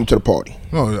like Welcome to the Party.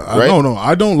 No, no,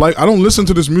 I don't listen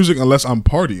to this music unless I'm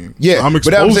partying. Yeah, so I'm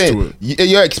exposed to it.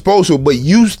 You're exposed to it, but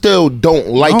you still don't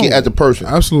like it as a person.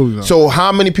 Absolutely not. So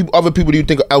how many other people do you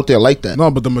think are out there like that?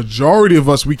 No, but the majority of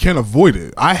us, we can't avoid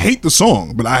it. I hate the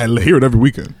song, but I hear it every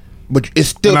weekend. But it's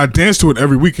still, and I dance to it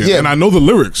every weekend. Yeah, and I know the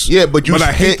lyrics. Yeah, but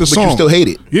I hate the song. But you still hate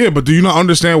it. Yeah, but do you not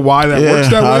understand why that works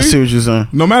that way? I see what you're saying.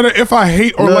 No matter if I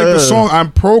hate or like the song,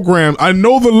 I'm programmed. I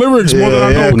know the lyrics more than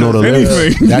I know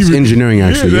anything. That's engineering,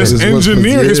 actually. That's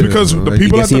engineering. It's because the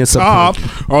people at the top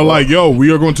are like, "Yo, we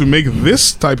are going to make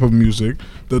this type of music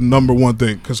the number one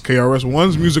thing." Because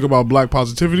KRS-One's music about black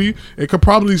positivity, it could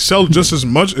probably sell just as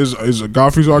much as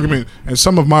Godfrey's argument and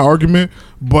some of my argument,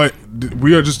 but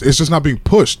it's just not being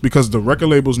pushed because the record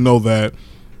labels know that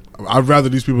I'd rather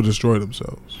these people destroy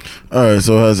themselves. All right,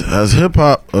 so has hip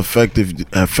hop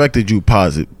affected you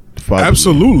positively?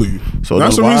 Absolutely. So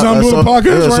that's the reason I'm doing a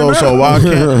podcast right now. So why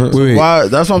can't? Why?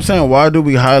 That's what I'm saying. Why do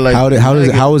we highlight? How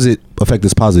does it affect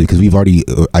us positively? Because we've already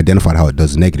identified how it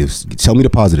does negatives. Tell me the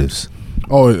positives.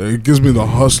 Oh, it gives me the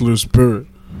hustler spirit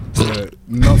that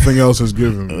nothing else has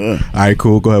given me. All right,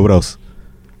 cool. Go ahead. What else?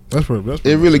 That's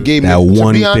it really gave me that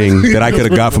one thing that I could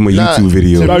have got from a YouTube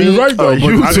video. No, you're right though.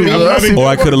 Or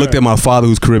I could have looked at my father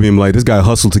who's Caribbean, like, this guy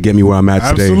hustled to get me where I'm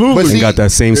at today. Absolutely. And got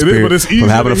that same spirit from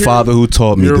having a father who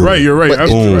taught me. You're right.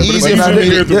 Boom.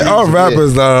 All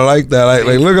rappers that are like that.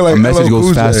 Like look at like a message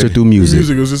goes faster through music.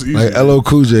 It was just easy. Like LL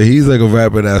Cool J, he's like a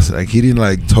rapper that's like he didn't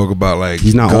like talk about like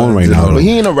he's not on right now. But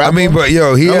he ain't a rapper. I mean, but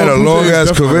yo, he had a long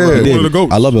ass career.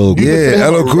 I love LL Cool J. Yeah,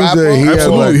 LL Cool J.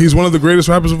 Absolutely, he's one of the greatest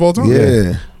rappers of all time.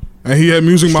 Yeah. And he had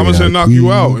music. Mama said knock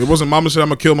you out. It wasn't Mama said I'm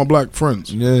gonna kill my black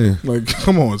friends. Yeah, like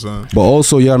come on, son. But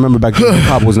also, y'all remember back then, hip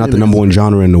hop was not the number one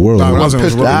genre in the world. Nah, it wasn't.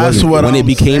 That's what when it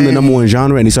became the number one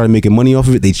genre and they started making money off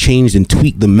of it, they changed and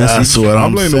tweaked the message. That's what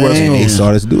I'm saying. And they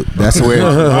started to do it. That's where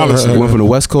it went from the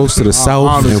West Coast to the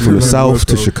South, and from the South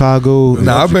to Chicago.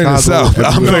 Nah, I've been to the South.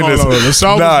 The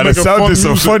South. Nah, the South did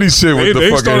some funny shit with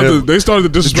the fucking. They started to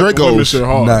disrespect women shit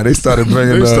hard. Nah, they started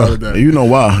bringing. They started that. You know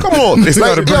why? Come on, they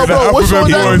started bringing bro, what's wrong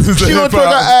with that? She gonna throw her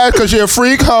ass because you're a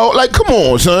freak hoe. Like, come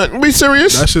on, son, be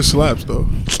serious. That shit slaps though.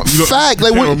 Fact,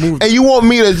 like, and you want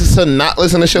me to not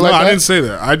listen to shit like that? No, I didn't say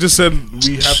that. I just said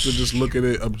we have to just look at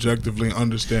it objectively and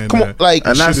understand. Come on, like,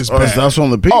 and that's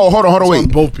on the people. Oh, hold on, wait.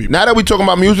 Both people. Now that we talking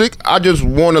about music, I just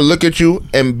want to look at you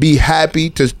and be happy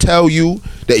to tell you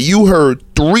that you heard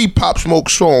 3 Pop Smoke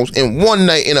songs in one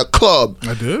night in a club.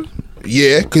 I did.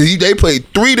 Yeah, because they played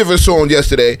 3 different songs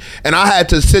yesterday, and I had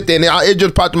to sit there, and it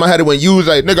just popped in my head when you was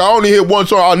like, nigga, I only hear one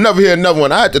song, I'll never hear another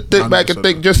one. I had to think back and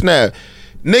think just now.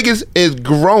 Niggas is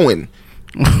growing.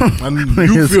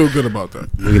 You feel good about that?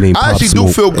 I actually do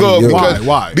feel good because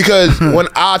why? Because when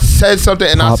I said something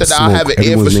and I said that I have an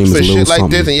ear for shit like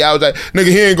this, and y'all was like, nigga,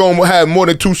 he ain't gonna have more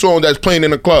than 2 songs that's playing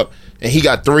in the club. And he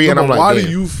got 3, and I'm like, why do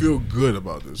you feel good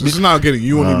about this? This is not getting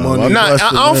you any money. Nah,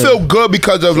 I don't feel good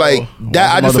because of like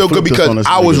that. I just feel good because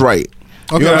I was right.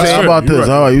 Okay, you know what I'm saying about this?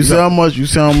 All right, you see how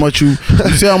much you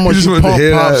pump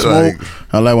Pop Smoke.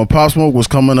 And like when Pop Smoke was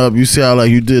coming up, you see how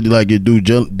like you did like your due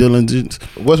diligence.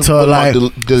 What's like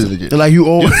diligence? Like you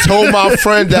told my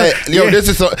friend that this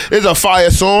is a fire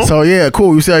song. So yeah,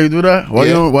 cool. You see how you do that? Why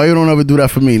you don't ever do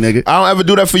that for me, nigga? I don't ever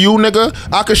do that for you, nigga.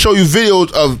 I can show you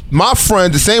videos of my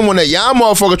friends, the same one that y'all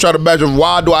motherfucker try to badger.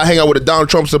 Why do I hang out with a Donald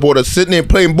Trump supporter sitting there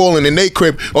playing bowling in their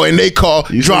crib or in their car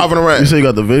driving around? You say you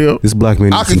got the video? This black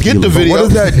man. I could get the video. What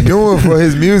is that doing for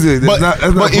his music? But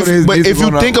if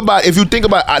you think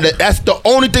about that's the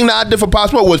only thing that I did for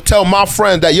Pop Smoke was tell my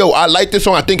friends that I like this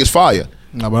song. I think it's fire.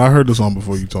 Nah, but I heard the song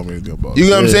before you told me anything about it. You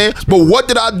know what I'm saying? But what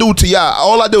did I do to y'all?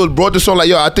 All I did was brought the song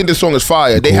like, I think this song is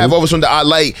fire. They have other songs that I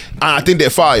like, and I think they're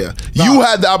fire. Nah. You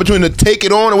had the opportunity to take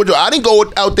it on. I didn't go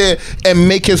out there and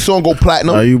make his song go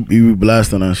platinum. You be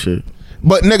blasting that shit.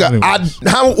 But nigga,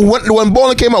 when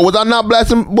Ballin' came out, was I not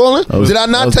blasting Ballin'? Did I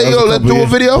not tell you let's do a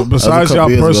video? Besides y'all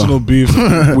personal beef,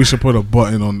 we should put a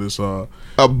button on this.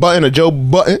 A button, a Joe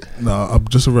button? No,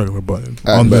 just a regular button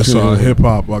on this hip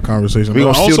hop conversation. We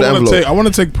gonna steal the envelope. I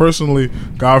want to take personally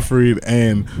Godfrey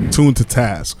and Tune to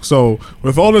task. So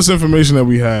with all this information that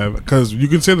we have, because you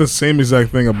can say the same exact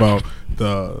thing about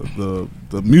the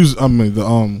music. I mean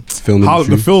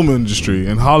the film industry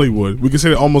and Hollywood. We can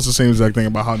say almost the same exact thing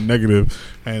about how negative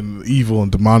and evil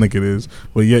and demonic it is.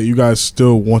 But yet you guys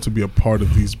still want to be a part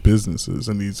of these businesses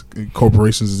and these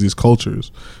corporations and these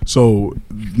cultures. So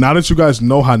now that you guys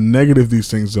know how negative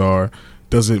these things are,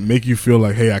 does it make you feel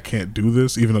like, hey, I can't do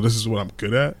this, even though this is what I'm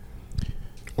good at?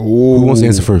 Who wants to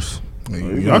answer first?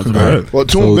 Y'all can go ahead. Well,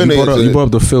 you brought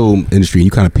up the film industry. And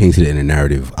you kind of painted it in a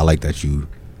narrative. I like that you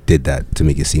did that to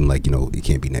make it seem like it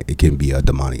can't be it can be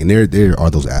demonic, and there are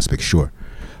those aspects, sure.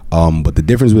 But the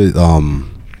difference with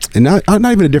and not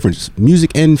even a difference.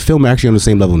 Music and film are actually on the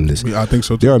same level in this. Yeah, I think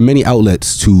so too. There are many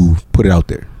outlets to put it out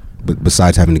there, but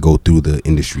besides having to go through the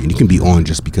industry, and you can be on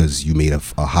just because you made a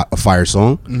fire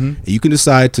song. Mm-hmm. And you can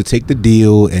decide to take the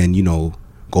deal and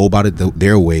go about it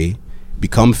their way,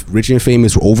 become rich and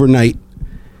famous overnight,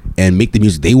 and make the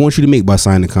music they want you to make by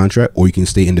signing a contract, or you can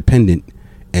stay independent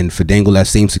and finagle that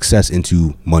same success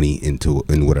into money, and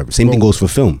whatever. Same thing goes for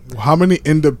film. How many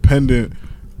independent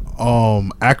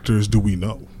actors do we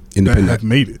know that have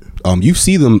made it? You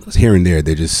see them here and there.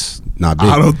 They're just not big.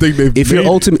 I don't think they've.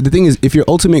 The thing is, if your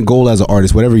ultimate goal as an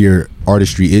artist, whatever your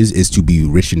artistry is to be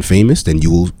rich and famous, then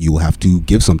you will have to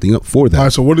give something up for that. All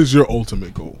right. So, what is your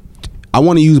ultimate goal? I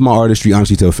want to use my artistry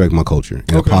honestly to affect my culture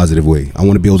in a positive way. I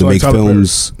want to be able to make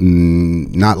films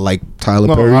not like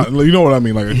Tyler Perry. You know what I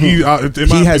mean? Like he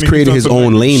has created his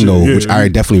own lane though, which I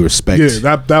definitely respect.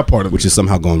 Yeah, that part of which is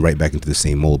somehow going right back into the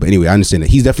same mold. But anyway, I understand that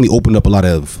he's definitely opened up a lot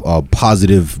of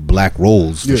positive black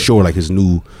roles for sure. Like his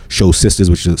new show Sisters,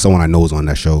 which is someone I know is on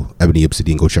that show, Ebony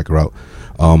Obsidian. Go check her out.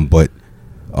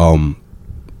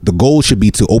 The goal should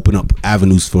be to open up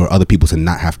avenues for other people to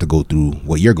not have to go through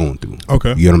what you're going through.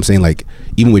 Okay. You know what I'm saying? Like,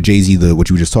 even with Jay-Z,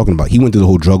 what you were just talking about, he went through the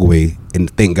whole drug way, and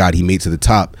thank God he made it to the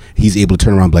top. He's able to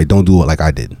turn around and be like, don't do it like I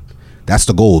did. That's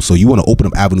the goal. So you want to open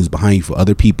up avenues behind you for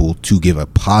other people to give a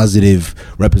positive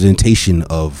representation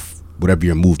of whatever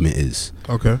your movement is.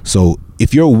 Okay. So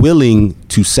if you're willing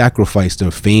to sacrifice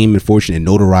the fame and fortune and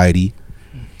notoriety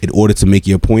in order to make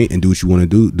your point and do what you want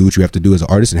to do what you have to do as an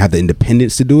artist and have the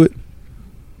independence to do it,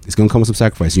 It's gonna come with some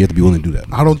sacrifice. You have to be willing to do that.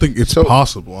 I don't think it's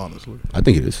possible, honestly. I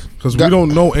think it is because we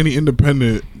don't know any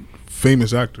independent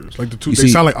famous actors. Like the two, they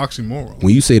sound like oxymoron.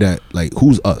 When you say that, like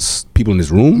who's us? People in this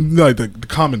room? Like the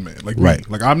common man, like me.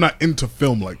 Like I'm not into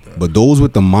film like that. But those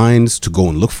with the minds to go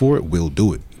and look for it will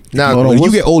do it. Now, when you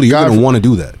get older, you're gonna want to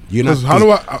do that. You're not. How do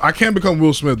I can't become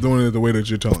Will Smith doing it the way that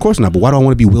you're telling. Of course not. But why do I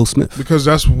want to be Will Smith? Because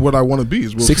that's what I want to be.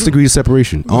 Is Will 6 Smith. degrees of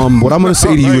separation. What I'm gonna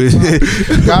say to you is,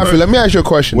 Godfrey, let me ask you a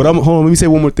question. Hold on. Let me say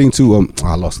one more thing too.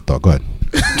 I lost the thought. Go ahead.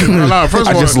 First of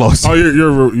all, I just lost. Oh,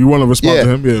 you want to respond to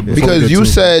him? Yeah. Because you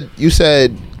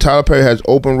said Tyler Perry has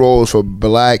open roles for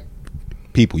black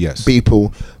people. Yes.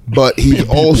 People. But he's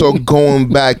also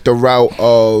going back the route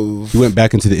of... He went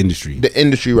back into the industry. The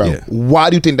industry route. Yeah. Why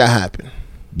do you think that happened?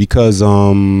 Because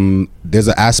there's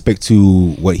an aspect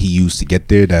to what he used to get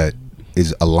there that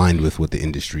is aligned with what the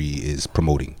industry is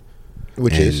promoting.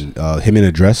 Which is? Him in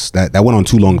a dress. That went on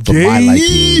too long for my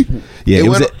liking. Yeah,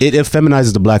 it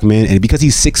feminizes the black man. And because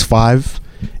he's 6'5",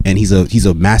 and he's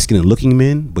a masculine looking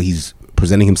man, but he's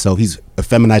presenting himself, he's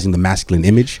feminizing the masculine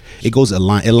image. It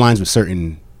aligns with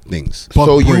certain things.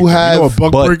 So you have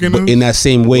buck breaking but in that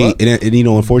same way, and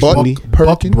unfortunately,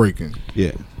 buck breaking.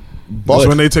 Yeah. That's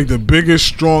when they take the biggest,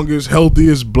 strongest,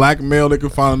 healthiest black male they can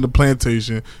find on the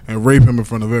plantation and rape him in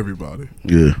front of everybody.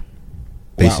 Yeah.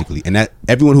 Basically. And that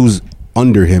everyone who's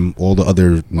under him, all the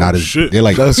other they're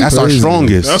like, that's our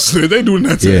strongest. They doing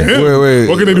that to him. Wait.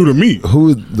 What can they do to me?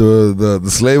 Who the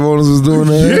slave owners was doing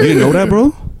that? You didn't know that,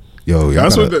 bro? Yo,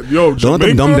 that's don't let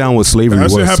them dumb down what slavery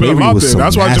was. Slavery was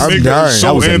that's why Jamaica is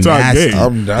so anti-gay.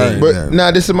 I'm dying. But now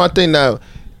this is my thing. Now,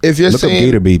 if you're look saying up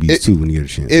Gator babies too when you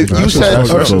get a chance. If you said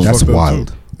that's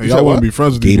wild. Hey, y'all wouldn't be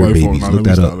friends with Gator babies. Look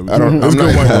that up.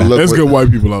 There's good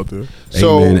white people out there.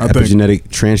 So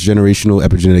transgenerational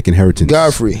epigenetic inheritance.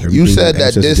 Godfrey, you said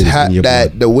that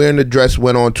that the wearing the dress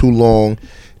went on too long.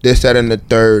 This, that, and the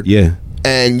third. Yeah.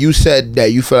 And you said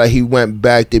that you felt like he went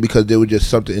back there because there was just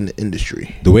something in the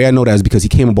industry. The way I know that is because he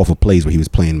came up off of plays where he was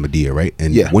playing Medea, right?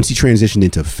 And once he transitioned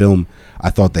into film,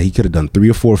 I thought that he could have done 3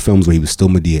 or 4 films where he was still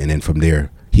Medea, and then from there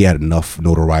he had enough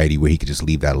notoriety where he could just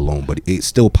leave that alone. But it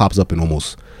still pops up in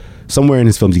almost somewhere in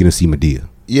his films you're gonna see Medea.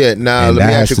 Yeah. Now let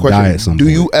me ask you a question. Do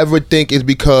you ever think it's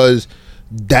because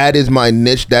that is my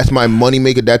niche, that's my money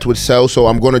maker, that's what sells, so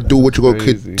I'm going to do what you're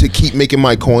going to keep making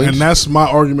my coins? And that's my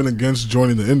argument against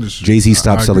joining the industry. Jay-Z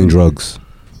stopped selling drugs.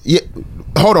 Yeah.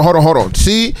 Hold on.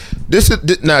 See, this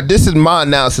is my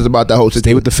analysis about that whole situation.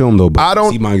 Stay with the film though, but I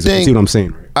don't see what I'm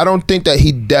saying. I don't think that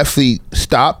he definitely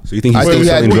stopped. So you think he's still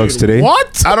selling drugs today?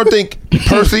 What? I don't think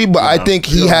personally, but I think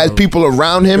he has people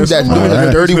around him that's doing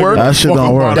the dirty work. That shit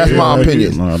don't work. That's my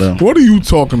opinion. What are you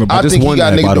talking about? I think he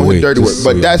got niggas doing dirty work,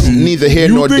 but that's neither here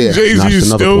nor there. You think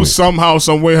Jay-Z still somehow,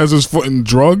 some way has his foot in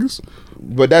drugs?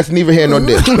 But that's neither here nor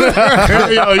there.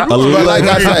 But like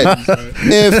I said,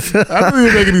 if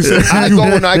I go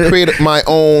and I create my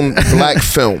own black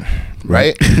film,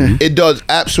 right? It does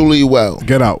absolutely well.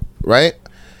 Get Out. Right?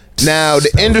 Now, the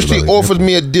industry offers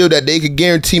me a deal that they could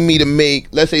guarantee me to make,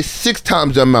 let's say, 6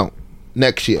 times the amount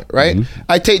next year, right?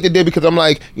 I take the deal because I'm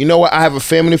like, you know what? I have a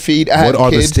family to feed. I have kids.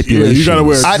 What are the stipulations? You gotta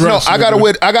wear a dress.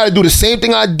 I gotta do the same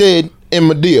thing I did in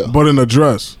Medea. But in a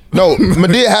dress. No,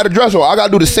 Medea had a dress on. I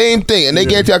gotta do the same thing, and they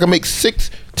guarantee I can make 6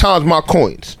 times my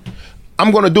coins. I'm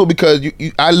gonna do it because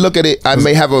I look at it. I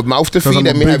may have a mouth to feed.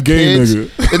 I may have kids.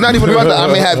 It's not even about that. I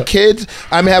may have kids.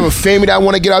 I may have a family that I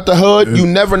want to get out the hood. You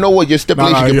never know what your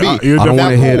stipulation can be. I don't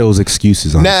want to hear those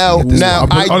excuses. Now,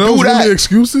 are those really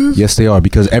excuses? Yes, they are,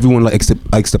 because everyone likes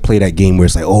to play that game where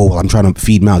it's like, oh, well, I'm trying to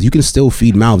feed mouths. You can still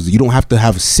feed mouths. You don't have to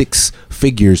have 6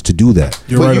 figures to do that.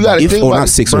 You're right. You got to think about not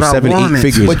 6 or 7, 8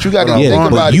 figures. But you got to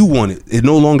think about it. You want it. It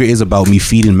no longer is about me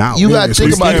feeding mouths. You got to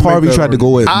think about it. Steve Harvey tried to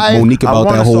go at Monique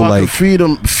about that whole like feed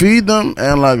them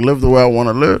and like live the way I want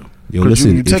to live. Yo,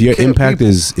 listen, if your impact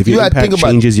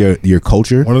changes your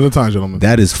culture, one at a time, gentlemen,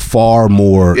 that is far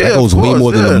more. That goes way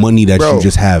more than the money that you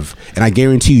just have. And I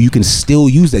guarantee you can still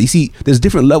use that. You see, there's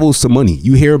different levels to money.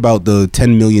 You hear about the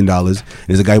 $10 million.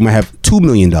 There's a guy who might have $2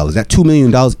 million. That $2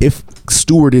 million, if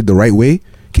stewarded the right way,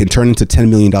 can turn into $10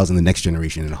 million in the next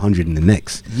generation and 100 in the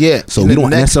next. Yeah. So we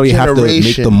don't necessarily have to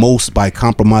make the most by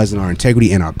compromising our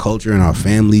integrity and our culture and our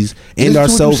families and our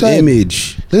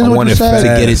self-image. I want it to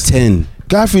get it 10.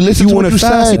 Godfrey, listen to what you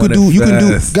said. You can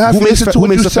do. Godfrey, listen to what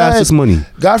you said. Who makes the fastest money?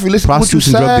 Godfrey, listen to what you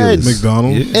said.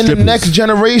 McDonald's. In the next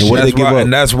generation.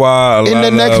 And that's why in the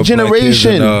next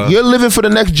generation. You're living for the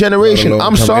next generation.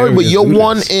 I'm sorry, but you're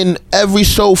one in every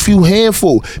so few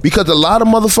handful. Because a lot of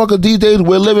motherfuckers these days,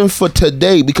 we're living for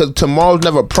today because tomorrow's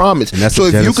never promised. So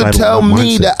if you could tell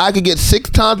me that I could get 6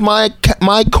 times my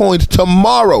coins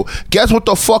tomorrow, guess what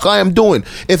the fuck I am doing?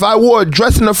 If I wore a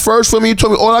dress in the first film, you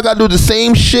told me all I gotta do is the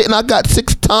same shit and I got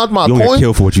 6 times my coins. You don't get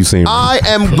killed for what you saying. I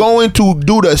am going to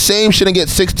do the same shit and get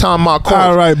 6 times my coins.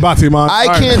 All right, Batiman.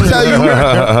 I can't tell you.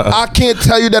 I can't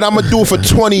tell you that I'm gonna do it for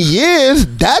 20 years.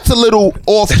 That's a little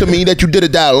off to me that you did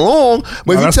it that long.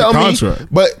 But if you tell me,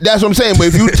 but that's what I'm saying. But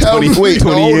if you tell me, wait,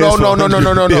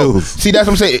 no. See, that's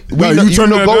what I'm saying. You turn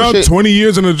that down 20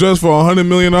 years in a dress for $100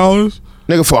 million.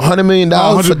 Nigga, for $100 million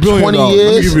for 20 years.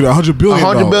 Let me give you that $100 billion.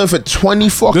 $100 billion for 20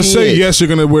 fucking years. Just say yes, you're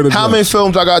gonna wear the dress. How many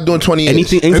films I gotta do in 20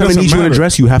 years? Anytime I need you in a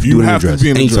dress, you have to do it in a dress. You have to be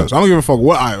in a dress. I don't give a fuck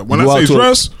what when I say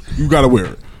dress, you gotta wear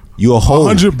it. You're a whole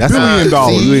 $100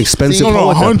 billion. You're expensive.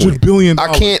 No, $100 billion. I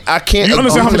can't. You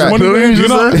understand how much money that is? You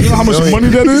know how much money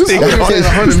that is?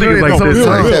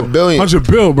 $100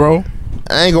 billion, bro.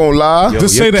 I ain't gonna lie.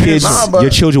 Just say that your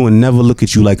children will never look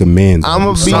at you like a man. I'm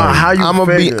gonna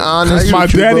be honest. My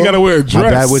daddy gotta wear a dress.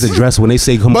 My dad wears a dress when they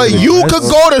say come. But you could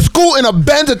go to school in a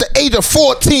Benz at the age of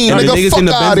 14. Nigga, fuck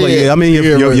out of here. I mean,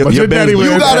 your daddy.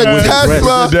 You got a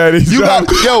Tesla. You got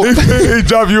he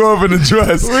drop you off in a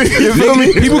dress. You feel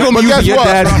me? People gonna use your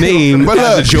dad's name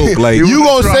as a joke. Like you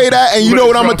gonna say that, and you know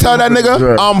what I'm gonna tell that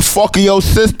nigga? I'm fucking your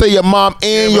sister, your mom,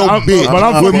 and your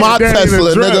bitch with my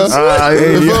Tesla,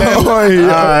 nigga.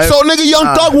 So nigga,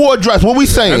 Young Thug wore a dress. What we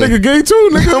saying? That nigga gay too,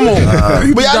 nigga. Come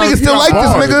on. But y'all niggas still like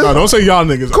this, nigga. No, don't say y'all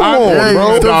niggas. Come on,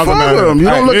 bro. You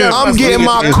don't look at. I'm getting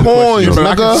my coins, nigga.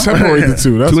 I can separate the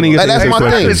two. That's my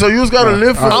thing. So you just gotta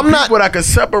live for people that can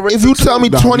separate. If you tell me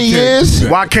 20 years,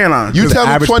 why can't I? You tell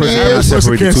me 20 years. That's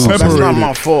not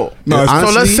my fault.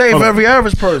 So let's save every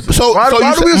average person. So why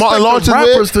do we expect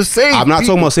rappers to save? I'm not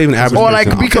talking about saving average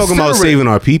person. I'm talking about saving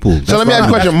our people. So let me ask you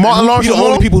a question. Martin Lawrence wrong? The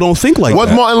only people don't think like that.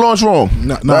 What's Martin Lawrence wrong?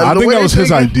 No, I think that was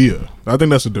his idea. I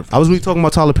think that's the difference. I was really talking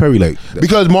about Tyler Perry, like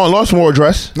because Martin Lawrence wore a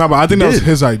dress. No, but I think that was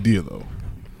his idea, though.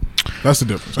 That's the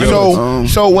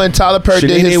difference. So when Tyler Perry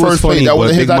did his first play, that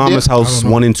wasn't his idea. Big Mama's House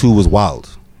 1 and 2 was wild.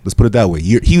 Let's put it that way.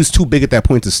 He was too big at that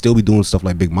point to still be doing stuff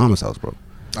like Big Mama's House, bro.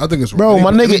 I think it's bro.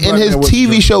 My nigga in his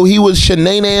TV show, he was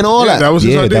Shanae and all that. That was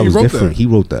his idea. That was different. He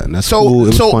wrote that. And that's cool. It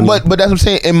was funny. But that's what I'm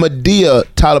saying. In Medea,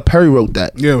 Tyler Perry wrote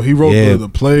that. Yeah, he wrote the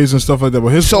plays and stuff like that. But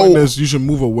his point is, you should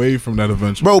move away from that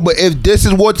eventually, bro. But if this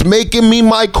is what's making me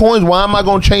my coins, why am I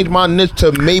gonna change my niche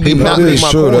to maybe not make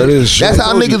my coins? That is true. That's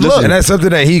how niggas look. And that's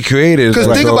something that he created. Because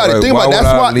think about it. Think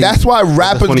about it. That's why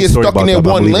rappers get stuck in their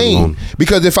one lane.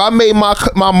 Because if I made my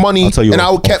money and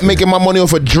I kept making my money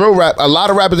off of drill rap, a lot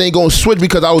of rappers ain't gonna switch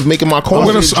because I was making my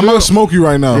coins. I'm gonna smoke you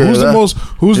right now. Yeah, who's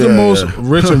the most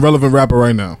rich and relevant rapper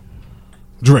right now?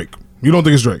 Drake. You don't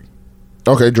think it's Drake?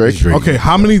 Okay, Drake. Okay,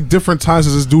 how many different times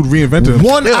has this dude reinvented himself?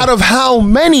 One out of how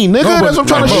many, nigga? That's what I'm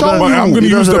trying to show you. I'm going to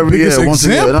use the biggest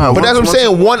example. But that's what I'm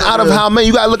saying. One out of how many?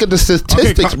 You got to look at the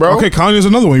statistics, bro. Okay, Kanye's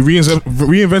another one. He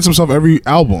reinvents himself every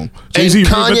album. Jay-Z and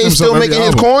Kanye's still making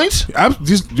his coins?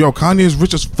 Yo, Kanye is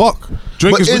rich as fuck.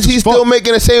 Drake but is he still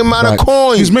making the same amount of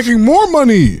coins? He's making more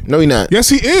money. No, he's not. Yes,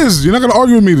 he is. You're not gonna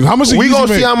argue with me. How much? We gonna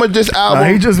see how much this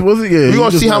album. He just wasn't. Yeah, we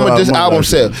gonna see how much this album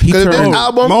sells. Because this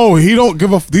album, no, he don't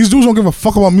give a. These dudes don't give a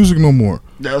fuck about music no more.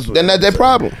 Then that's their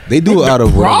problem. They do it out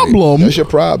of problem. That's your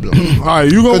problem. All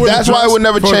right, you go. That's why it would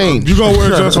never change. You gonna wear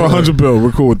just for $100 billion?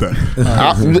 We're cool with that.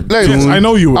 Yes, I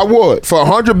know you would. I would for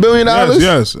 $100 billion.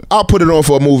 Yes, I'll put it on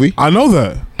for a movie. I know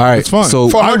that. All right, it's fine. So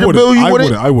for $100 billion, you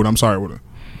wouldn't? I would. I'm sorry, I wouldn't.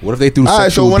 What if they threw? All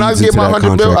right, so when I get my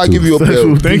 $100 billion, I give you a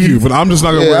bill. Thank you, but I'm just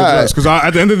not gonna wear a dress because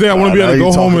at the end of the day, I want to be able to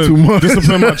go home and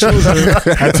discipline my children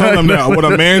and tell them that what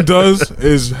a man does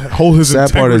is hold his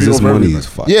integrity. Sad part is this money is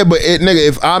fucked. Yeah, but nigga,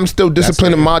 if I'm still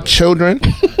disciplining my children,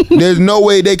 there's no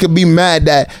way they could be mad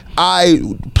that I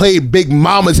played Big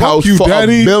Mama's House for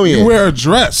 $1 billion. You wear a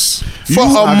dress for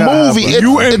a movie.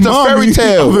 It's a fairy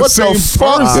tale. What the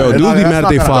fuck? Yo, dudes be mad at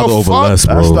their father over less,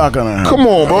 bro. That's not gonna happen. Come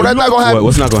on, bro. That's not gonna happen.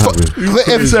 What's not gonna happen?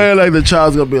 If saying like the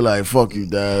child's gonna be like, "Fuck you,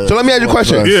 dad." So let me ask you a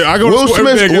question. Yeah, I go Will to school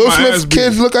every day. Will Smith's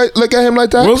kids look at him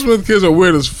like that? Will Smith's kids are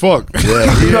weird as fuck.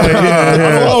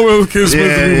 I want Will Smith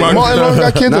to be my Martin Lawrence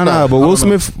got kids. Nah, but Will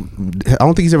Smith, I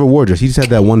don't think he's ever wore a dress. He just had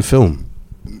that one film.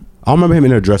 I remember him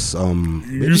in a dress.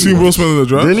 You seen Will Smith in a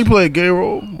dress? Didn't he play a gay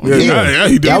role? Yeah,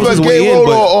 he did. That was a gay role,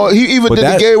 or he even did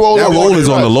a gay role. That role is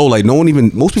on the low. Like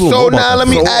most people. So now let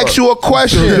me ask you a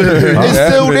question. It's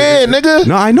still there, nigga.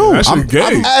 No, I know. I'm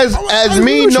gay. As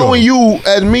me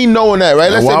knowing that,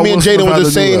 right? Let's say me and Jaden was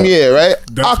the same year, right?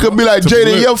 I could be like,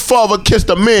 Jaden, your father kissed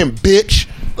a man, bitch.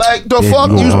 Like the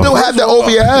fuck, you still have that over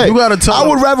your head. You gotta tell. I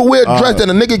would rather wear a dress than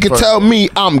a nigga can tell me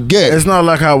I'm gay. It's not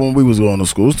like how when we was going to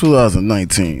school. It's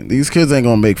 2019. These kids ain't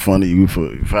gonna make fun of you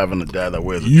for having a dad that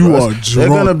wears a dress. You are drunk. They're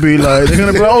gonna be like,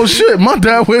 oh shit, my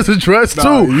dad wears a dress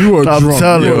too. You are drunk.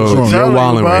 Telling you, you're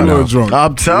wilding right now.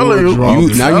 I'm telling you.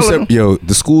 Now you said,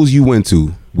 the schools you went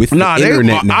to. With the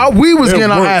internet now. We was getting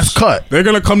our ass cut. They're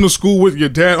gonna come to school with your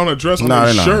dad on a dress on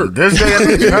a shirt. This day and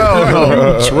age, hell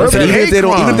no. Even if they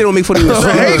don't make fun of you in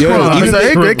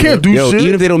school, they can't do shit.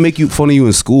 Even if they don't make fun of you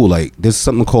in school, like there's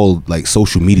something called like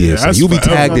social media. So you'll be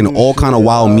tagged in all kind of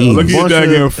wild memes. Look at your dad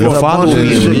getting fucked.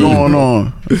 Shit going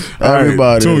on.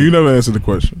 Everybody. Tune, you never answered the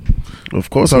question. Of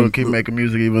course, I will keep making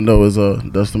music, even though it's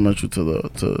detrimental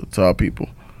to our people.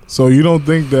 So you don't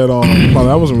think that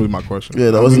that wasn't really my question.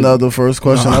 Yeah, that wasn't the first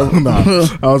question. No.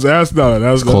 I was asked that.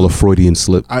 It's called a Freudian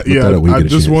slip. I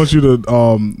just want you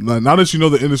to now that you know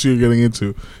the industry you're getting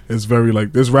into, it's very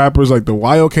like this rapper's like the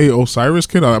YOK Osiris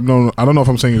kid. I don't know if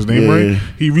I'm saying his name right.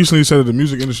 He recently said that the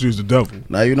music industry is the devil.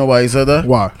 Now you know why he said that?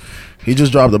 Why? He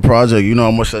just dropped a project. You know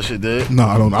how much that shit did? No,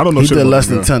 I don't know. He did less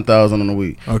than 10,000 in a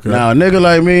week. Okay. Now a nigga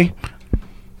like me,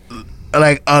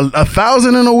 like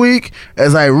 1,000 in a week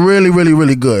is like really, really,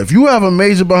 really good. If you have a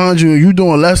major behind you and you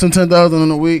doing less than 10,000 in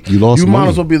a week, you might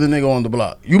as well be the nigga on the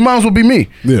block. You might as well be me.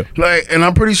 Yeah. Like, and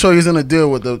I'm pretty sure he's in a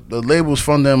deal with the labels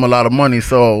funding him a lot of money.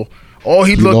 So all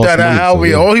he looked at that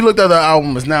album, all he looked at that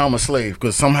album is now I'm a slave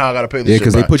because somehow I got to pay this shit. Yeah,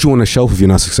 because they put you on the shelf if you're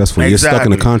not successful. Exactly. You're stuck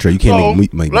in a contract. You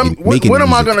can't make what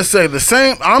am I gonna say? The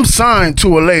same. I'm signed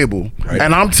to a label, right,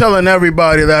 and I'm telling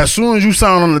everybody that as soon as you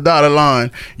sign on the dotted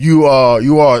line, you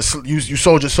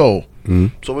sold your soul. Mm-hmm.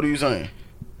 So what are you saying?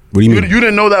 What do you mean? You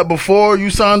didn't know that before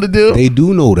you signed the deal? They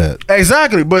do know that.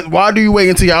 Exactly, but why do you wait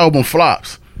until your album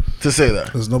flops to say that?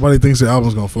 Because nobody thinks the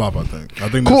album's gonna flop. I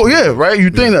think cool, yeah, right. You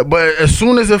think that, but as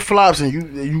soon as it flops and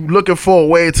you looking for a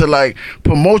way to like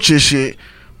promote your shit,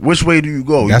 which way do you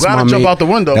go? You gotta jump out the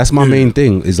window. That's my main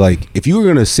thing. Is like if you were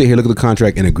gonna sit here, look at the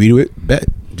contract, and agree to it, bet.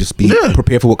 Just be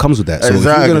prepared for what comes with that. So if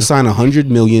you're gonna sign $100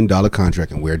 million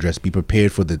contract and wear a dress, be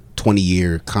prepared for the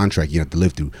 20-year contract you have to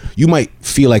live through. You might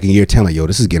feel like in year 10, like, yo,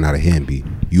 this is getting out of hand. B,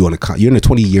 you're in a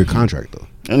 20-year contract though.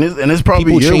 And it's probably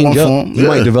people change up. You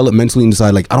might develop mentally and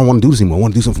decide like, I don't want to do this anymore. I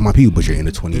want to do something for my people. But you're in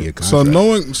a 20-year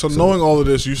contract. So knowing all of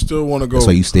this, you still want to go. That's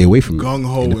why you stay away from gung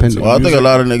ho. Well, I think a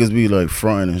lot of niggas be like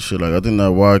fronting and shit. Like I think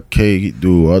that YK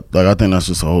dude, I think that's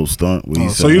just a whole stunt.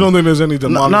 So you don't think there's any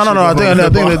demonic? No. I think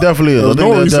there definitely is. I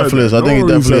think there definitely is. I think it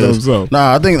definitely is.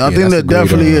 Nah, I think there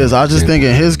definitely is. I just think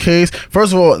in his case,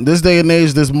 first of all, this day and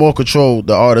age, there's more control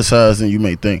the artist has than you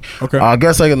may think. Okay. I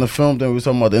guess like in the film thing, we were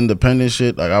talking about the independent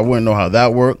shit. Like I wouldn't know how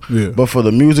that worked. Yeah. But for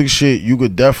the music shit, you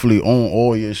could definitely own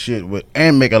all your shit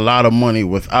and make a lot of money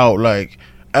without like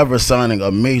ever signing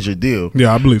a major deal.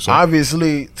 Yeah, I believe so.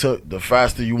 Obviously, to the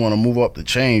faster you want to move up the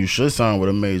chain, you should sign with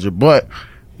a major. But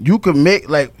you could make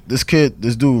like this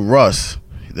dude Russ.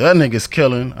 That nigga's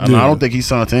killing. I don't think he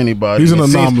signed to anybody. He's an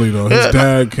anomaly though. His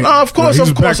dad can't. No, of course.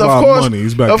 He's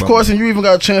back, and you even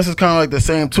got chances kind of like the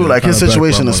same too. Like his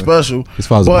situation is special.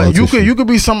 But you could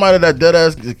be somebody that dead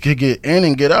ass could get in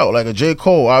and get out. Like a J.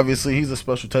 Cole, obviously he's a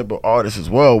special type of artist as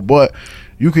well. But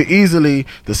you could easily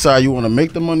decide you want to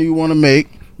make the money you want to make.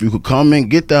 You could come in,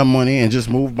 get that money, and just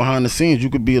move behind the scenes. You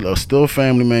could be a still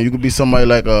family man. You could be somebody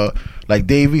like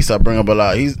Dave East. I bring up a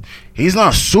lot. He's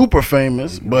not super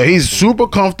famous, but he's super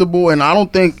comfortable. And I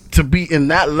don't think to be in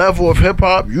that level of hip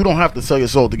hop, you don't have to sell your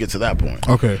soul to get to that point.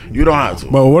 Okay, you don't have to.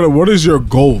 But what is your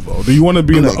goal though? Do you want to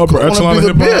be in the upper echelon of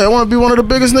hip hop? Yeah, I want to be one of the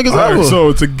biggest niggas ever. Right,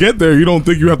 so to get there, you don't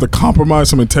think you have to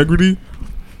compromise some integrity?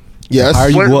 Yes. How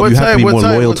you go up, you have to be more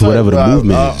loyal to whatever the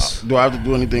movement is. Do I have to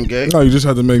do anything gay? No, you just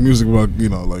have to make music about,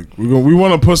 like we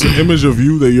want to put some image of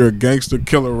you that you're a gangster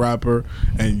killer rapper,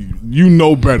 and you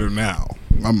know better now.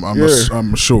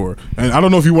 I'm sure, and I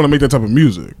don't know if you want to make that type of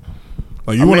music.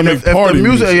 Like you want to make party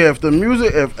music.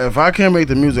 If I can't make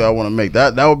the music I want to make,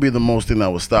 that would be the most thing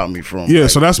that would stop me from. Yeah,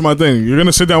 so that's my thing. You're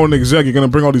gonna sit down with an exec. You're gonna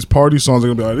bring all these party songs.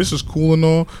 They're gonna be like, this is cool and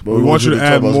all, but we want you to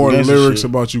add more lyrics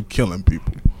about you killing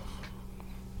people.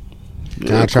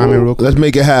 Can I chime in real quick? Let's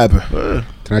make it happen.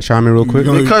 Can I chime in real quick?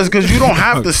 Because you don't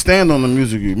have to stand on the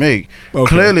music you make. Okay.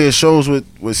 Clearly, it shows with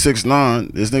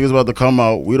 6ix9ine. This nigga's about to come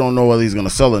out. We don't know whether he's gonna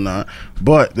sell or not,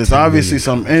 but there's obviously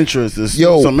some interest. There's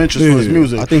some interest for his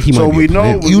music. I think he might so we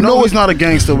know he's not a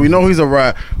gangster. We know he's a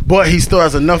rat, but he still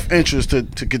has enough interest to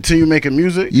continue making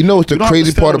music. You know what's the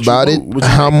crazy part about it?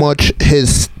 How much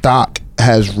his stock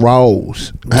has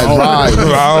risen. His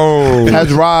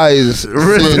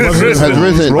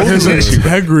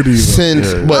integrity.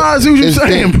 Since, but I see what you're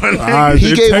saying.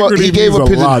 He gave up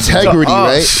his integrity,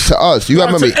 right? To us. You got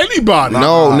to remember. To anybody.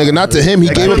 No, nigga, not to him. He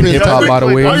gave up his integrity. By the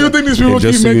way, why do you think these people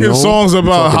keep making songs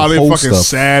about how they fucking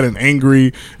sad and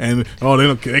angry and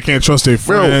they can't trust their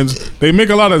friends? They make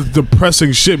a lot of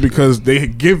depressing shit because they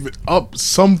give up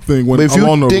something when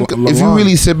along the line. If you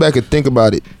really sit back and think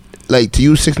about it, like to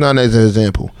use 6ix9ine as an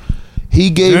example, he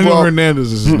gave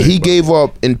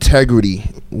up integrity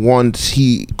once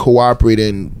he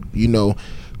cooperated, and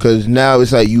because now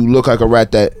it's like you look like a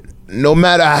rat that no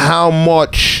matter how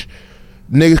much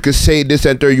niggas could say this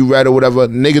and third, you rat or whatever,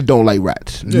 niggas don't like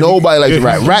rats. Nobody likes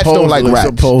rats. Rats don't like rats.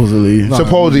 Supposedly, but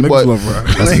that's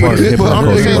I'm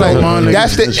just saying, like,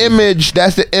 that's the image.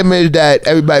 That's the image that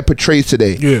everybody portrays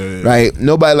today. Yeah. Right.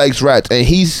 Nobody likes rats, and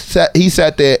he sat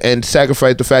there and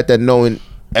sacrificed the fact that knowing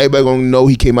everybody gonna know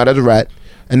he came out as a rat,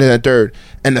 and then a third,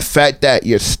 and the fact that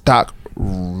your stock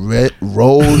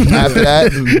rose after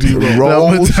that,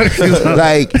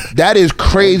 like that is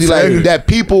crazy. Like that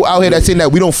people out here that saying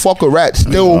that we don't fuck with rats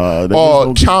still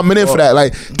are chiming in for that.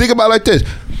 Like think about it like this: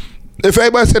 if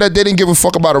everybody said that they didn't give a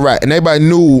fuck about a rat, and everybody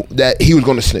knew that he was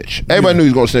going to snitch, everybody knew he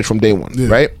was going to snitch from day one,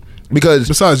 right? Because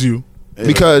besides you,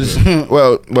 because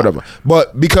well, whatever,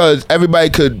 but because everybody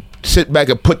could sit back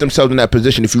and put themselves in that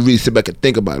position. If you really sit back and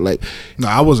think about it, like, no,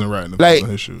 I wasn't ratting like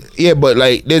his shoes. Yeah, but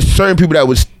like there's certain people that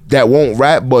won't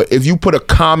rap, but if you put a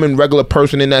common regular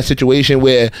person in that situation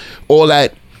where all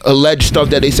that alleged stuff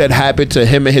that they said happened to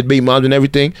him and his baby moms and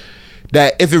everything,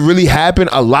 that if it really happened,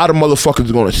 a lot of motherfuckers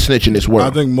are going to snitch in this world. I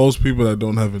think most people that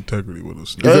don't have integrity will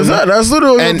snitch. That's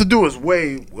literally what you have to do is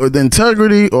weigh with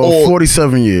integrity or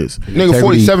 47 years. Nigga,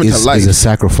 47 to life. Is a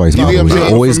sacrifice.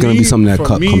 It's always going to be something that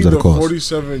comes at a cost.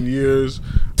 47 years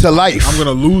to life. I'm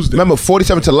gonna lose that. Remember,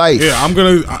 47 to life. Yeah, I'm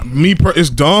gonna. It's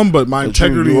dumb, but my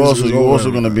integrity you is also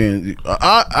gonna be in.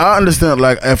 I understand.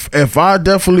 Like if I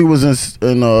definitely was in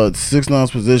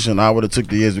 6ix9ine's position, I would have took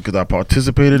the years because I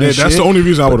participated in. That's shit. The only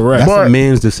reason I would have rapped. That's a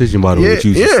man's decision, by the way. That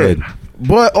you just said.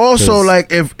 But also,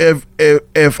 like, if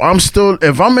I'm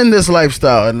in this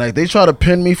lifestyle and like they try to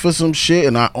pin me for some shit,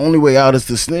 and the only way out is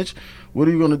to snitch, what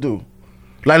are you gonna do?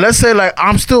 Like, let's say, like,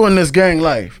 I'm still in this gang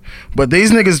life, but these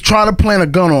niggas try to plant a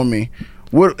gun on me.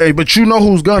 But you know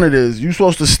whose gun it is. You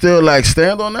supposed to still, like,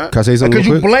 stand on that? Can I say something real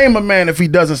quick? Because you blame a man if he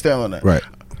doesn't stand on that. Right.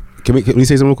 Can we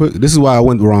say something real quick? This is why I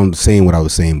went around saying what I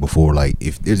was saying before. Like,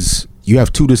 you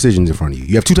have two decisions in front of you.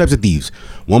 You have two types of thieves.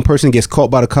 One person gets caught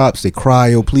by the cops. They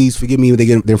cry, "Oh, please forgive me." They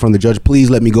get in front of the judge.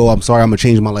 "Please let me go. I'm sorry. I'm going to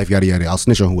change my life. Yada, yada. I'll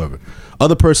snitch on whoever."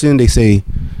 Other person, they say,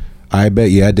 "I bet,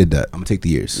 yeah, I did that. I'm going to take the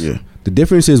years." Yeah. The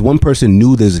difference is one person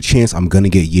knew there's a chance I'm going to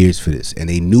get years for this. And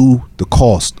they knew the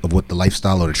cost of what the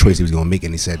lifestyle or the choice he was going to make.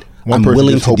 And they said, I'm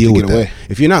willing to deal with that.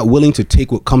 If you're not willing to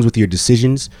take what comes with your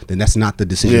decisions, then that's not the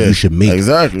decision you should make.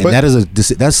 Exactly. And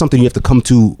that's something you have to come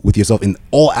to with yourself in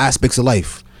all aspects of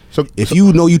life. So if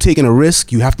you know you're taking a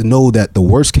risk, you have to know that the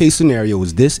worst case scenario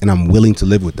is this, and I'm willing to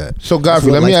live with that. So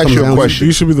Godfrey, let me ask you a question.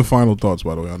 These should be the final thoughts,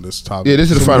 by the way, on this topic. Yeah,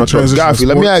 this is the final thoughts. Godfrey,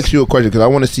 let me ask you a question because I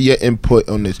want to see your input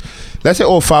on this. Let's say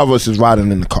all five of us is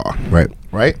riding in the car. Right?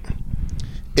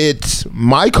 It's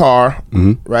my car,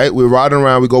 right? We're riding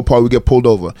around, we go park, we get pulled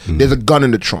over. There's a gun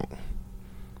in the trunk.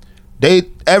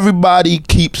 Everybody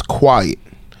keeps quiet.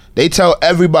 They tell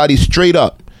everybody straight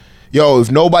up, yo,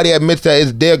 if nobody admits that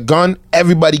it's their gun,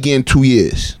 everybody getting 2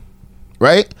 years.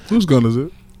 Right? Whose gun is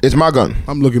it? It's my gun.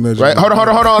 I'm looking at you. Right? Hold on.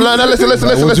 No, listen.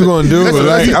 What you gonna do?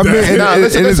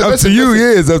 It's up to you.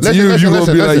 Yeah, it's up to you. You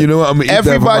gonna be like, you know what? I'm gonna eat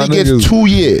everybody that gets 2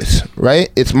 years. Right?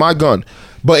 It's my gun.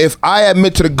 But if I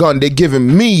admit to the gun, they're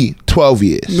giving me 12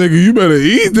 years. Nigga, you better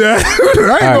eat that.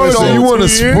 I ain't going so you want to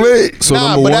split? So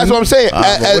but that's what I'm saying.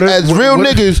 As real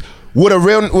niggas. Would a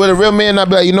real man not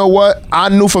be like, you know what? I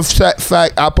knew for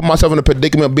fact I put myself in a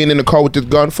predicament of being in the car with this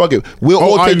gun. Fuck it. We'll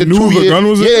all take the 2 years. The gun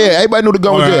was everybody knew the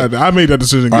gun was there. I made that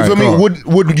decision. You feel me?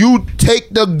 Would you take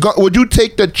the gun? Would you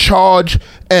take the charge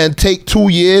and take 2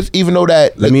 years, even though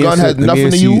that the gun has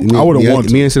nothing to you? I would have wanted.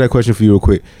 Let me answer that question for you real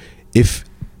quick. If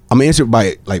I'm gonna answer it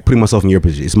by like putting myself in your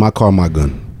position, it's my car, my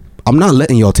gun. I'm not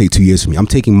letting y'all take 2 years from me. I'm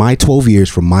taking my 12 years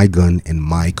from my gun and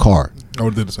my car. I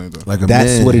would have did the same thing.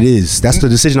 That's what it is. That's the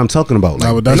decision I'm talking about.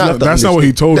 Like, that's not what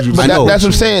he told you. That's what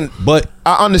I'm saying. But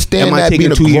I understand am I that taking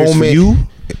being 2 years a grown for man. you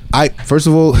First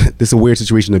of all, this is a weird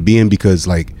situation to be in because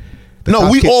like.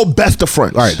 We all best of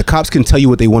friends. All right, the cops can tell you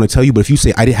what they want to tell you, but if you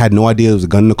say I had no idea there was a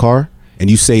gun in the car, and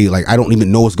you say like I don't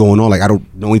even know what's going on, like I don't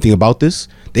know anything about this,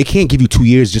 they can't give you 2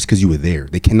 years just because you were there.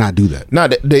 They cannot do that. No,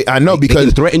 I know because they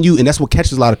can threaten you, and that's what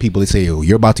catches a lot of people. They say, "Oh,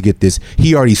 you're about to get this."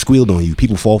 He already squealed on you.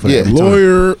 People fall for that. Every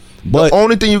lawyer. Time. But the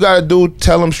only thing you gotta do,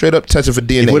 tell them straight up, test it for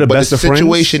DNA. But the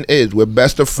situation is, we're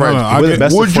best of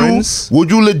friends.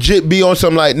 Would you legit be on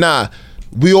something like, nah?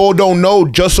 We all don't know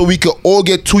just so we could all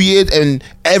get 2 years and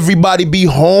everybody be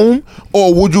home?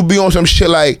 Or would you be on some shit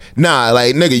like, nah,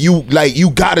 like nigga, you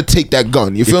gotta take that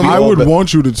gun. You feel me? I would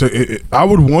want you to take. I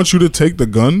would want you to take the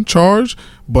gun charge,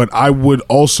 but I would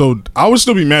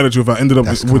still be mad at you if I ended up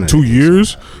with 2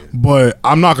 years. But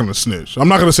I'm not gonna snitch. I'm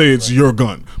not gonna say it's your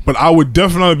gun. But I would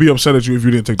definitely be upset at you if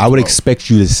you didn't take the 12. I would expect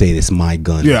you to say it's my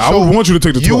gun. Yeah, so I would want you to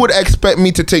take the 12. You would expect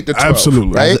me to take the 12.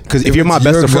 Absolutely. Right? Because if you're my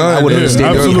best friend, I would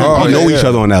understand. We know each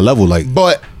other on that level. Like,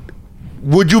 but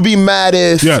would you be mad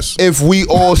if we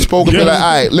all spoke and be like,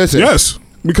 all right, listen. Yes.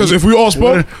 Because if we all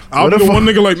spoke, I'll be the one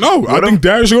nigga like, no, I think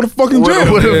Darius should go to fucking jail.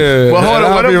 But hold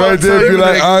on, I'll be right there be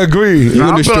like, I agree. You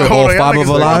would destroy all 5 of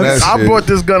our lives? I brought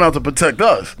this gun out to protect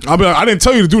us. I'll be like, I didn't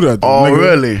tell you to do that. Oh,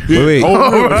 really? Wait. Am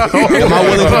I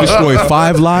willing to destroy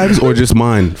 5 lives or just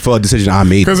mine for a decision I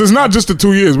made? Because it's not just the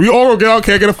 2 years. We all gonna get out,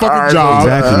 can't get a fucking job.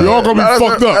 Exactly. We all gonna be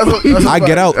fucked up. I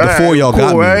get out before y'all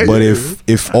got me. But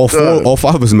if all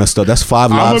 5 of us messed up, that's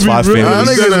 5 lives, 5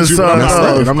 families.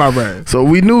 I'm not mad. So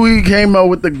we knew he came out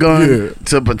with the gun.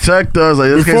 To protect us,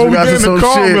 like before we get in the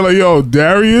car, we're like, "Yo,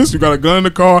 Darius, you got a gun in the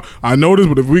car. I know this,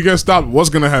 but if we get stopped, what's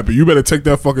gonna happen? You better take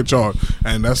that fucking charge."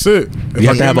 And that's it. You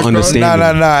have to have an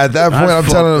understanding. Nah. At that point, I'm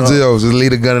telling them, "Yo, just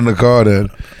leave the gun in the car, then."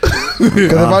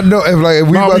 Because if I know, if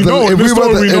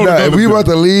we about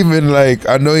to leave, and like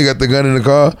I know you got the gun in the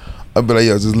car, I'll be like,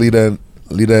 "Yo, just leave that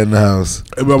in the house."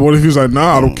 But what if he's like,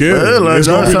 nah, I don't care. Yeah, like,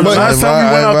 last time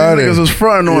we went out, these niggas was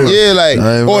fronting on us. Yeah, like,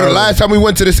 or the last time we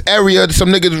went to this area, some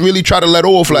niggas really try to let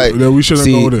off. Like, yeah, we shouldn't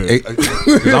go there.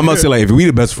 I'm gonna say, like, if we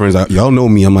the best friends, y'all know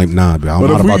me. I'm like, nah, bro, I'm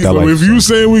not about that life. If you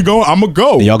say we go, I'm gonna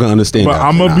go. And y'all gonna understand. But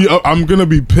I'm gonna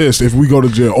be pissed if we go to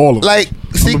jail. All of like,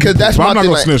 see, because that's my thing.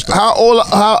 Like,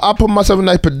 how I put myself in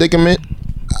that predicament,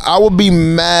 I would be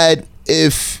mad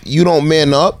if you don't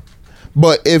man up.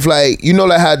 But if like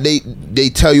like how they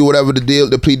tell you whatever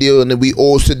the plea deal, and then we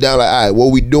all sit down like, all right, what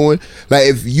we doing? Like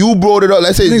if you brought it up,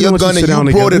 let's say it's your gun and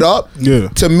you brought it up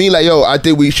to me, like, yo, I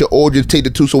think we should all just take the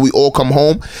 2 so we all come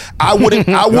home. I wouldn't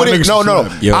I wouldn't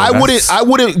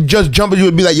just jump at you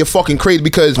and be like, you're fucking crazy,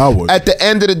 because at the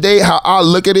end of the day, how I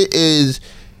look at it is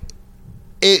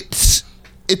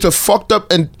it's a fucked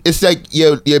up, and it's like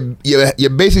you're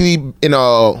basically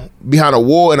behind a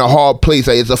wall in a hard place.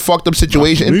 Like, it's a fucked up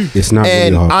situation. It's not.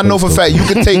 And really I know for a fact you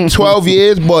could take 12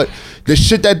 years, but the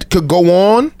shit that could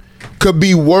go on could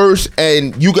be worse,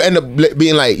 and you could end up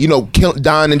being like,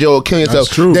 dying in jail or killing yourself,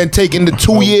 then taking the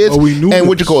 2 years and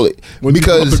what you call it,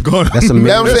 because that's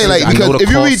amazing. I'm saying, like, because if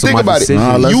you really think about it,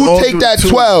 you take that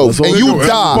 12 and you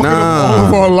die.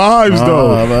 Of our lives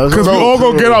though, because we all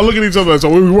gonna get out, look at each other. So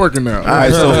we be working now. All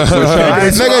right, so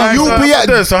nigga,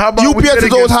 UPS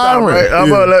is always hiring. I'm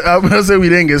gonna say we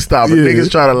didn't get stopped, but niggas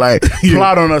try to like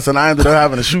plot on us, and I ended up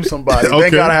having to shoot somebody.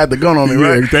 Thank God I had the gun on me,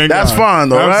 right? That's fine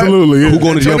though, right? Absolutely. Who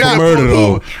going to jail for murder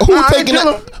though? Who taking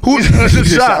it? Who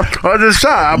just shot? I just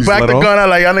shot. I backed the gun out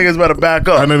like, y'all niggas better back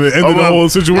up. And then it ended the whole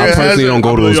situation. I personally don't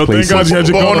go to those places. Thank God you had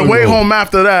your gun on the way home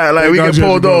after that, like, we get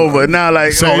pulled over. Now,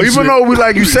 like, even though we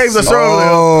like, you saved us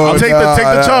earlier, take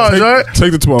the charge, right?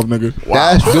 Take the 12, nigga.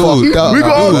 That's dude. We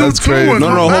gonna all do 2.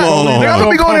 No, hold on. Y'all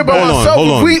be going there by myself.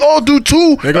 If we all do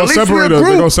 2, they gonna separate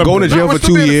us. Going to jail for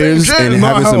 2 years and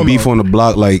having some beef on the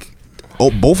block, like,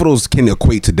 both of those can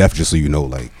equate to death, just so you know,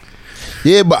 like.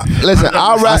 Yeah, but listen,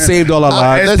 I saved all our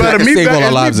lives. It's better me taking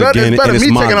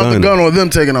out the gun or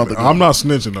them taking out the gun. I'm not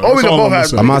snitching though. Oh, we can both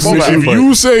have. I'm not snitching. If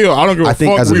you say, I don't give a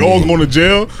fuck, we all going to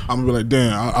jail, I'm gonna be like,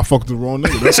 damn, I fucked the wrong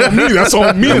nigga. That's on me. That's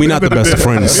on me. And we not the best of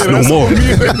friends no more.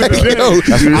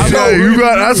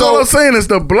 That's all I'm saying. It's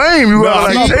the blame.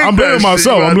 I'm blaming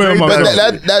myself. I'm blaming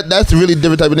myself. That's a really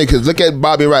different type of nigga. Because look at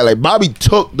Bobby Wright. Like, Bobby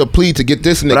took the plea to get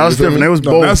this nigga. That was different. They was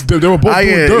both. They were both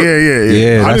doing dirt.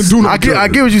 Yeah. I didn't do nothing. I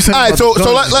get what you're saying. All right, so all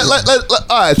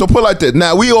right, so put it like this.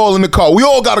 Now we all in the car. We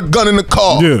all got a gun in the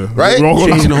car. Yeah, right.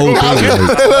 Changing the whole thing.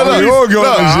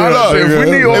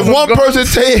 If one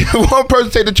person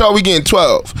take the charge, we getting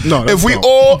 12. No, if we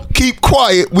all keep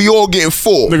quiet, we all getting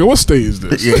 4. Nigga, what state is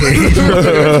this? 17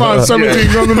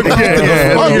 guns in the car.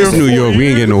 It's New York. We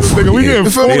ain't getting no 4. Nigga, we getting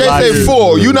 4. They say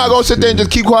 4. You not gonna sit there and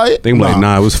just keep quiet? They like,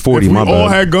 nah, it was 40. If my bad. We all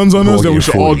had guns on us, then we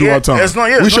should all do our time.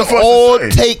 We should all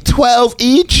take 12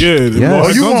 each. Yeah,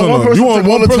 you want one person person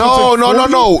want one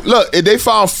person? No. Look, if they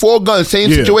found 4 guns, same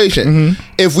situation. Mm-hmm.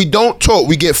 If we don't talk,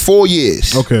 we get 4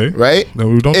 years. Okay. Right?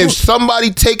 Then we don't if talk.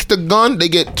 Somebody takes the gun, they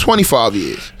get 25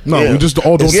 years. No, we just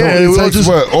all don't talk.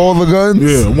 What, all the guns?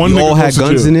 Yeah, one nigga all had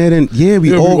guns in it, and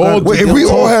we all Wait, if we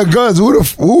all had guns, who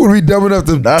would be dumb enough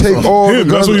to take all the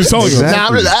guns? That's what you're telling us. Now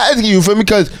I'm just asking you for me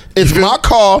because it's my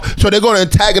car, so they're going to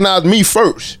antagonize me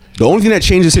first. The only thing that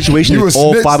changes the situation is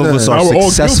all 5 of us are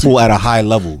successful at a high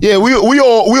level. Yeah, we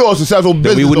all successful.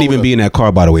 Then we wouldn't even be in that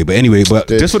car, by the way. But anyway,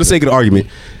 just for the sake of the argument,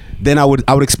 then I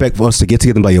would expect for us to get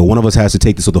together and be like, yo, one of us has to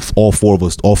take this so all 5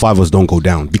 of us don't go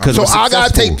down. Because so I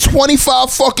gotta take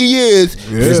 25 fucking years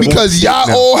because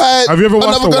y'all all had. Have you ever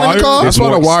watched The Wire? That's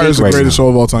why The Wire is the greatest show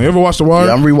of all time. You ever watched The Wire?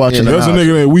 Yeah, I'm rewatching it. There's a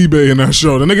nigga named Weebay in that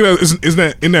show. The nigga that is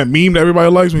that in that meme that everybody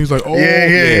likes when he's like,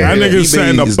 that nigga sat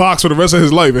in the box for the rest of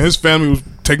his life and his family was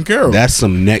taken care of. That's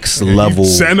some next level.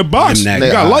 Sat in the box.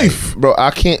 You got life, bro. I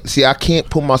can't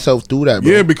put myself through that,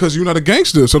 bro. Yeah, because you're not a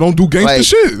gangster, so don't do gangster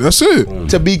shit. That's it.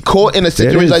 To be caught in a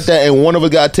situation like that, and one of us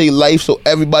gotta take life so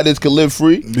everybody else can live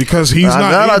free. Because he's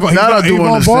not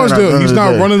Avon Barsdale. He's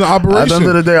not running the operation. At the end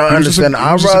of the day, I understand.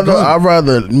 I'd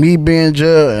rather me be in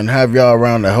jail and have y'all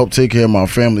around to help take care of my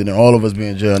family than all of us be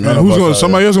in jail.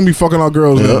 Somebody else gonna be fucking our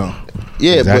girls now.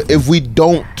 Yeah, but if we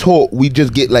don't talk, we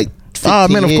just get like.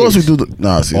 Man, of course we do.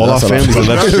 All our families are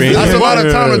left straight. That's a lot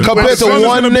of time compared to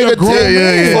one nigga to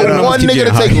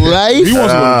take life. He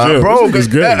wants to go to jail. Bro, is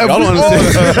good. Y'all don't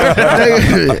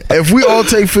understand. If we all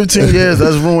take 15 years,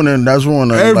 that's ruining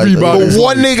everybody. But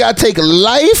one nigga gotta take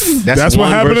life. That's what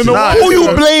happened in the world. Who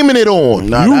you blaming it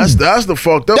on? That's the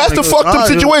fucked up. That's the fucked up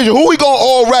situation. Who we gonna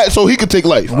all rat so he could take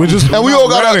life? We all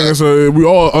got so we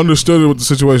all understood what the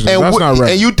situation is. That's not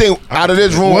right. And you think out of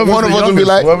this room, one of us would be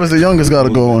like, whoever's the youngest got to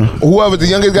go on. Whoever's the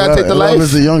youngest got to take the life.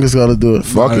 Whoever's the youngest got to do it.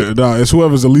 Fuck it. It's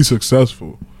whoever's the least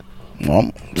successful.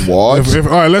 What? All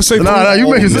right, let's say you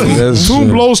make it.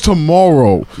 Toon blows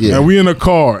tomorrow, and we in a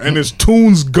car, and it's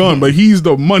Toon's gun, but he's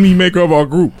the money maker of our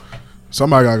group.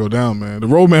 Somebody gotta go down, man. The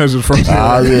road manager's first.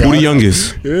 Who the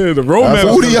youngest? Yeah, the road manager.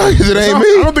 Who the youngest? It ain't me.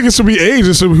 I don't think it should be age.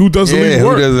 It should be who does the least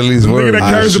work. Who does the least work? The nigga that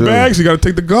carries the bags, he gotta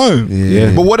take the gun.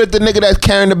 Yeah. But what if the nigga that's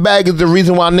carrying the bag is the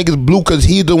reason why niggas blue? Because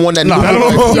he's the one that knew.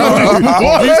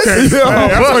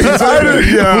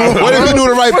 What if he knew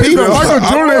the right people? If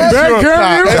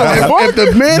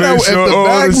the bag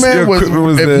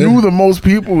man knew the most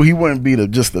people, he wouldn't be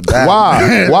just the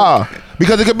bag. Why?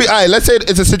 Because it could be, all right, let's say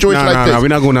it's a situation like this. We're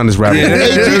not going down this rabbit hole.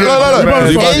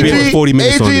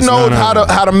 AG knows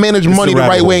how to manage money the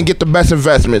right way and get the best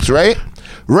investments, right?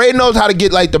 Ray knows how to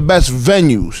get like the best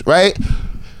venues, right?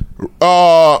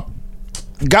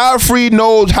 Godfrey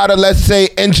knows how to, let's say,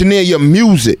 engineer your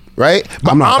music, right?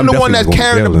 But I'm the one that's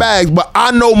carrying the bags, but I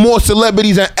know more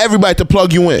celebrities than everybody to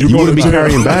plug you in. You wouldn't be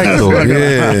carrying bags, though.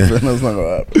 Yeah. That's not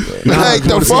gonna happen. Like,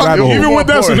 the fuck? Even with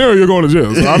that scenario, you're going to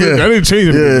jail. So that ain't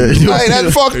changing. Like,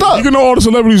 that's fucked up. You can know all the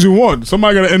celebrities you want.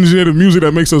 Somebody got to engineer the music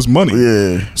that makes us money.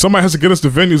 Yeah. Somebody has to get us the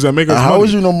venues that make us money. How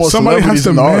would you know more Somebody has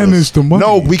to manage the money.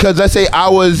 No, because let's say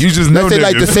let's say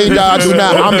like the same job I do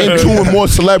now, I'm in tune with more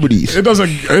celebrities. It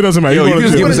doesn't matter. Yo, you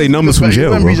just give us a numbers from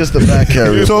jail, bro. Just the back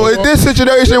carrier. So in this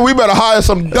situation, we better hire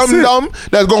some dumb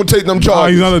that's gonna take them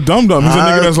charges. He's not a dumb. He's a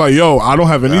nigga that's like, yo, I don't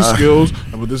have any skills,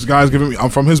 but this guy's giving me. I'm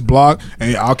from his block,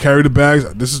 and I'll carry the bags.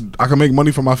 I can make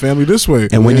money for my family this way.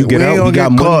 And when you get out, we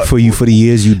got money for you for the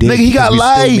years you did. Nigga, he got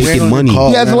life. Making money.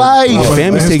 He has life. Your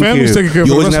family's taking care.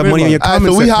 You always have money in your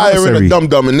comments. So we hiring a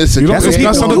dumb in this situation.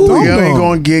 That's not a dumb. You ain't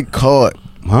gonna get caught.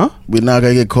 Huh? We're not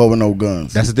gonna get caught with no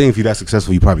guns. That's the thing. If you're that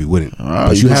successful, you probably wouldn't.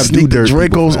 But you have sneak the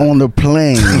Dracos on the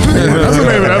plane. That's the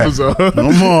name of the episode.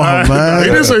 Come on, man. He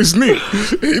didn't say sneak.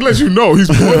 He let you know he's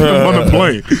putting them on the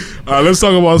plane. Let's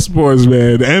talk about sports,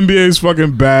 man. The NBA's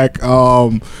fucking back.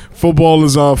 Football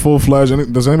is full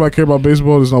fledged. Does anybody care about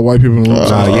baseball? There's no white people in the room.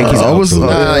 Yankees. I was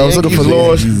looking for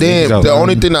lost. Damn. The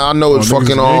only thing that I know is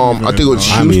fucking. I think it was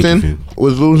Houston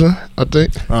was losing. I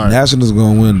think. Nationals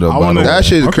gonna win though. That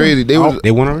shit is crazy. They won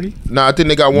already. Nah, I think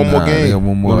they got one more game. They got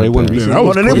one more. They won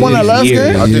recently. They won that last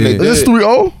game? I think they did. Is this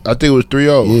 3-0? I think it was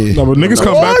 3-0. No, but niggas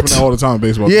come back from that all the time in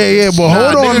baseball. Yeah, but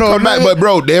hold on. Come back, but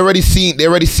bro, they already seen the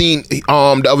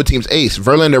other team's ace.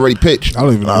 Verlander already pitched. I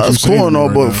don't even know. That's cool, no,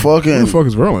 but fucking. Who the fuck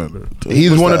is Verlander? He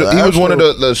was one of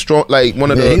the strong, like one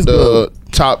of the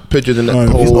top pitchers in the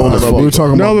whole. We were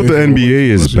talking now about that the NBA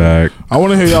is back. I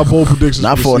want to hear y'all bold predictions.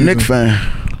 Not for a Knicks fan.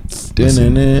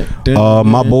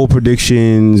 My bold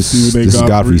predictions. This is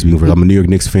Godfrey speaking first. I'm a New York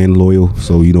Knicks fan, loyal.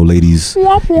 So ladies,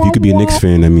 if you could be a Knicks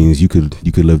fan, that means you could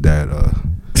live that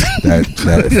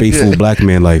that faithful black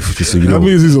man life. Just so you know, that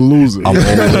means he's a loser.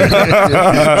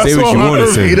 Say what you want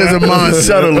to say. He doesn't mind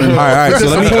settling. All right.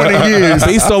 So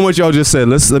based on what y'all just said,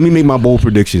 let me make my bold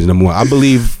predictions. Number one, I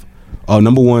believe.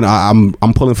 Number one,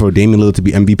 I'm pulling for Damian Lillard to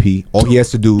be MVP. All he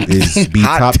has to do is be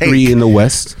top 3 in the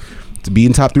West. To be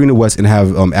in top 3 in the West and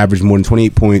have average more than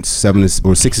 28 points,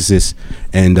 6 assists,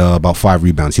 and about 5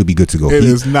 rebounds. He'll be good to go.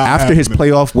 After his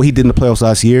playoff, what he did in the playoffs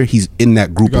last year, he's in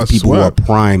that group of people who are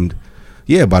primed.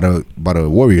 Yeah, by the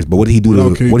Warriors. But what did he do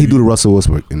to Russell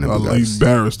Westbrook in the he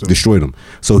embarrassed him. Destroyed him.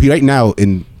 So he right now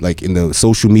in the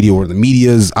social media or the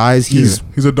media's eyes, he's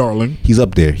a darling. He's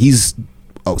up there. He's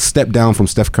a step down from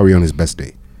Steph Curry on his best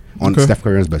day. Steph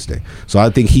Curry on his best day. So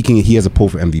I think he has a pull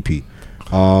for MVP.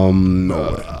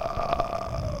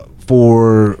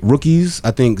 For rookies,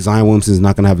 I think Zion Williamson is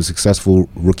not going to have a successful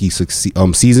rookie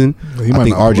season. I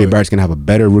think RJ Barrett's going to have a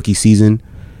better rookie season.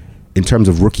 In terms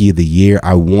of rookie of the year,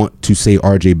 I want to say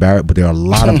RJ Barrett, but there are a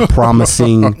lot of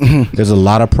promising. There's a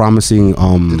lot of promising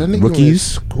rookies.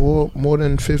 Score more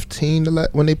than 15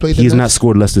 when they played. He has not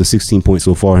scored less than 16 points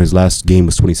so far. His last game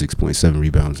was 26.7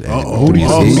 rebounds and 3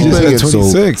 assists.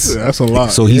 26. That's a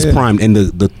lot. So he's primed. And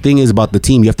the thing is about the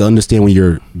team, you have to understand when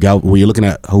you're looking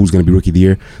at who's going to be rookie of the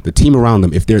year. The team around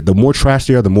them, if they're the more trash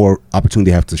they are, the more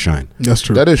opportunity they have to shine. That's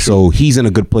true. That is true. So he's in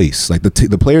a good place. Like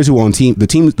the players who are on teams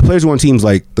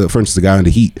like for instance, the guy on the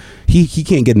Heat, he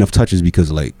can't get enough touches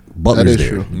because like Butler's there.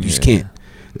 True. You just can't.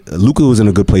 Luka was in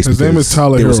a good place. His name is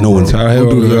Tyler Hero. There was no one.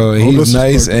 Tyler Hero. He's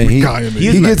nice and he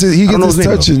gets his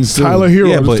touches. Tyler Hero.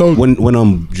 Yeah, but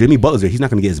when Jimmy Butler's there, he's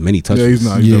not going to get as many touches. Yeah, he's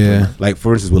not. Yeah. Like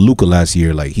for instance, with Luka last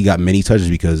year, like he got many touches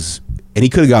and he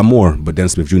could have got more, but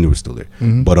Dennis Smith Jr. was still there.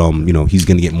 Mm-hmm. But he's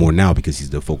going to get more now because he's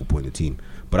the focal point of the team.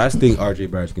 But I think RJ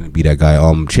Barrett's going to be that guy.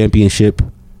 Championship,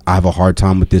 I have a hard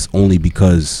time with this only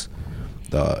because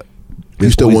you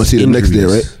still want to see the next day,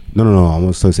 right? No. I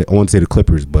want to say the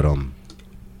Clippers, but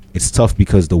it's tough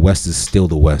because the West is still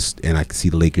the West, and I can see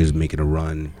the Lakers making a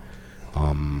run.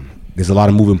 There's a lot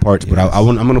of moving parts, but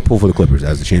I'm going to pull for the Clippers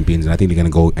as the champions, and I think they're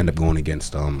going to end up going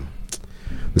against the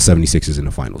 76ers in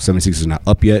the finals. 76ers are not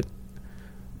up yet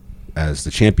as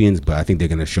the champions, but I think they're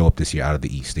going to show up this year out of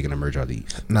the East. They're going to emerge out of the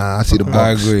East. Nah, I see the Bucks.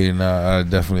 I agree. I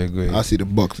definitely agree. I see the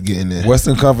Bucks getting there.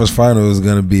 Western Conference Final is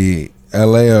going to be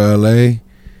LA or LA.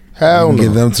 Hell no.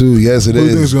 Get them too. Yes, it is. Who do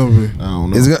you think it's going to be? I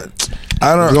don't know. It's gonna,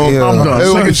 I don't know. I'm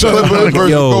done. Step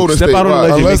out on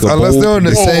the legend. Unless they're on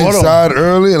the same side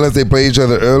early, unless they play each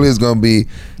other early, it's going to be.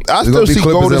 I still see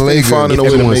Golden State finding a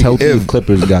way to make healthy.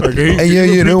 Clippers got it. And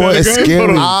you know what? It's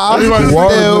scary.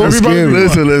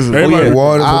 Listen.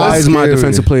 Why is my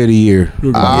defensive player of the year?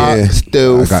 I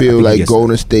still feel like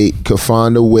Golden State could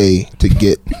find a way to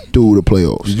get through the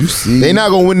playoffs. Did you see? They're not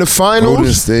gonna win the finals.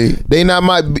 Golden State. They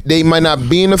might not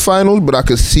be in the finals, but I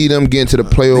could see them getting to the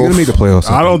playoffs. They're gonna make the playoffs.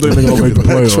 I don't think they're gonna make the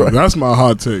playoffs. That's my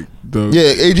hot take. Yeah,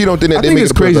 AG don't think that they make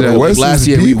the playoffs. Crazy that last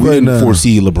year we didn't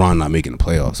foresee LeBron not making the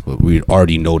playoffs, but we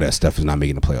already know that Steph is not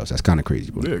making the playoffs. That's kind of crazy,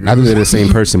 bro. Yeah, not that they're the same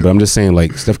person, but I'm just saying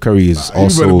like Steph Curry is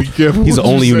also he's the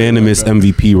only unanimous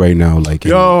MVP right now. Like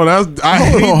I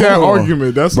hate that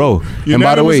argument. That's bro. And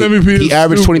by the way, he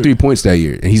averaged 23 points that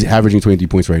year, and he's averaging 23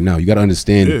 points right now. You got to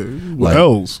understand. What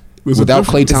else? Without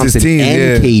Klay Thompson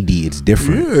and KD, it's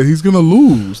different. Yeah, he's gonna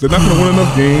lose. They're not gonna win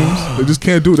enough games. They just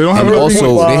can't do it. They don't have enough.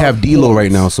 Also, they have D'Lo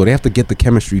right now, so they have to get the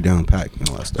chemistry down pat and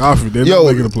all that stuff. They're not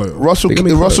making the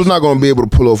playoffs. Russell's not gonna be able to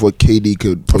pull off what KD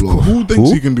could pull off. Who thinks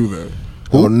he can do that?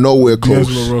 Nowhere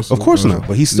close. Of course not.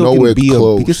 But he's still nowhere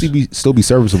close. He can still be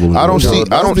serviceable. I don't see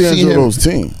Angelo's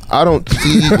team. I don't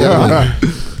see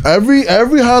Every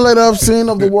highlight I've seen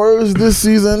of the Warriors this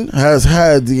season has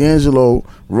had D'Angelo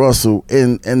Russell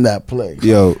in that play.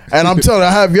 Yo, and I'm telling you,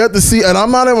 I have yet to see. And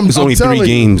I'm not even. It's only 3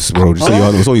 games, bro. Just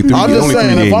it's only 3. I'm just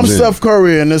saying, if I'm Steph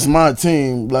Curry and it's my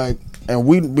team, like. And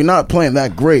we're not playing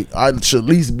that great. I should at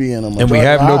least be in them. And we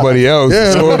have nobody else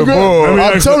to score the ball.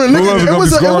 I'm telling you, it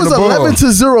was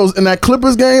 11-0 in that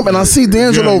Clippers game, and I see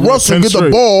D'Angelo Russell get the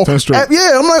ball.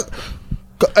 I'm like,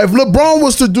 if LeBron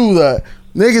was to do that,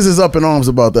 niggas is up in arms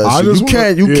about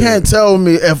that. You can't tell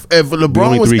me if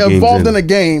LeBron was involved in a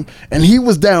game and he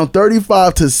was down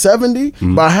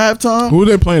 35-70 by halftime. Who are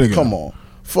they playing against? Come on.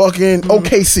 Fucking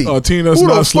OKC. A team that's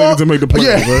not slated to make the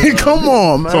playoffs. Yeah, right? Come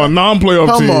on, man. So a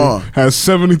non-playoff team has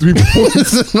 73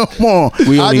 points. Come on.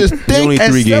 I just think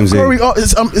 3 games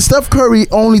Steph Curry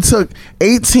only took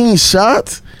 18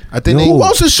 shots. I think who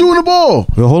else is shooting the ball?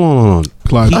 Well, hold on.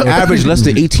 He averaged less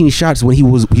than 18 shots when he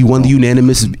won the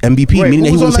unanimous MVP, meaning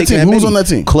that he was taking that many. Who was on that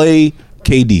team? Klay,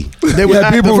 KD. They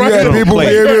had people being able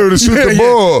to shoot the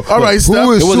ball. All right, Steph.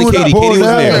 It wasn't KD. KD wasn't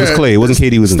there. It was Klay. It wasn't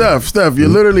KD. Steph, you're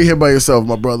literally here by yourself,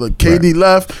 my brother. KD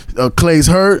left. Klay's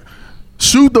hurt.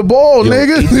 Shoot the ball,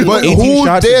 nigga. But who's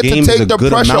there to take the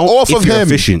pressure off of him?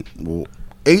 Efficient.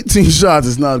 18 shots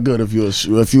is not good if you're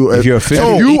efficient. If you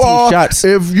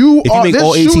make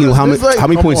all 18 how many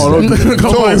points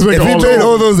is if he made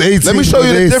all those 18, let me show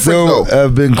you the difference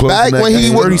though. Back when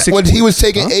he was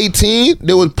taking 18,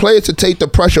 there was players to take the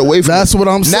pressure away from him. That's what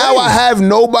I'm saying. Now I have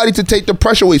nobody to take the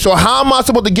pressure away. So how am I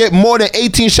supposed to get more than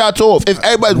 18 shots off if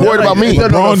everybody's worried about me?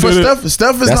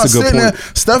 Steph is not sitting there.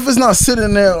 Steph is not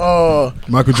sitting there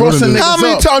Michael Jordan. How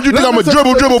many times you think I'm gonna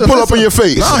dribble, pull up in your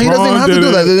face? No, he doesn't even have to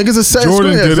do that. The niggas are set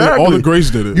screen. Did it. All the greats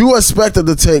did it. You expected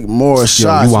to take more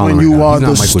shots when you are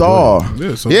the star.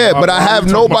 Yeah, but I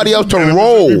have nobody else to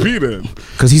roll.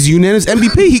 Because he's unanimous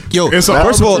MVP.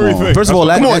 First of all,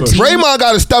 come on, Draymond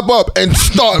got to step up and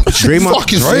start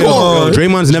fucking scoring.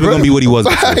 Draymond's never gonna be what he was.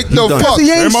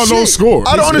 Draymond don't score.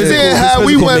 I don't understand how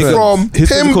we went from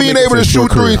him being able to shoot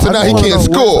threes to now he can't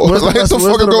score. Like, what the fuck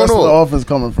is going on? The offense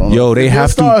coming from? Yo, they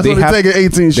have to. They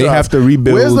have to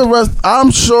rebuild. Where's the rest?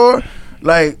 I'm sure,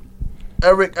 like.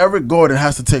 Eric Gordon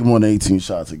has to take more than 18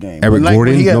 shots a game.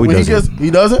 Gordon? No, he doesn't. He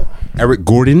doesn't? Eric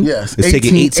Gordon? Yes. Is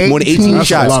taking more than 18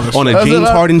 shots on a James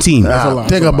Harden team.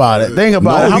 Think about it.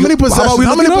 How many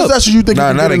possessions you think?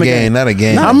 Not a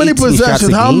game. How many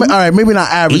possessions? All right, maybe not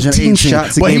averaging 18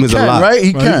 shots a game is a lot. Right?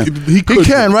 He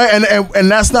can, right?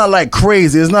 And that's not like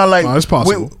crazy. It's not like it's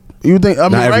possible. You think? I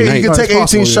mean, right? He can take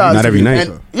 18 shots. Not every night.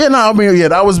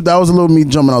 That was a little me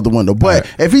jumping out the window. But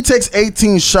if he takes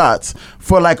 18 shots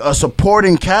for like a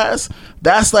supporting cast,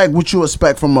 that's like what you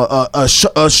expect from a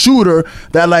shooter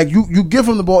that like you give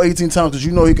him the ball 18 times because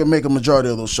you know he can make a majority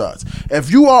of those shots. If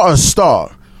you are a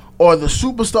star or the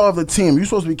superstar of the team, you're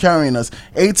supposed to be carrying us.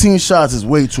 18 shots is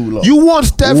way too low. You want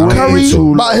Steph Curry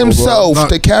by himself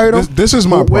to carry them? This is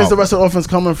my problem. Where's the rest of the offense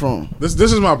coming from? This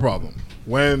is my problem.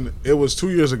 When it was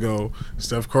 2 years ago,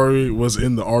 Steph Curry was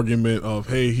in the argument of,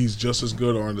 hey, he's just as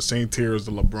good or in the same tier as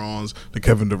the LeBrons, the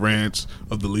Kevin Durant's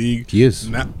of the league. He is.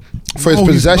 For his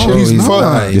possession.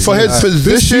 For his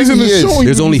position, he is.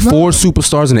 There's only 4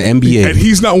 superstars in the NBA. And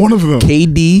he's not one of them.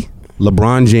 KD,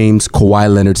 LeBron James,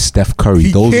 Kawhi Leonard, Steph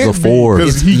Curry. Those are the 4.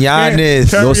 It's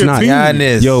Giannis. No, it's not.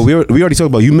 Giannis. Yo, we already talked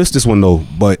about, you missed this one though,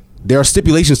 but there are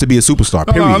stipulations to be a superstar.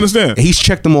 Period. No, I understand. He's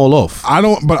checked them all off.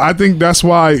 But I think that's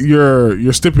why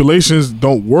your stipulations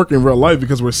don't work in real life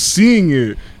because we're seeing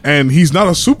it, and he's not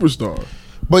a superstar.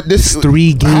 But this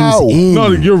 3 games in. No,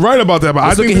 you're right about that. But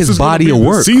Let's I think look at his body of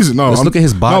work. Let's look at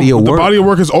his body of work. The body of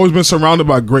work has always been surrounded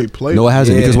by great players. No, it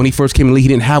hasn't because when he first came in the league, he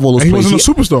didn't have all those. And he wasn't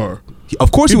a superstar.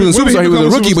 Of course, he was a superstar. He was a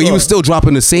rookie, but he was still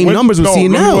dropping the same numbers we're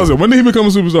seeing now. He wasn't. When did he become a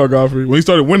superstar, Godfrey? When he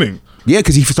started winning. Yeah,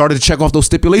 because he started to check off those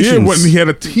stipulations. Yeah, when he had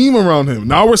a team around him.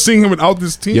 Now we're seeing him without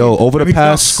this team. Yo, over the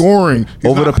past scoring,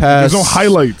 there's no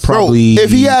highlights. Probably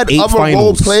if he had other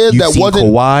role players that wasn't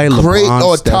Kawhi, great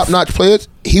or top-notch players,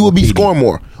 he would be scoring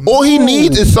more. All he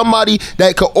needs is somebody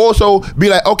that could also be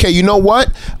like, okay, you know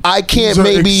what? I can't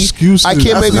maybe put a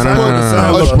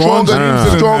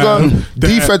stronger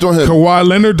defense on him. Kawhi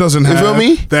Leonard doesn't have. You feel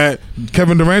me? That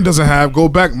Kevin Durant doesn't have. Go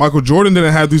back. Michael Jordan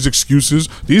didn't have these excuses.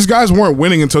 These guys weren't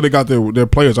winning until they got their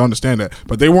players. I understand that,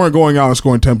 but they weren't going out and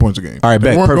scoring 10 points a game. All right,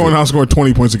 they weren't going out and scoring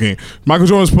 20 points a game. Michael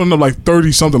Jordan was putting up like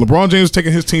 30 something. LeBron James was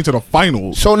taking his team to the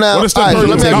finals. So now, he was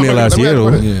taking their last year.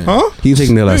 He was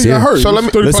taking their last year. So let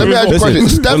me ask you a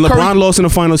question. When LeBron lost in the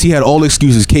finals, he had all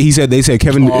excuses. They said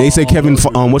Kevin.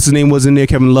 What's his name was in there?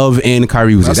 Kevin Love and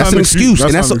Kyrie was there. That's an excuse,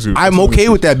 and I'm okay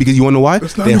with that because you want to know why?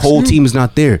 Their whole team is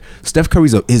not there. Steph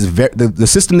Curry's the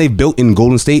system they've built in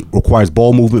Golden State requires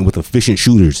ball movement with efficient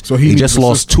shooters. So he just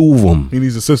lost 2 of them. He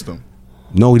needs a system.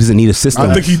 No, he doesn't need a system.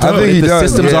 I think he does. The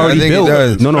system's already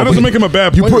built. No, that doesn't make him a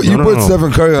bad player. You put Stephen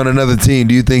Curry on another team.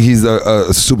 Do you think he's a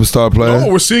superstar player? No,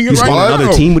 we're seeing it right now. On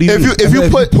another team. What do you mean? If you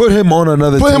put him on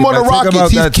another team, put him on the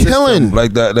Rockets, he's killing.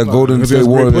 Like that Golden State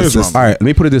Warriors. All right, let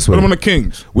me put it this way. Put him on the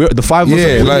Kings. We're the 5.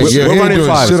 We're running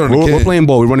 5s. We're playing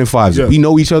ball. We're running 5s. Yeah. We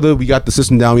know each other. We got the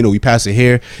system down. We pass it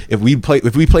here. If we play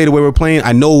the way we're playing,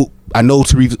 I know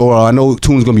Tariq or I know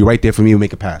Toon's gonna be right there for me to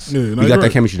make a pass. We got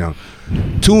that chemistry down.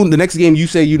 Toon, the next game you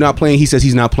say you're not playing, he says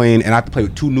he's not playing, and I have to play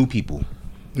with 2 new people.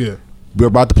 Yeah. We're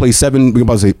about to play 7. We're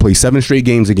about to play 7 straight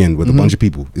games again with a bunch of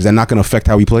people. Is that not going to affect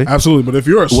how we play? Absolutely. But if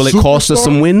you're will it cost us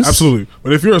some wins? Absolutely.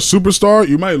 But if you're a superstar,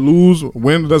 you might lose,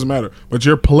 win. It doesn't matter. But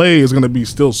your play is going to be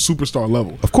still superstar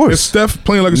level. Of course. Is Steph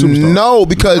playing like a superstar? No,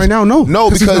 because right now, no,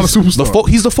 because he's not a superstar.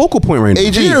 He's the focal point right now.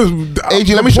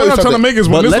 AG, let me show you something. I'm trying to make is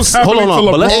when this was happening to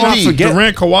LeBron,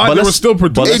 Durant, Kawhi, they were still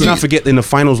producing. But let's not forget in the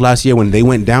finals last year when they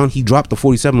went down, he dropped the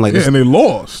 47. Like and they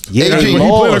lost. Yeah, he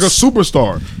played like a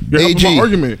superstar. You're having my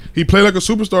argument. He played like a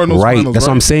superstar in those finals. That's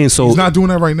what I'm saying. So he's not doing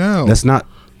that right now. That's not.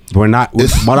 We're not.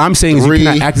 What I'm saying is you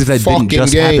cannot act as if that didn't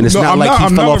just happen. It's not like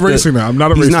he fell off the. I'm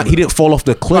not erasing that. He didn't fall off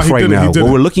the cliff right now.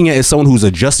 What we're looking at is someone who's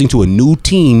adjusting to a new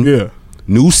team. Yeah.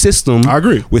 New system. I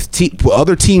agree with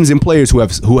other teams and players who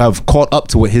have caught up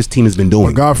to what his team has been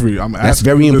doing. But Godfrey, that's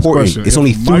very important. It's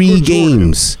only 3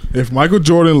 games. If Michael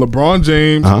Jordan, LeBron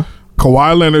James,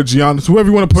 Kawhi Leonard, Giannis, whoever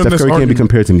you want to put in this Steph Curry can't be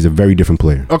compared to him. He's a very different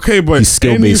player. Okay, but he's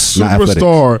skill-based, not athletic.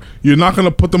 Superstar, you're not going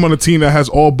to put them on a team that has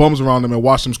all bums around them and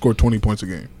watch them score 20 points a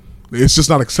game. It's just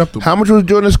not acceptable. How much was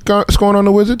Jordan scoring on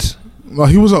the Wizards? Well,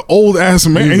 he was an old ass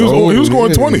man. He was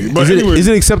scoring 20. But is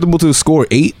it acceptable to score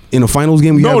 8 in a finals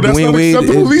game? No, that's not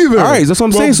acceptable either. All right, that's what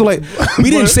I'm saying. So like, we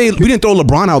didn't throw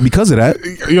LeBron out because of that.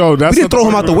 Yo, we didn't throw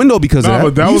him out the window because of that.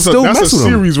 But that's a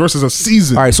series versus a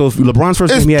season. All right, so if LeBron's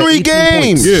first game, he had 3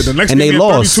 games. Yeah, the next game they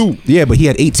lost. 32. Yeah, but he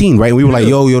had 18, right? And we were like,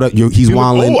 yo, he's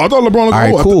wilding. I thought LeBron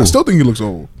looked old. Cool. I still think he looks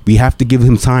old. We have to give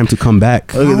him time to come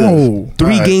back. No.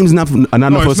 3 games not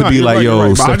enough for us to be like,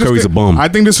 yo, Steph Curry's a bum. I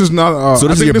think this is not. So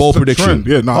this is your bold prediction.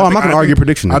 Yeah, no. I'm not going to argue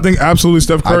prediction. I think absolutely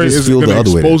Steph Curry is going to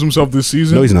expose himself this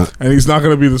season. No, he's not. And he's not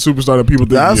going to be the superstar that people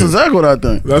think. That's exactly what I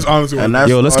think. That's honestly what I think.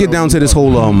 Yo, let's get down to this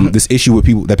whole this issue with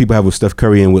people have with Steph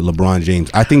Curry and with LeBron James.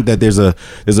 I think that there's a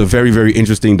very, very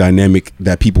interesting dynamic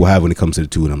that people have when it comes to the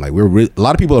two of them. Like a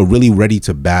lot of people are really ready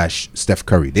to bash Steph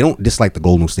Curry. They don't dislike the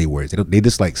Golden State Warriors. They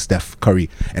dislike Steph Curry,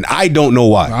 and I don't know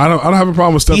why. I don't have a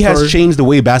problem with Steph Curry. He has changed the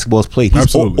way basketball is played.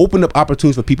 He's opened up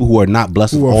opportunities for people who are not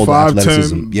blessed with all the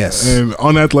athleticism. Yes, and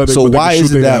unathletic. So why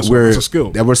is it that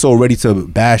we're so ready to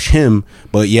bash him,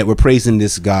 but yet we're praising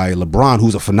this guy LeBron,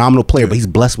 who's a phenomenal player, but he's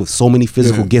blessed with so many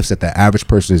physical gifts that the average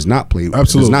person does not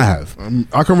does not have.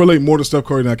 I can relate more to Steph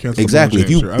Curry than I can to exactly.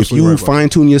 LeBron James. If you fine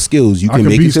tune your skills, you can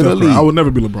make it to the league. I would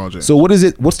never be LeBron James. So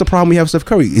what's the problem we have with Steph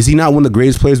Curry? Is he not one of the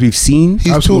greatest players we've seen?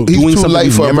 He's too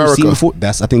light for America.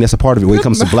 I think that's a part of it when it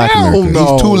comes to Black America.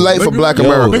 No. He's too light for Black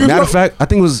America. Matter of fact, I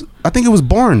think it was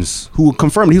Barnes who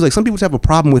confirmed. He was like, some people have a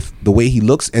problem with the way he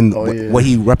looks and what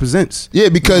he represents. Yeah,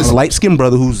 because a light skinned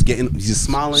brother he's just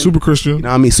smiling, super Christian. You know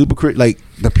what I mean? Super like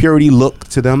the purity look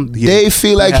to them. They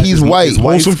feel like he's white.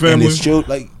 Wholesome family.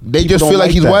 They just feel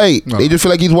like he's white. They just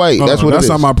feel like he's white. That's what it is. That's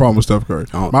not my problem with Steph Curry.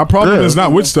 My problem is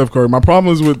not with Steph Curry. My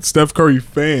problem is with Steph Curry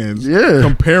fans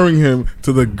comparing him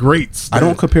to the greats. I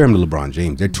don't compare him to LeBron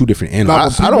James. They're two different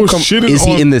animals. I don't. Is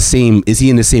he in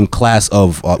the same class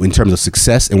of in terms of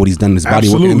success and what he's done in his body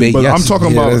work? Absolutely, but I'm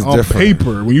talking about on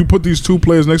paper. When you put these two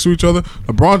players next to each other,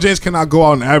 LeBron James cannot go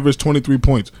out and average 23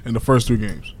 points in the first 3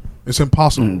 games. It's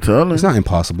impossible. It's not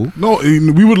impossible. No,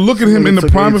 we would look at him in the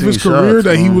prime of his career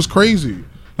that he was crazy.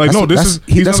 Like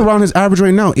that's around his average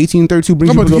right now. 18-32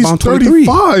 brings you to about 23.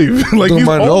 35. Like he's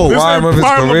prime of his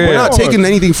career. We're not taking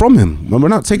anything from him. We're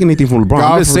not taking anything from LeBron.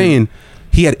 I'm just saying.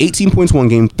 He had 18 points one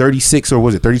game, 36 or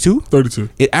was it 32? 32.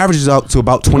 It averages out to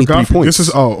about 23 points. This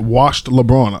is washed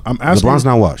LeBron. I'm asking. LeBron's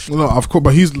not washed. No, of course,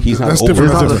 but he's not that's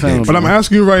different. But I'm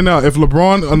asking you right now, if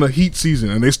LeBron on the Heat season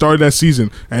and they started that season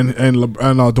and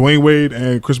Dwayne Wade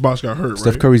and Chris Bosh got hurt,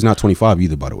 Steph Curry's not 25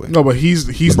 either, by the way. No, but he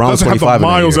doesn't have the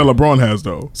miles that LeBron has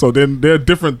though. So then they're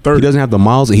different. 30. He doesn't have the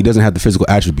miles and he doesn't have the physical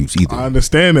attributes either. I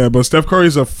understand that, but Steph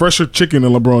Curry's a fresher chicken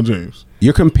than LeBron James.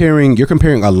 You're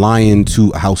comparing a lion to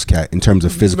a house cat in terms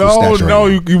of physical stature. No,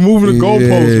 you moving the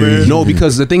goalposts, man. No,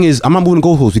 because the thing is, I'm not moving the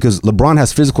goalposts because LeBron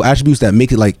has physical attributes that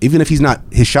make it like even if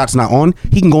his shot's not on,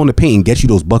 he can go in the paint and get you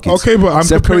those buckets. Okay, but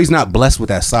Steph Curry's not blessed with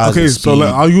that size. Okay, so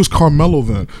I'll use Carmelo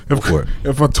then.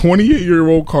 If a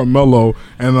 28-year-old Carmelo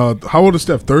and how old is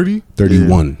Steph? 30?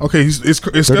 31. Okay, is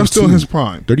Steph still in his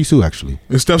prime? 32 actually.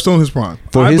 Is Steph still in his prime?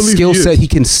 For his skill set, he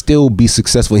can still be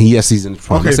successful. Yes, he's in his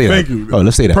prime. Okay, thank you. Oh,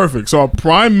 let's say that. Perfect. So a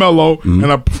prime Melo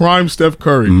and a prime Steph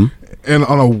Curry, and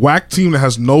on a whack team that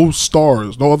has no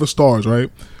other stars, right?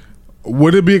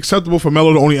 Would it be acceptable for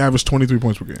Melo to only average 23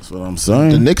 points per game? That's what I'm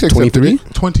saying. The Knicks accepted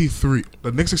 23.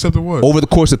 The Knicks accepted what? Over the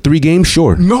course of 3 games,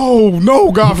 sure. No,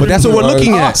 Godfrey. But that's what we're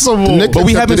looking at. But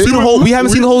we haven't seen the whole. We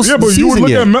haven't seen the whole season yet.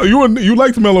 Yeah, but you would look at you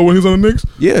liked Melo when he was on the Knicks.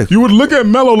 Yeah, you would look at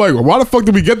Melo like, why the fuck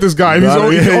did we get this guy? And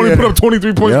he only put up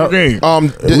 23 points per game.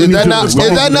 Is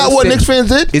that not what Knicks fans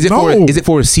did? Is it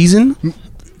for a season?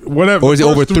 Whatever. Or is it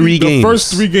over 3 games? The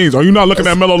first 3 games. Are you not looking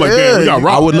at Melo like, damn, we got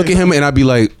robbed? I would look at him and I'd be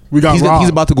like, he's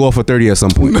about to go off for 30 at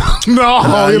some point.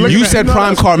 You said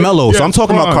prime Carmelo, so I'm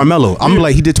talking about Carmelo. I'm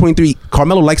like, he did 23.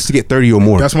 Carmelo likes to get 30 or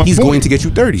more. He's going to get you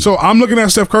 30. So I'm looking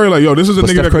at Steph Curry like, yo, this is a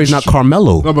nigga Steph Curry's not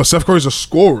Carmelo. No, but Steph Curry's a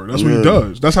scorer. That's what he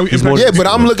does. That's how he impacts. Yeah, but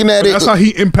I'm looking at it. That's how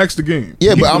he impacts the game.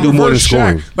 Yeah, but I'm do more than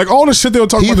scoring. Like all the shit they were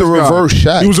talking about. He's a reverse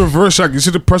Shaq. He was a reverse Shaq. You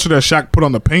see the pressure that Shaq put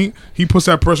on the paint. He puts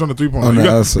that pressure on the 3-point line.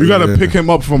 You got to pick him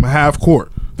up from half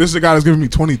court. this is a guy that's giving me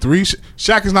 23.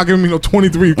 Shaq is not giving me no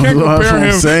 23. You can't compare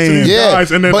him to these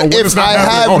guys. And then, but if I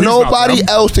have nobody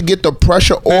else to get the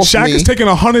pressure off Shaq me, is taking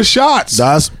 100 shots.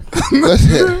 That's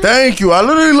thank you. I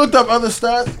literally looked up other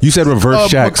stats. You said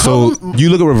reverse Shaq, so you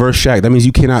look at reverse Shaq. That means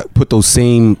you cannot put those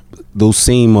same. You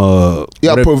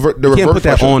can't put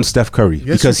that on Steph Curry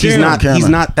because he's not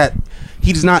that.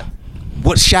 He's not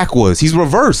what Shaq was. He's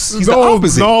reverse. He's the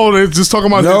opposite. No, they're just talking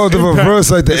about the reverse,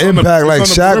 like the impact. Like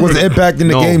Shaq was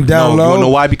impacting the game down low. You know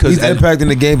why? Because he's impacting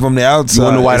the game from the outside.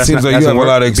 You know why? It seems like you have a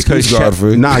lot of excuse,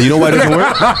 Godfrey. Nah, you know why it doesn't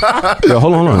work? Yo,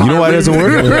 hold on. You know why it doesn't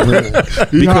work?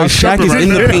 Because Shaq is in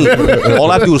the paint.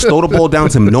 All I do is throw the ball down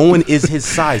to him. No one is his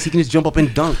size. He can just jump up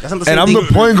and dunk. That's not the same thing. And I'm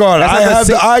the point guard.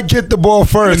 I get the ball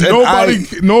first.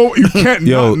 No, you can't.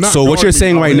 Yo, so what you're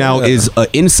saying right now is an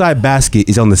inside basket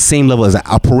is on the same level as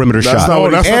a perimeter shot.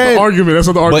 That's not the argument. That's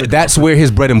not the argument. But that's where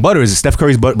his bread and butter is. Steph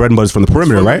Curry's bread and butter is from the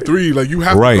perimeter, right? Three, like you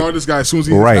have to guard this guy as soon as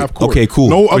he's half court. Okay, cool.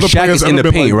 No other Shaq is in the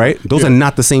paint, right? Those are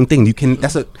not the same thing. You can.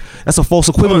 That's a false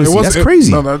equivalency. That's crazy.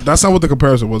 No, that's not what the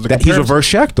comparison was. He's reverse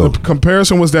Shaq though. The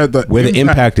comparison was that where the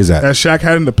impact is at. As Shaq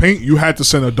had in the paint, you had to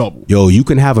send a double. Yo, you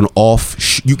can have an off.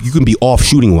 You can be off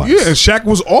shooting wise. Yeah, and Shaq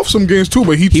was off some games too,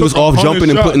 but he was off jumping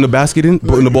and putting the basket in,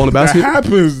 putting the ball in the basket. That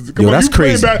happens. Yo, that's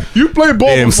crazy. You play ball.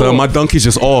 Damn, son, my dunk is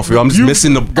just off. Yo, I'm just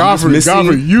missing the.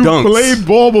 You played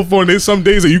ball before, and there's some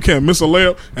days that you can't miss a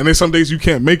layup, and there's some days you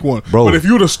can't make one. Bro. But if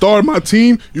you're the star of my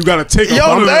team, you got to take.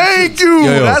 Thank you.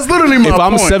 That's literally my point. If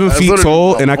I'm 7 feet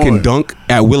tall and I can dunk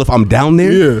at will if I'm down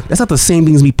there, that's not the same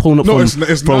thing as me pulling up. No,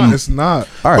 it's not.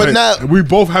 All right, but now we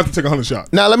both have to take 100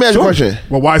 shots. Now let me ask you a question.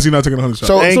 Well, why is he not taking 100 shots?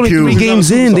 So it's only 3 games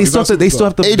in. They still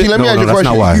have to. AG, let me ask you a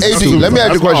question. AG, let me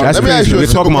ask you a question. That's crazy. We're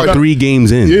talking about 3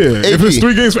 games in. Yeah, if it's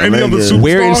 3 games for any other superstar,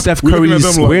 where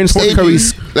in Steph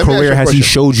Curry's career has he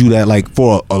showed you that like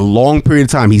for a long period of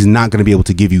time he's not going to be able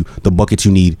to give you the buckets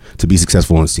you need to be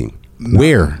successful on his team?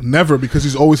 Where? Never, because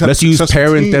he's always had. Let's use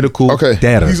parenthetical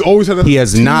data. He's always had. He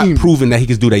has not proven that he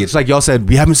can do that yet. It's like y'all said,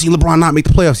 we haven't seen LeBron not make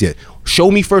the playoffs yet.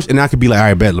 Show me first, and I could be like, all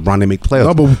right, bet LeBron didn't make the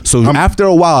playoffs. So after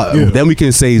a while, then we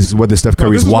can say whether Steph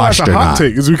Curry's washed or not.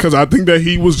 Take is because I think that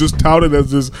he was just touted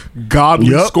as this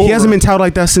godly scorer. He hasn't been touted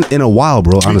like that in a while,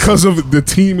 bro. Honestly. Because of the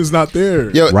team is not there.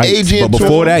 Yo, right. But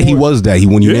before that, he was that. He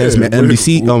won unanimous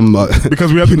MVP.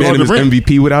 Because we had to guard the ring.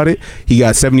 MVP without it. He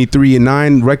got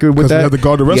 73-9 record with that. We had to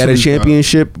guard the rest. He had a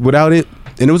championship without it.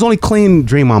 And it was only Clay and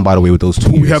Draymond, by the way, with those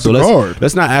 2 years. We have to guard.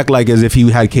 Let's not act like as if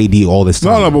he had KD all this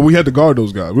time. No, but we had to guard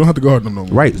those guys. We don't have to guard them no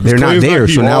more. Right, they're not there.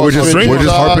 So now we're just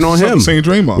harping on him. Saying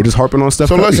Draymond. We're just harping on Steph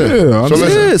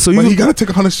Curry. So he got to take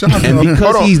 100 shots. And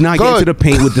because he's not getting to the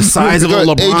paint with the size of a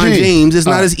LeBron James, it's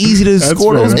not as easy to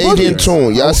score those buckets. AJ and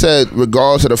Tune, y'all said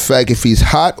regardless of the fact if he's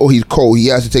hot or he's cold, he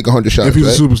has to take 100 shots. If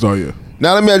he's a superstar, yeah.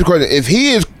 Now let me ask you a question. If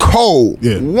he is cold,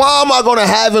 why am I going to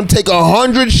have him take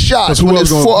 100 shots when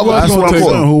there's 4 other people on the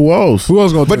court? Who else? Who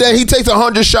else going to But then he takes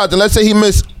 100 shots, and let's say he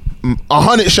missed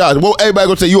 100 shots. Well, everybody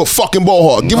gonna say you a fucking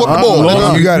ball hog. Give up the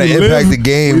ball. You gotta impact the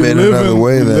game in another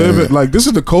way. Like this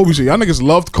is the Kobe shit. Y'all niggas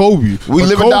loved Kobe. We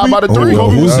live and die by the 3.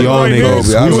 Who's y'all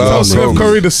niggas? You tell Steph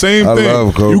Curry the same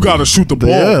thing. You gotta shoot the ball.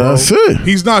 Yeah, that's it.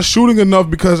 He's not shooting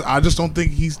enough because I just don't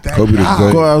think he's that Kobe. guy.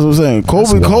 That's what I'm saying.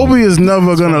 Kobe is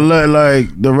never gonna let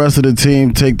like the rest of the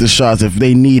team take the shots if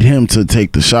they need him to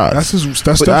take the shots.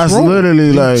 That's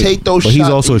literally like take those shots. But he's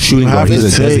also a shooting guard. He's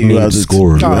a designated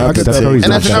scorer. Steph Curry's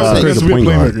not a point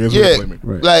guard. Yeah,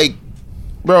 like,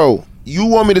 bro, you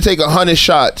want me to take 100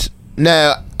 shots?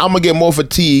 Now I'm gonna get more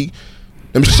fatigue.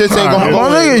 Them shits ain't gonna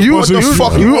go.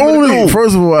 You only,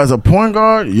 first of all, as a point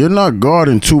guard, you're not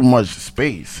guarding too much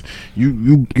space.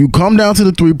 You come down to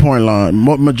the 3-point line.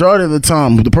 Majority of the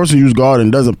time, the person who's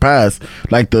guarding doesn't pass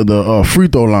like the free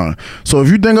throw line. So if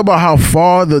you think about how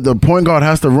far the point guard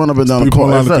has to run up and down the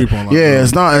court,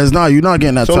 it's not. You're not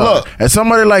getting that time. And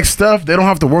somebody like Steph, they don't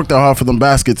have to work that hard for them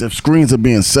baskets if screens are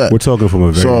being set. We're talking from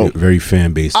a very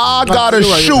fan base. I gotta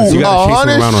shoot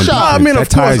 100 shots. I mean, of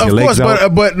course,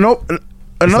 but no.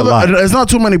 It's not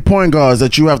too many point guards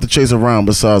that you have to chase around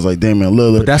besides like Damian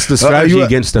Lillard. But that's the strategy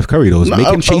against Steph Curry though. Make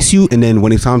him chase you, and then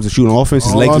when it's time to shoot an offense,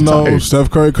 his legs are tired. Steph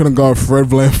Curry couldn't guard Fred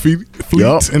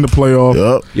VanVleet in the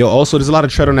playoff. Yo, also there's a lot of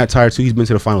tread on that tire too. He's been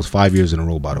to the finals 5 years in a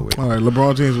row, by the way. All right,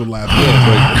 LeBron James would laugh.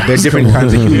 But there's different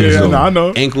kinds of humans. Yeah, I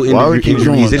know. Ankle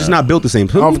injuries. They're just not built the same.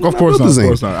 Of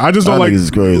course not. I just don't like. It's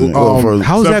crazy.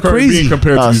 How is that crazy? Steph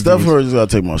Curry just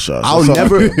gotta take my shots. I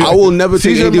will never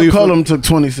take CJ McCollum took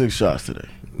 26 shots today.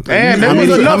 And there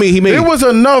was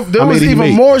enough. There was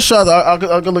even more shots. I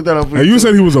could look that up. And you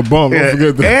said he was a bum. Don't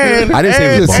forget that. I didn't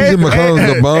say he was a bum. CJ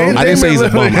McCollum's a bum. I didn't say he's a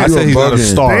bum. I said he's not a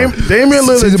star. Damian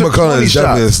Lillard took 20 is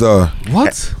definitely a star.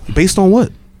 What? Based on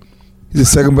what? He's the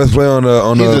second best player on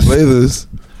the Blazers.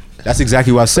 That's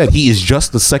exactly what I said. He is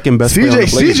just the second best player on the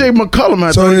Blazers. CJ McCollum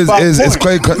had 35 points.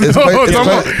 CJ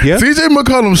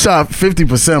McCollum shot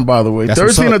 50%, by the way. That's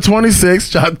 13 of 26,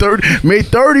 shot 30, made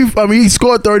 30. I mean, he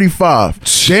scored 35.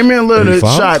 Damian Lillard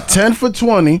shot 10 for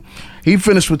 20. He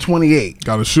finished with 28.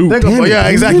 Got to shoot. Yeah,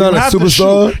 exactly. He's not a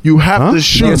superstar. You have to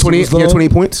shoot. He had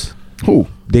 28 points? Who?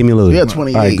 Damian Lillard. Yeah,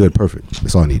 28. All right, good, perfect.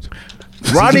 That's all I need.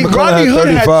 Rodney Hood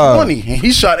had 20, and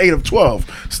he shot 8 of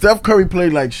 12. Steph Curry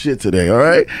played like shit today, all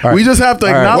right? We just have to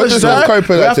acknowledge that.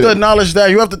 We have to acknowledge that.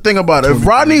 You have to think about it. If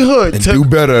Rodney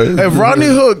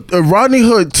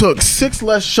Hood took 6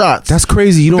 less shots. That's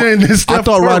crazy. I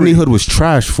thought Rodney Hood was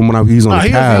trash from when he was on the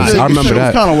Cavs. I remember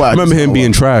that. I remember him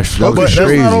being trash. But let's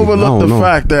not overlook the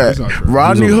fact that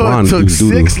Rodney Hood took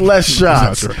 6 less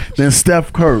shots than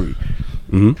Steph Curry.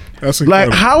 That's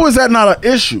like, how is that not an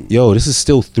issue? Yo, this is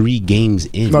still 3 games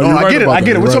in. No, I get it.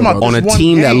 We're talking about on a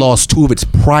team that lost 2 of its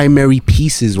primary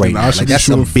pieces right now. Like, that's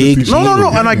a big.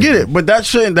 No, and I get it, but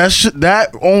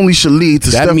that only should lead to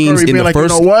Steph Curry being like, you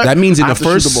know what? That means in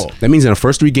the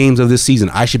first 3 games of this season,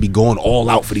 I should be going all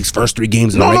out for these first 3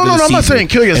 games of the regular season. I'm not saying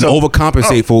kill yourself and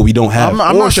overcompensate for what we don't have.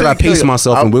 Or should I pace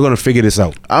myself and we're gonna figure this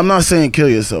out? I'm not saying kill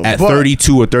yourself at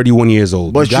 32 or 31 years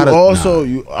old. But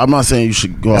I'm not saying you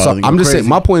should go out. I'm just saying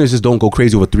my point is just don't go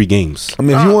crazy over 3 games. I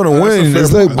mean, if you want to win,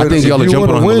 I think y'all are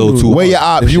jumping on a little too. Weigh your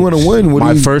options. If you want to win,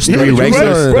 my first 3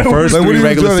 regular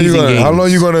season games. How long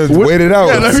you gonna wait it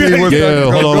out?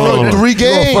 Hold on. 3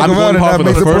 games. I'm going off of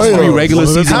the first 3 regular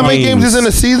season games. How many games is in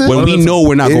the season? When we know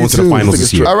we're not going to the finals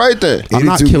this year. All right then. I'm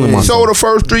not killing myself. So the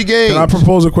first 3 games. Can I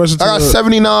propose a question? I got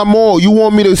 79 more. You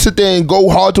want me to sit there and go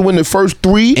hard to win the first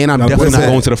 3? And I'm definitely not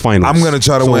going to the finals. I'm gonna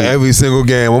try to win every single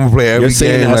game. I'm gonna play every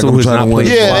game like I'm trying to win.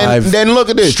 Yeah, and then look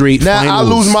at this. Now I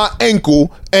lose my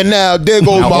ankle, and now there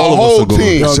goes my whole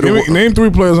team. Name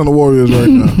 3 players on the Warriors right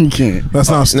now. You can't.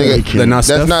 That's not Steph.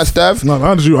 That's not Steph. No,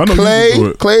 not you. I know Clay,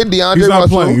 DeAndre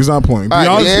Russell. He's not playing.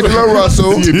 DeAngelo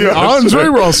Russell.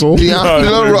 DeAndre Russell.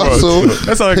 DeAngelo Russell.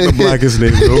 That's like the blackest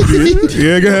name, bro.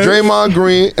 Yeah, go ahead. Draymond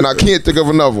Green, and I can't think of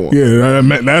another one. Yeah,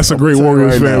 that's a great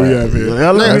Warriors fan we have here.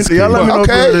 Y'all let me know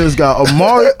who this guy.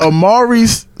 Amari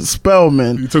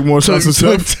Spellman. He took more shots than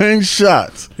Steph. 10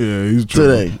 shots. Yeah, he's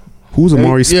today. Who's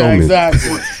Amari Spellman? Yeah,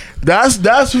 exactly.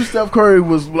 That's who Steph Curry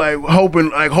was like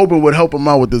hoping would help him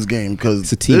out with this game, because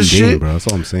it's a team game, bro. That's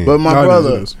all I'm saying. But my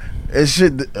brother, it's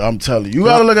shit. I'm telling you,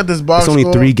 gotta look at this box. It's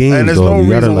only 3 games, and there's though. no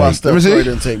reason why Steph Curry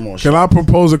didn't take more shots. Can I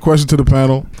propose a question to the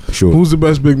panel? Sure. Who's the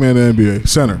best big man in the NBA?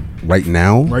 Center. Right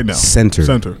now.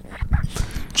 Center.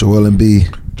 Joel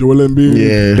Embiid.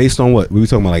 Yeah. Based on what? We were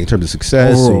talking about, like in terms of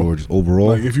success or just overall?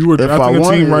 Like if you were drafting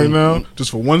a team right now, just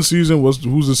for one season,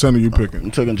 who's the center you picking?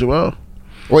 I'm taking Joel.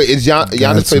 Wait, is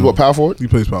Giannis plays what, power forward? He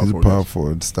plays power forward. He's a power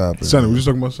forward. Stop it. Center. We're just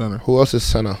talking about center. Who else is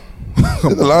center?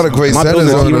 There's a lot of great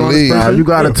centers on the league. You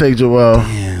gotta take Joel.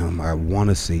 Damn, I want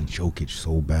to say Jokic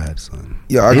so bad, son.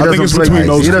 Yeah, I think it's between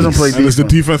those. He doesn't play defense. The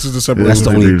defense is the separate. That's the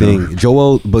only thing.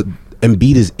 Joel, but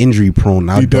Embiid is injury prone.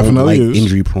 I don't like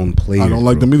injury prone players. I don't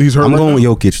like them either. He's hurt. I'm going with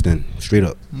Jokic then, straight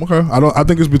up. Okay, I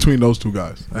think it's between those 2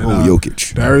 guys. And,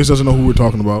 Jokic. Darius doesn't know who we're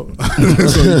talking about.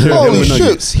 Holy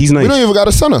shit, he's nice. We don't even got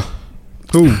a center.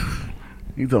 Who?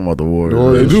 You talking about the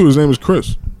Warriors? They do. His name is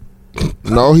Chris.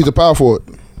 No, he's a power forward.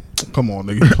 Come on,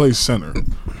 nigga. He plays center.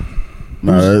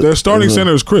 Their starting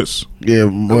center is Chris. Yeah,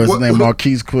 what's his name?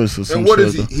 Marquise Chris or something. And what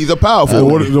is he? He's a power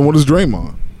forward. What is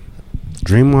Draymond?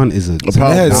 Draymond is a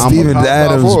Steven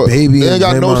Adams, baby. They ain't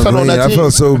got no center on that team. I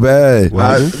felt so bad.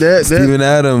 Steven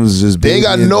Adams just. They ain't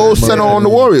got no center on the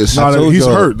Warriors. He's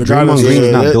hurt. The guy Draymond Green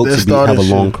is not built to have a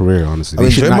long career. Honestly, I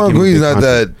mean, Draymond Green's not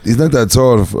that. He's not that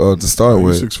tall to start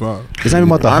with. 6'5". It's not even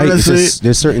about the height. It's just,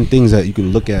 there's certain things that you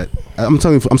can look at. I'm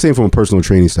saying from a personal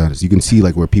training status, you can see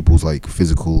like where people's like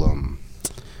physical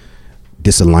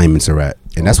disalignments are at,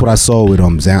 and that's what I saw with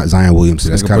Zion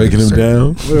Williamson. That's kind of breaking him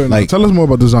down. Like, tell us more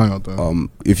about the Zion thing.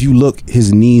 If you look,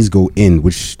 his knees go in,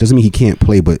 which doesn't mean he can't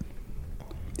play, but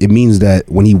it means that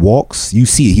when he walks, you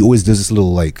see it. He always does this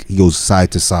little he goes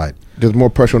side to side. There's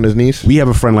more pressure on his knees. We have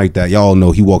a friend like that. Y'all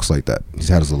know he walks like that. He's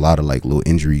had a lot of like little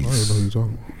injuries. I don't know who you're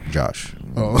talking about. Josh.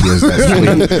 Oh.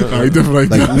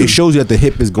 It shows you that the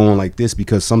hip is going like this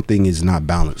because something is not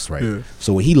balanced, right? Yeah.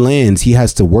 So when he lands, he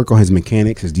has to work on his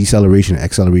mechanics, his deceleration and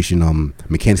acceleration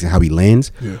mechanics and how he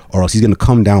lands, or else he's gonna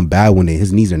come down bad when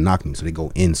his knees are knocking, so they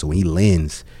go in. So when he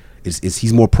lands,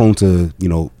 he's more prone to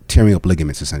tearing up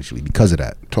ligaments essentially because of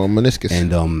that. Torn meniscus.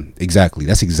 And exactly,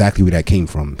 that's exactly where that came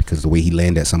from, because the way he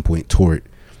landed at some point tore it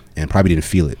and probably didn't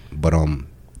feel it. But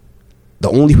the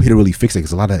only way to really fix it,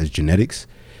 because a lot of that is genetics,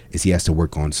 is he has to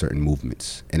work on certain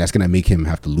movements, and that's gonna make him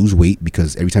have to lose weight,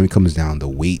 because every time he comes down, the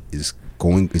weight is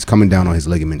coming down on his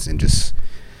ligaments, and just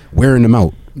wearing them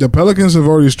out. The Pelicans have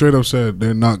already straight up said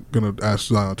they're not gonna ask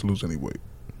Zion to lose any weight.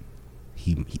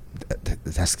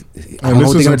 That's I don't know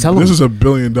what they're gonna tell him. This is $1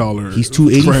 billion. He's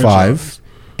 285,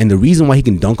 and the reason why he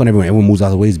can dunk on everyone moves out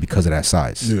of the way is because of that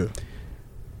size. Yeah.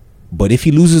 But if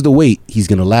he loses the weight, he's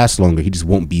gonna last longer. He just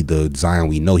won't be the Zion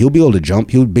we know. He'll be able to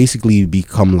jump. He'll basically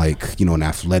become like, you know, an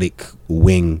athletic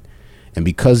wing. And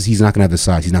because he's not gonna have the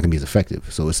size, he's not gonna be as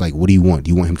effective. So it's like, what do you want? Do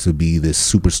you want him to be this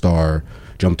superstar,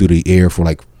 jump through the air for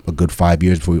like a good 5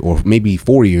 years before, or maybe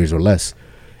 4 years or less,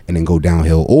 and then go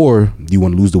downhill? Or do you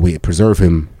want to lose the weight, preserve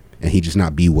him, and he just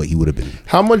not be what he would have been?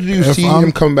 How much do you see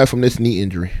him coming back from this knee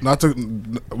injury?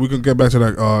 We can get back to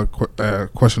that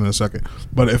question in a second.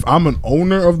 But if I'm an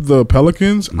owner of the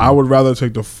Pelicans, I would rather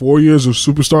take the 4 years of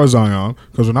superstar Zion,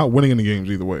 because we're not winning any games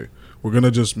either way. We're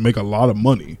gonna just make a lot of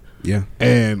money. Yeah.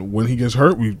 And when he gets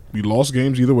hurt, we lost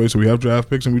games either way, so we have draft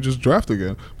picks and we just draft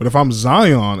again. But if I'm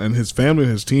Zion and his family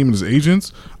and his team and his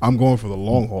agents, I'm going for the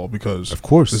long haul, because of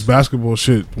course this basketball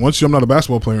shit, once I'm not a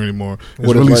basketball player anymore,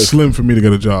 it's really slim for me to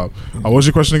get a job. What's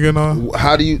your question again?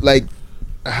 How do you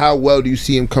how well do you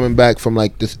see him coming back from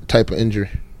like this type of injury?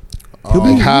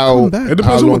 It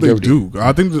depends on what they do.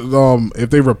 I think that, if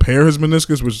they repair his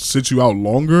meniscus, which sits you out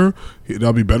longer,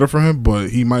 that'll be better for him. But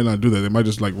he might not do that. They might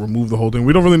just like remove the whole thing.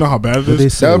 We don't really know how bad it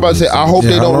is. I was about to say, I hope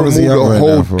they don't remove the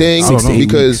whole thing,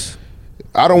 because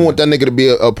I don't want that nigga to be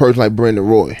a person like Brandon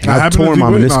Roy. I torn my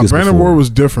meniscus. Brandon Roy was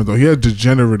different though. He had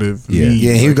degenerative knee.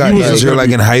 Yeah, he got injured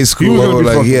like in high school.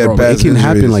 Like he had bad. It can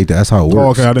happen like that. That's how it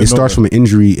works. It starts from an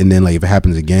injury, and then like if it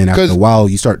happens again after a while,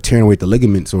 you start tearing away the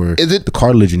ligaments or the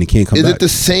cartilage, and he can't come back. Is it the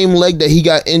same leg that he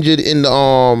got injured in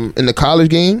the college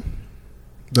game?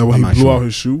 That when he blew out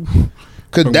his shoe.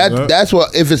 Because that's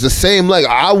what, if it's the same leg,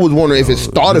 I was wondering if it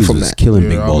started from that. Killing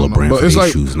big baller brand for his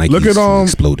shoes. Look at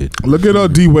exploded. Look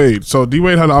at D Wade. So D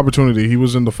Wade had an opportunity. He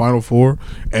was in the Final Four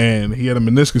and he had a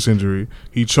meniscus injury.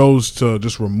 He chose to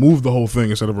just remove the whole thing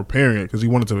instead of repairing it, because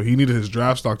he needed his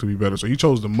draft stock to be better. So he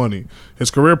chose the money.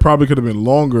 His career probably could have been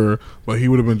longer, but he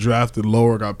would have been drafted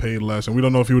lower, got paid less, and we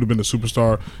don't know if he would have been a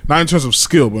superstar. Not in terms of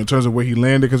skill, but in terms of where he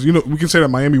landed. Because we can say that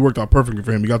Miami worked out perfectly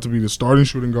for him. He got to be the starting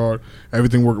shooting guard.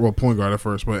 Everything worked well, point guard at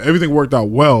first, but everything worked out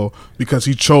well because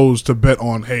he chose to bet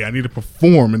on, hey, I need to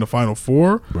perform in the Final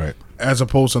Four, right? As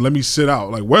opposed to let me sit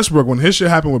out. Like Westbrook, when his shit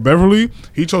happened with Beverly,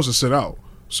 he chose to sit out.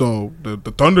 So the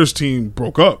Thunder's team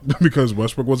broke up because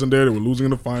Westbrook wasn't there. They were losing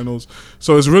in the finals.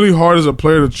 So it's really hard as a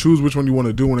player to choose which one you want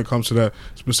to do when it comes to that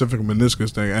specific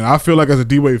meniscus thing. And I feel like as a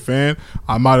D-Wade fan,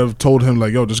 I might have told him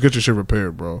like, yo, just get your shit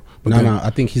repaired, bro. But no, I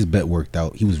think his bet worked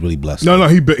out. He was really blessed. No,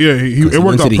 it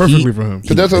worked out perfectly for him.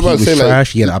 Because that's what I was about to say.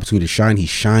 Trash. He had an opportunity to shine. He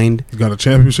shined. He got a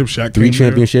championship. Shaq 3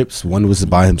 championships. One was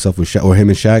by himself with Shaq, or him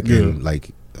and Shaq. Yeah. And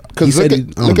like, because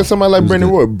look at somebody like Brandon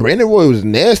Roy. Brandon Roy was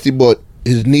nasty, but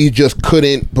his knees just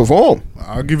couldn't perform.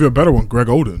 I'll give you a better one. Greg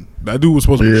Oden. That dude was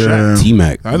supposed to be Shaq.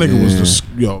 T-Mac. That nigga was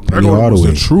Greg Oden was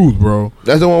the truth, bro.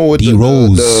 That's the one with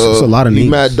D-Rose. That's a lot of names.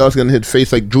 Mad Dog's gonna hit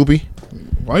face like Droopy.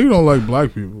 Why you don't like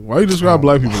black people? Why you describe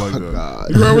black people like that? God.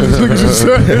 You remember what this nigga just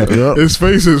said? Yep. His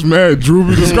face is mad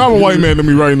droopy. Describe a white man to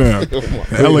me right now. Wait,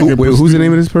 who's the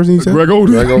name of this person you said? Greg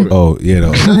Oden. Oh, yeah,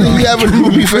 though. He have a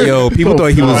droopy face. Yo, people thought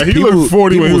he was... He looked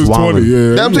 40 when he was 20,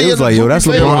 yeah. He was like, yo, that's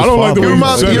LeBron's I don't like the way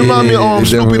you said it. You remind me of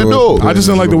Snoopy the dog. I just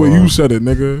didn't like the way you said it,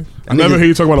 nigga. I never hear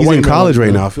you talk about a white man. He's in college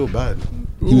right now. I feel bad.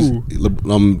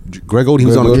 Greg Oden, he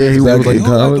was on the he was like,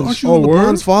 aren't you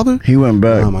LeBron's father? He went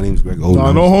back. Nah, my name's Greg Oden.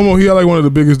 Nah, no homo. He had like one of the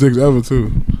biggest dicks ever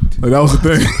too. Like that was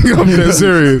the thing. I'm dead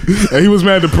serious. And he was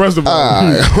mad depressed about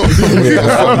it.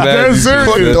 I'm dead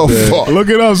serious. What the fuck? Look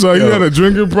it up, son. He had a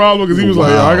drinking problem because he was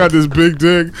like, I got this big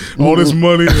dick, all this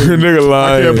money, nigga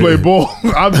lying. I can't play ball.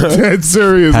 I'm dead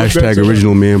serious. Hashtag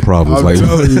original man problems. I'm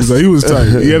telling you, he was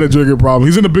tight. He had a drinking problem.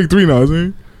 He's in the Big Three now, isn't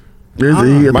he?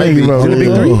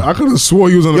 I could have swore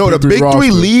he was on the Big Three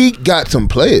league got some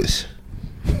players.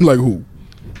 Like who?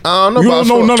 I don't know. You don't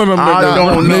know none of them. I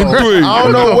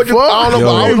don't know.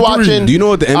 I was watching. Do you know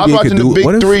what the NBA I was watching could do? the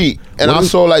Big Three, and I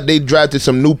saw like they drafted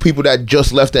some new people that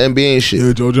just left the NBA and shit.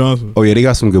 Yeah, Joe Johnson. Oh yeah, they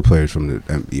got some good players from the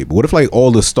NBA. But what if like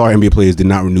all the star NBA players did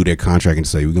not renew their contract and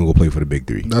say we're gonna go play for the Big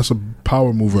Three? That's a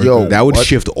power move right there. That would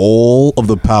shift all of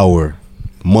the power.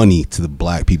 Money to the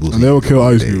black people. And they will kill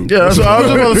Ice Cube. Yeah, that's what I was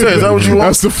just about to say. Is that what you want?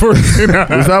 That's the first thing.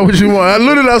 Is that what you want?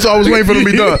 Literally, that's what I was waiting for them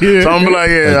to be done. Yeah. So I'm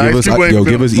like,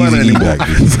 give us Easy E back.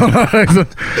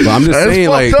 But I'm just saying,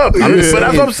 like, but that's what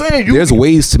I'm saying. There's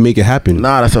ways to make it happen.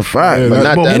 Nah, that's a fact. Yeah, but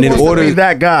not that. And in order,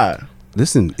 that guy.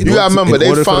 Listen, you gotta remember,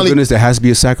 they finally. Goodness, there has to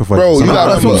be a sacrifice. Bro, you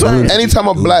gotta remember. Anytime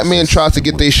a black man tries to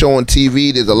get their show on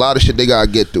TV, there's a lot of shit they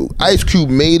gotta get through. Ice Cube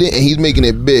made it, and he's making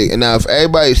it big. And now, if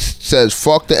everybody says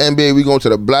fuck the NBA, we going to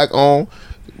the black owned,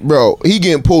 bro, he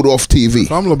getting pulled off TV.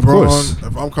 If I'm LeBron,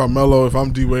 if I'm Carmelo, if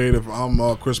I'm D Wade, if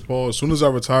I'm Chris Paul, as soon as I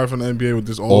retire from the NBA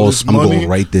with all this money,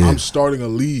 right there. I'm starting a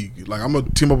league. Like I'm gonna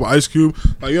team up with Ice Cube.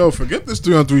 Like yo, forget this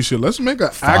 3-on-3 shit. Let's make an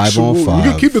actual. We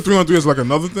can keep the 3-on-3 as like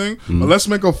another thing, but let's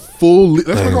make a full. Let's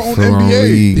make our own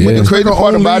NBA. Yeah. The crazy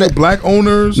part about it, black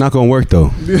owners. Not gonna work though.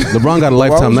 LeBron got a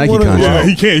lifetime Nike contract. Yeah,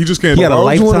 he can't. He just can't. He got a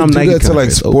lifetime Nike contract. To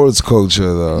like sports culture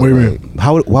though. Wait a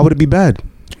minute. Why would it be bad?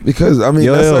 Because I mean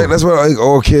that's what like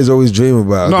all kids always dream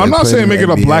about. No, I'm not saying make it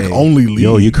a black only league.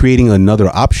 Yo, you're creating another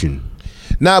option.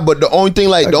 Nah, but the only thing,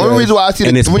 like, the only reason why I see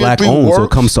and the 3-on-3 works, so it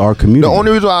comes to our community. The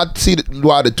only reason why I see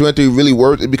why the 3-on-3 really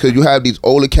works is because you have these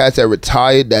older cats that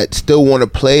retired that still want to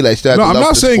play. Like, still have I'm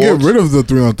not saying get rid of the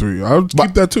 3-on-3. I'll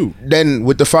keep that too. Then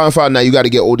with the 5-on-5, now you got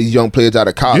to get all these young players out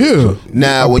of college. Yeah,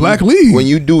 now when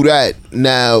you do that,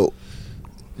 now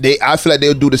I feel like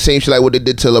they'll do the same shit like what they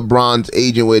did to LeBron's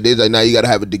agent, where it's like now you got to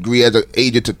have a degree as an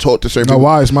agent to talk to certain people.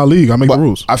 Why? It's my league. I make the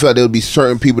rules. I feel like there would be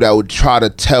certain people that would try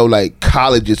to tell like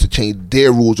colleges to change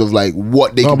their rules of like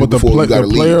what they can do before you got to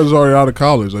leave. The players are already out of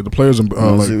college. Like the players,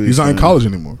 he's not in college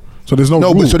anymore. So there's no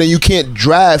but so then you can't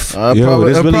draft. You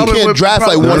can't draft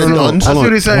like one and done. That's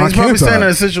what he's saying. He's probably saying in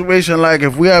a situation like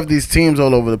if we have these teams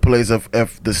all over the place, if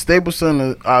the Staples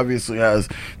Center obviously has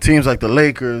teams like the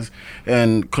Lakers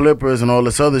and Clippers and all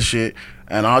this other shit,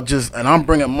 and I'm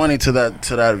bringing money to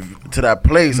that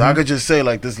place. I could just say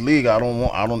like this league, I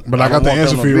don't. But I got the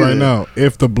answer for you right now.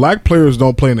 If the black players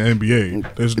don't play in the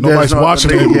NBA, there's nobody's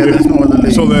watching the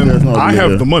NBA. So then I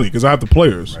have the money because I have the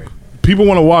players. Right. People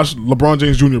want to watch LeBron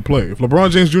James Jr. play. If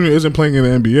LeBron James Jr. isn't playing in the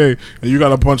NBA and you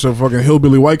got a bunch of fucking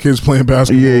hillbilly white kids playing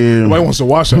basketball, nobody wants to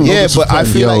watch that. Yeah, but I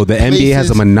feel like the NBA has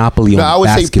a monopoly on basketball.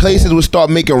 I would say places would start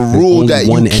making rules that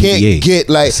you can't get.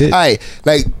 Like,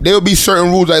 like there will be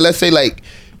certain rules. Like, let's say like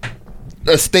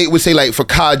a state would say like for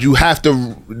college you have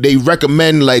to, they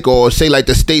recommend like, or say like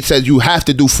the state says you have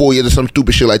to do 4 years or some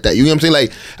stupid shit like that. You know what I'm saying?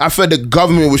 Like I feel the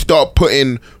government would start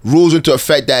putting rules into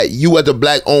effect that you as a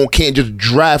black owned can't just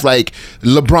draft like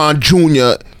LeBron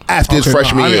Jr. after his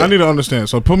freshman year. I need to understand.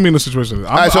 So put me in a situation.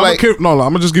 I'm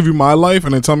gonna just give you my life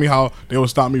and then tell me how they will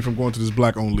stop me from going to this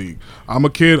black owned league. I'm a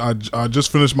kid. I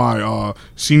just finished my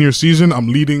senior season. I'm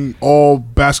leading all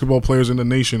basketball players in the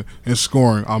nation in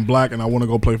scoring. I'm black and I want to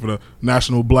go play for the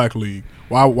National Black League.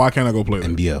 Why can't I go play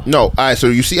NBL? No. All right. So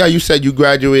you see how you said you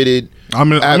graduated?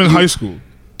 I'm in high school.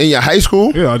 In your high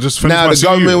school? Yeah, I just finished now my the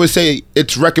government would say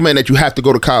it's recommended that you have to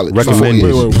go to college.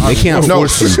 Recommended. They can't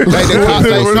force you.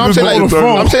 I'm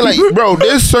saying like, bro,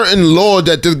 there's certain law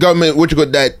that this government,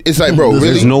 that it's like, bro, really?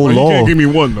 There's no law. You can't give me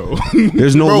one though.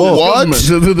 There's no law. What?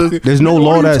 There's no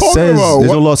law that says.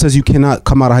 There's no law that says you cannot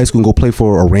come out of high school and go play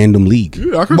for a random league.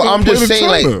 Yeah, but I'm just saying,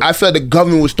 like, I feel like the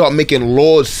government would start making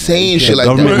laws saying shit like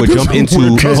that. Government would jump into.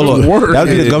 That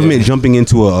would be the government jumping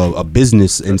into a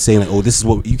business and saying like, oh, this is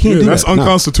what you can't do. That's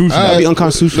unconstitutional. That'd be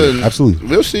unconstitutional. Absolutely.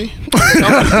 We'll see.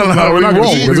 No, we're not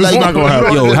going to. This is not going to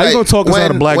happen. Yo, how you going to talk us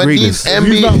out of black greatness?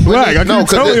 He's not black. I can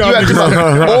tell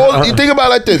y'all. You think about it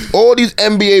like this. All these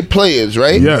NBA players,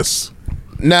 right? Yes.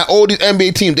 Now, all these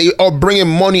NBA teams, they are bringing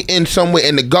money in some way,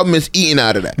 and the government's eating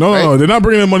out of that. No, they're not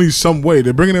bringing in money some way.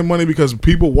 They're bringing in money because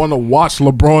people want to watch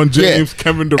LeBron James,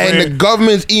 Kevin Durant. And the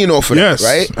government's eating off of that,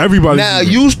 right? Everybody. Now,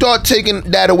 you start taking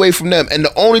that away from them, and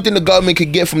the only thing the government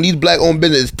can get from these black-owned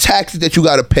businesses is taxes that you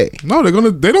got to pay. No,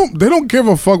 they don't give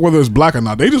a fuck whether it's black or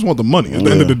not. They just want the money at the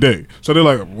end of the day. So they're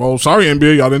like, well, sorry,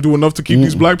 NBA, y'all didn't do enough to keep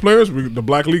these black players. The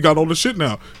black league got all the shit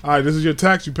now. All right, this is your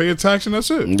tax. You pay your tax, and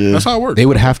that's it. Yeah. That's how it works. They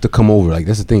would have to come over. Like,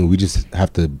 that's the thing. We just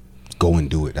have to go and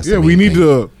do it. That's we need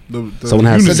the someone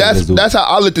has to. So that's how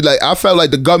I looked at it. Like I felt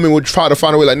like the government would try to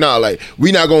find a way. Like nah, like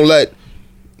we not gonna let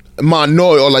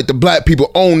minority or like the black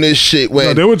people own this shit.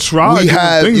 When they would try. We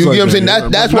have, you know what I'm saying?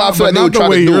 That's why I feel like they would try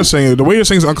to do. The way you're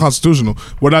saying is unconstitutional.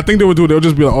 What I think they would do, they'll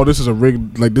just be like, oh, this is a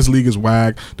rigged. Like this league is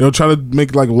whack. They'll try to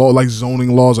make like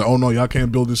zoning laws. Like, oh no, y'all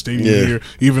can't build this stadium here,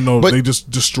 even though they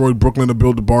just destroyed Brooklyn to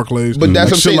build the Barclays. But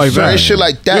that's what I'm saying. Shit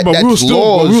like that. Yeah, but we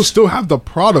will still have the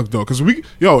product though, because if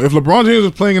LeBron James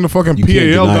is playing in the fucking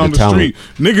PAL down the street,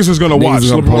 niggas is gonna watch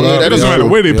LeBron. It doesn't matter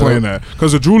where they playing at,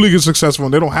 because the Drew League is successful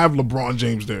and they don't have LeBron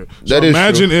James there. That is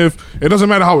imagine if it doesn't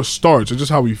matter how it starts, it's just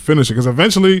how we finish it. Because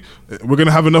eventually we're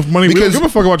gonna have enough money. We don't give a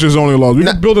fuck about your zoning laws. We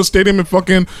can build a stadium in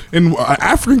fucking an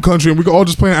African country, and we can all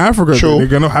just play in Africa. True. They're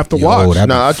gonna have to watch.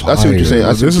 I see what you're saying.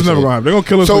 This is never gonna happen. They're gonna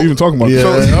kill us for even talking about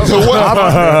this. So what?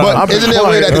 But isn't there a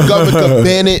way that the government could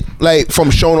ban it, like from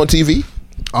showing on TV?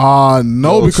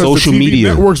 No, because social the TV media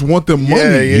networks want the money.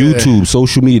 YouTube,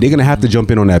 social media, they're gonna have to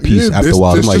jump in on that piece after a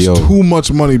while. It's just too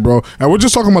much money, bro. And we're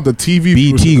just talking about the TV.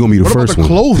 BT gonna be the first one.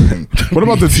 Clothing. What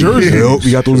about the jerseys?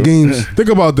 We got those games. Think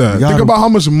about that. Think about how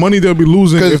much money they'll be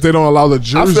losing if they don't allow the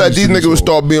jerseys. I feel like these niggas would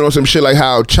start being on some shit like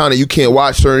how China, you can't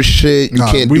watch certain shit. You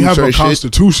can't do certain shit. We have a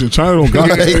constitution. China don't got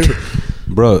that.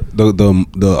 Bro,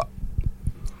 the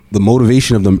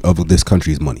motivation of this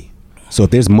country is money. So if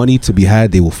there's money to be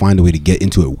had, they will find a way to get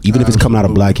into it, even if it's coming out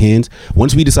of black hands.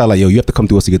 Once we decide, like, yo, you have to come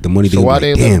to us to get the money. So why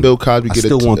they let Bill Cosby get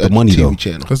still want the money TV though?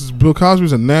 channel? Because Bill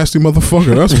Cosby's a nasty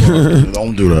motherfucker. That's why.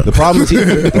 Don't do that. The problem is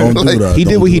he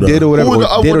did what he did or whatever. Who was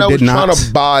the other one that was trying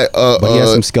to buy but he had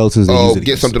some skeletons.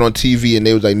 Get something on TV, and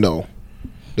they was like, no.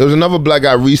 There was another black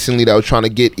guy recently that was trying to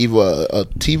get either a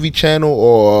TV channel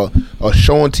or a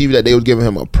show on TV that they was giving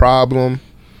him a problem.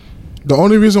 The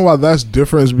only reason why that's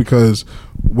different is because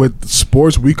with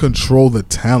sports, we control the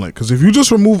talent. Because if you just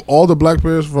remove all the black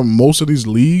players from most of these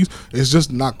leagues, it's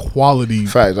just not quality.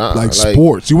 Facts, like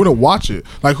sports. You wouldn't watch it.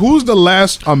 Like, who's the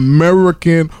last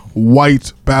American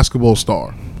white basketball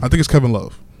star? I think it's Kevin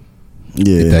Love.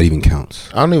 Yeah, if that even counts.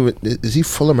 I don't even. Is he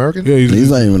full American? Yeah,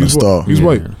 he's not even a star. He's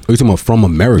white. Are you talking about from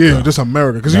America? Yeah, just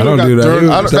America. Because I don't do that.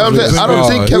 I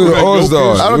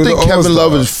don't think Kevin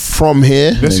Love is from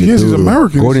here. Yes, he is. He's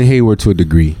American. Gordon Hayward to a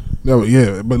degree. No,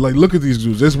 yeah, but like, look at these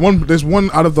dudes. There's one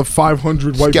out of the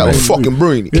 500 white people. Got fucking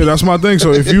brainy. Yeah, that's my thing.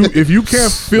 So if you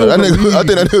can't feel, I think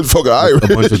that nigga's fucking Irish. A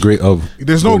bunch of great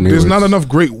there's not enough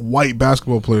great white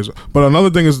basketball players. But another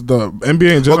thing is the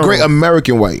NBA in general. Well, great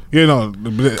American white. Yeah, no, I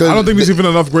don't think there's even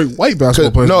enough great white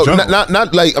basketball players. No,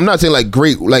 not like, I'm not saying like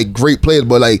great players,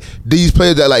 but like these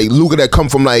players that like Luka that come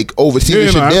from like overseas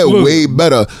and shit, they're way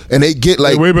better, and they get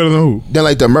like way better than who? Than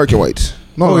like the American whites.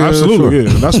 No, absolutely.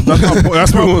 Sure. Yeah, that's my point.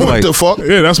 That's my point. What the fuck?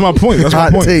 Yeah, that's my point. That's my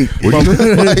point. Like, that's what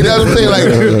I'm saying.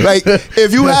 Like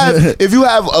if you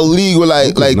have a league with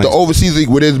like the overseas league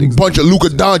where there's a bunch of Luka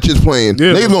Doncic playing,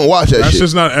 they don't watch that shit. That's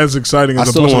just not as exciting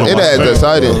as it is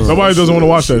exciting. Nobody doesn't want to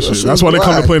watch that shit. That's why they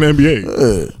come to play in the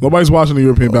NBA. Nobody's watching the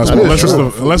European basketball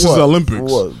unless it's the Olympics.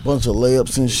 What, bunch of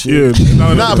layups and shit.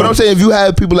 Yeah, but I'm saying if you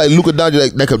have people like Luka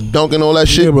Doncic that could dunk and all that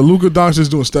shit. Yeah, but Luka Doncic is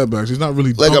doing step backs. He's not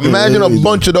really like imagine a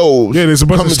bunch of those. Yeah, there's a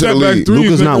bunch of step back threes.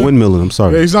 Luka's not windmilling. I'm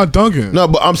sorry. Yeah, he's not dunking. No,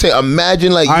 but I'm saying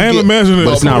imagine like I am imagining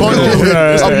it's not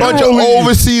a bunch of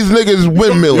overseas niggas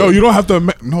windmilling. Yo, you don't have to.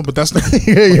 No, but that's not.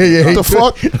 yeah. What the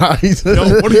fuck? Yo,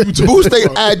 what are you doing? Boost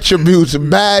their attributes.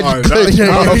 Bad. He's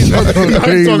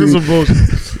talking some bullshit.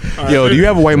 Yo, do you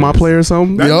have a white mouth player or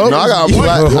something? No, I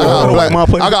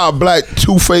got a black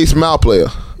two-faced mouth player.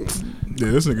 Yeah,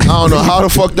 this nigga. I don't know how the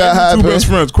fuck that happened. Two best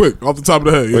friends, quick, off the top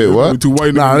of the head. Wait, what? Two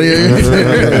white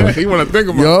niggas. He want to think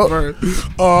about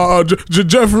it.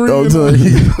 Jeffrey,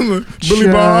 Billy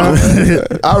Bob.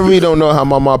 I really don't know how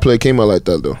my mouth player came out like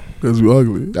that though. Because we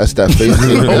ugly. That's that face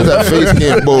cam. That's that face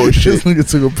cam bullshit. This nigga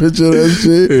took a picture of that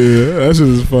shit. Yeah, that shit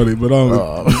is funny. But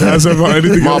that's about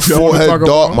anything my else. My forehead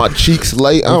dark, my cheeks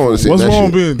light. I don't want to see what's that wrong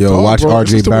shit. Being Yo, dark, watch bro.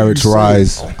 RJ Barrett's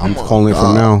rise. I'm calling it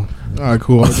from now. All right,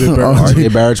 cool.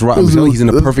 RJ Barrett's rise. I'm telling you, he's in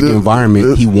a perfect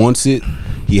environment. He wants it.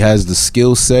 He has the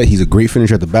skill set. He's a great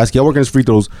finisher at the basket. Y'all working his free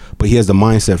throws, but he has the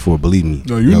mindset for it. Believe me.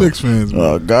 No, you Knicks fans.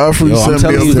 Godfrey sent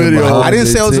me a video. I didn't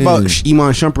say all this about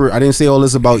Iman Shumpert. I didn't say all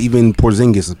this about even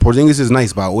Porzingis. Porzingis is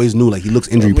nice, but I always knew like he looks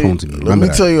injury prone to me. Let me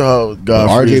tell you how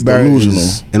Godfrey is delusional.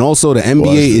 And also the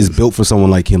NBA is built for someone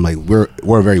like him. Like we're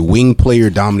a very wing player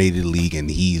dominated league,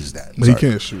 and he's that. But he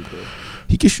can't shoot, bro.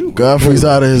 He can shoot. Godfrey's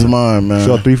out of his mind, man.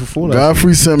 Shot 3 for 4.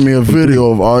 Godfrey sent me a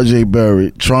video of RJ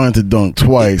Barrett trying to dunk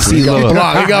twice. He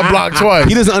got blocked twice.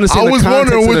 He doesn't understand. I was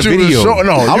wondering what you were showing.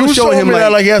 No, I was showing him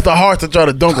like he has the heart to try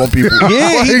to dunk on people.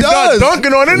 Yeah, he's not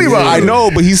dunking on anybody. I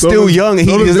know, but he's still young, and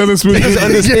he doesn't understand.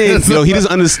 Yo, he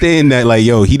doesn't understand that. Like,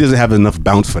 yo, he doesn't have enough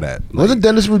bounce for that. Wasn't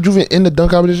Dennis Rodman in the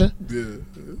dunk competition? Yeah.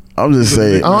 I'm just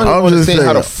saying. I don't understand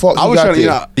how the fuck I was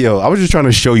just trying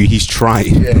to show you he's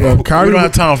trying. Yeah, Kyrie, we don't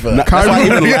have time for that.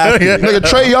 Nigga,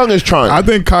 Trae Young is trying. I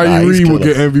think Kyrie will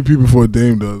get MVP before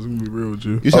Dame does. I'm gonna be real with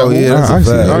you. That's a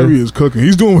fact. Kyrie is cooking.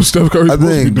 He's doing what Steph Curry's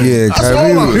supposed to be doing. Yeah,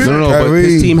 Kyrie. No, but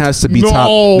this team has to be top.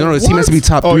 No, this team has to be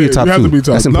top 3 or top 2.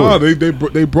 That's important.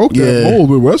 They broke that mold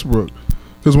with Westbrook.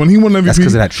 Because when he won MVP, that's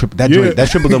because of that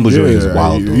triple double joint is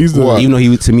wild. Even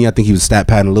though to me, I think he was stat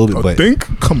padding a little bit. But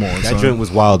come on, that joint was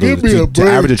wild. To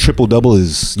average a triple double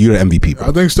you're the MVP. Bro.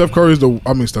 I think Steph Curry is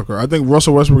I think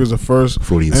Russell Westbrook is the first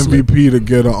MVP to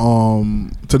get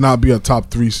to not be a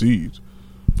top 3 seed.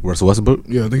 Russell Westbrook?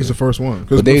 Yeah, I think he's the first one.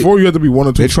 Because before you had to be 1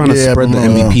 or 2. They're trying to spread the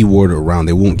MVP award around.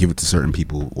 They won't give it to certain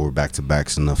people or back to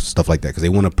backs and stuff like that because they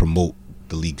want to promote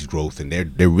the league's growth, and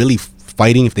they're really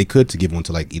fighting if they could to give one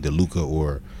to like either Luka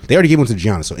or they already gave one to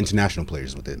Giannis, so international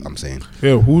players with it. I'm saying,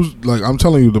 yeah, I'm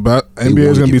telling you, the NBA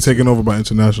is going to be taken over by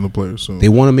international players soon. They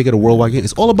want to make it a worldwide game.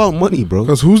 It's all about money, bro.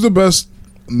 Because who's the best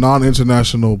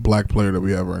non-international black player that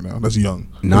we have right now that's young.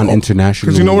 Non-international.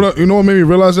 Because you know what made me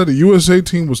realize that the USA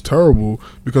team was terrible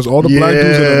because all the black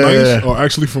dudes that are nice are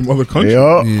actually from other countries.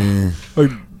 Yeah.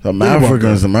 Like some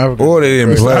Africans. Or they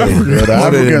didn't play. The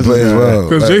Africans play as well.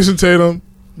 Because Jason Tatum,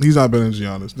 he's not better than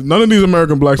Giannis. None of these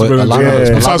American blacks are better than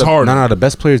Giannis. Besides Harden. No, the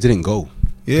best players didn't go.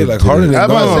 Yeah, like Harden. I'm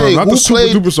about to say, not the super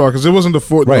duper star because it wasn't the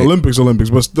Olympics.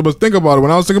 But think about it. When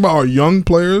I was thinking about our young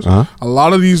players, a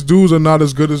lot of these dudes are not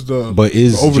as good as the. But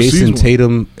is Jason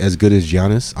Tatum as good as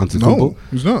Giannis Antetokounmpo? No,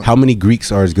 he's not. How many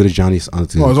Greeks are as good as Giannis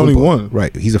Antetokounmpo? No, there's only one.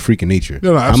 Right, he's a freak of nature.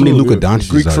 Yeah, no, how many Luka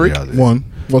Doncic are there? One.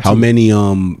 How many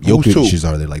Jokic's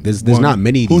are there? Like there's not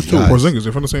many. Who's two? Porzingis,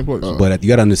 they're from the same place. But you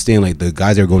got to understand, like the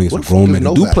guys that are going against grown men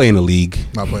who do play in the league.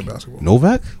 Not playing basketball.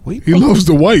 Novak? Wait, he loves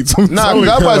the whites. Nah, I'm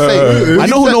about to say. I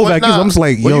know who Novak is. I'm just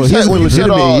like, yo, he's when you said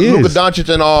legitimate. Luka Doncic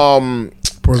and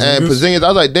Porzingis, I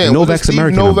was like, damn, Novak's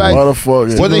American. Novak,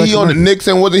 wasn't he on the Knicks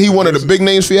and wasn't he one of the big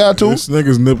names for y'all too? This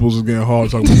nigga's nipples is getting hard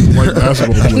talking about white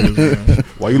basketball players. Man.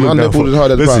 Why you my nipples is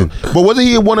hard as problem. But wasn't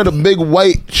he one of the big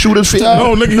white shooters for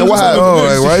y'all? No, nigga.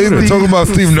 Why you even talking about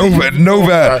Steve Novak?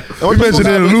 You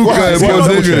mentioned Luka and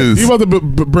Porzingis. You about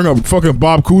to bring up fucking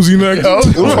Bob Cousy next?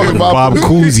 Bob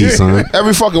Cousy, son.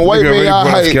 Every fucking white man y'all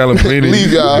hype.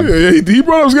 Leave y'all. Yeah, he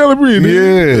brought up Scalabrine.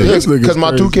 Yeah, because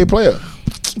my 2K player.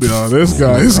 Yo, this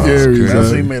guy is scary.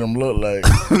 That's he made him look like.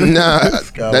 Nah,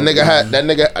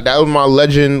 that was my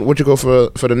legend. What you go for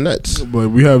the Nets? But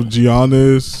we have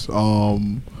Giannis,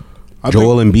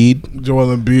 Joel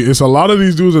Embiid. It's a lot of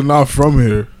these dudes are not from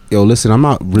here. Yo, listen, I'm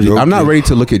not ready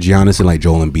to look at Giannis and like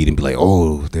Joel Embiid and be like,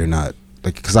 oh, they're not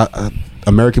like because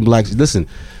American blacks. Listen,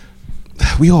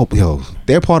 we all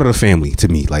they're part of the family to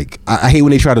me. Like I hate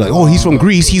when they try to like, oh, he's from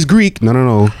Greece, he's Greek.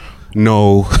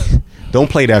 No. Don't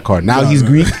play that card. Now he's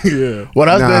Greek. Yeah. Well,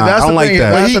 that's I don't like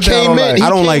that. When he came in, I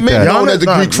don't like that. Giannis,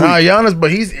 Giannis, but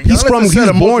he's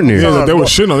born there. Yeah, they were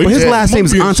shitting on him. But his last name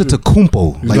is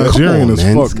Antetokounmpo. He's like, Nigerian as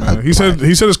fuck, man. He said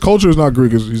his culture is not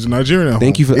Greek. He's a Nigerian.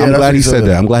 Thank you for. I'm glad he said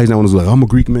that. I'm glad he's not one of those like, I'm a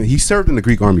Greek man. He served in the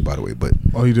Greek army, by the way. But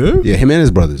he did. Yeah, him and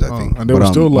his brothers, I think. And they were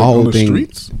still like on the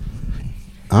streets.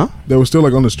 Huh? They were still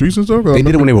like on the streets and stuff. They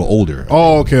did it when they were older.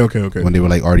 Oh, okay. When they were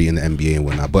like already in the NBA and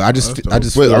whatnot. But I just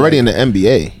wait, already in the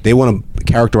NBA. They want to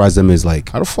characterize them as like,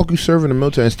 how the fuck you serving in the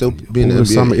military and still being in the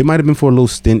NBA? Summer. It might have been for a little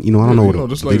stint. You know, I don't know what.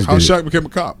 Just like how Shaq became a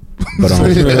cop. But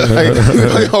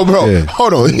oh, bro,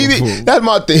 hold on. That's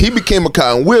my thing. He became a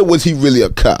cop. And where was he really a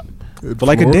cop? For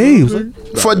like a day.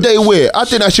 For a day where? I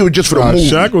think that shit was just for the movie.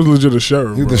 Shaq was legit a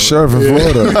sheriff. He's the sheriff in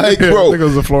Florida. Like,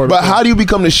 bro. But how do you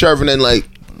become the sheriff and then like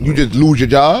you just lose your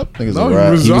job? He was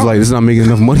like, this is not making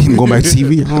enough money. I'm going back to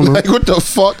TV. I don't know. Like, what the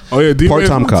fuck? Oh, yeah,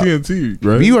 part-time cop. TNT,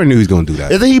 right? You already knew he was going to do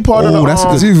that. Isn't he part of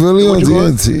the... Is he really on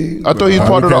TNT? I thought he was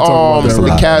part of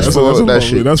the cast for that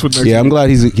shit. That's what I'm glad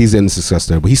he's in the success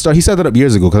there. But he set that up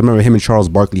years ago because I remember him and Charles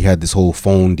Barkley had this whole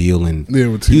phone deal and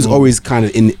he was always kind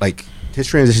of in like his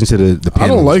transition to the panel.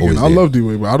 I don't like it. I love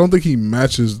D-Wade, but I don't think he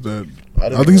matches that. I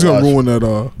think he's gonna ruin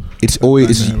that. It's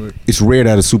rare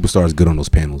that a superstar is good on those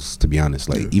panels. To be honest,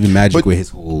 like even Magic with his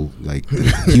whole like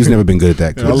he's never been good at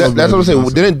that. That's what I'm saying.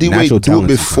 Didn't D-Wade do it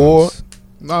before?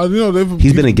 No, you know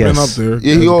he's been a guest. Up there.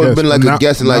 Yeah, he always been like a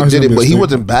guest and like did it, but he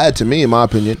wasn't bad to me in my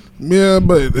opinion. Yeah,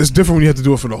 but it's different when you have to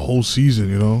do it for the whole season.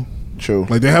 You know, true.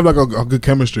 Like they have like a good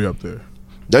chemistry up there.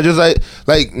 That's just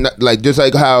like just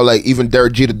like how like even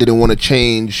Derek Jeter didn't want to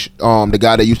change the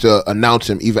guy that used to announce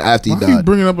him even after he died. Keep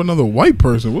bringing up another white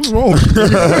person. What's wrong?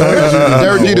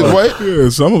 Derek Jeter's white. Yeah,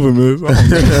 some of them is.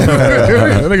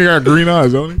 That nigga got green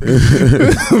eyes, don't he?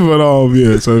 But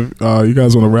yeah. So you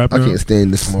guys want to wrap? I can't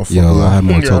stand this motherfucker. Yo, I have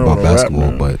more to talk about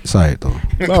basketball, but it's alright though.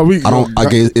 I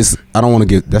don't want to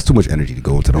get. That's too much energy to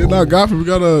go into the whole. Nah, Godfrey, we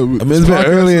gotta. I mean, it's been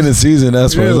early in the season.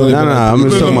 That's why. I'm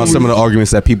just talking about some of the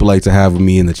arguments that people like to have with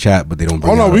me in the chat, but they don't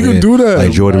bring we can do that.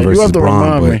 Like Jordan versus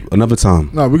Bron, but another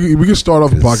time. No, we can start off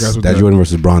the podcast with that. Jordan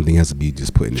versus Bron thing has to be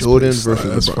just put in Jordan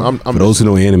versus Bron. For those who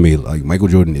know anime, like Michael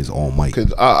Jordan is all Mike.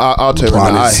 Because I'll tell you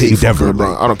right now, I hate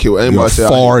LeBron. I don't care what anybody says.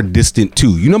 Far distant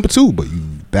too. You number 2, but you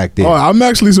back there. Oh, I'm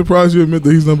actually surprised you admit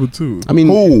that he's number 2. I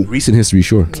mean, recent history,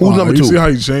 sure. Who's number 2? You see how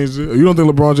he changed it? You don't think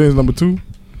LeBron James is number 2?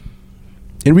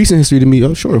 In recent history, to me,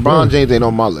 sure. LeBron James ain't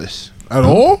on my list. At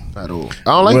all? At all. I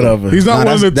don't like him. He's not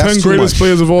one of the 10 greatest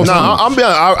players of all time. Nah, I'm being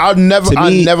I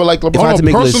never liked LeBron. If I had to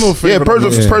make personal favorite.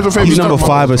 Personal favorite. He's number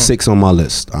 5 or 6 on my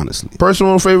list, honestly.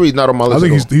 Personal favorite, he's not on my list. I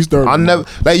think he's third. I never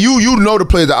like you know the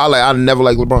players that I like. I never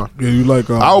like LeBron. Yeah, you like.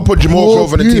 I would put Jamal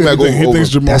Crawford in the team I go over. He thinks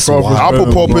Jamal Crawford. I'll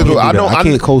put Paul Pierce. I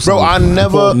can't co-sign. Bro, I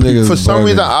never. For some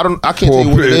reason, I can't tell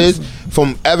you what it is.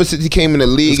 From ever since he came in the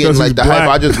league and like the hype,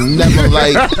 I just never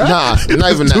like not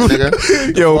even that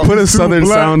nigga. Yo, put a southern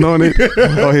sound on it.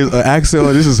 Oh, his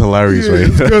accent. This is hilarious, right?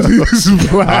 Because he's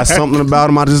black. Something about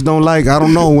him I just don't like. I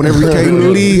don't know. Whenever he came in the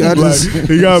league, I just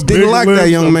didn't like that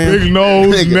young man. Big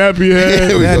nose, nappy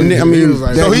head. I mean,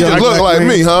 so he just look like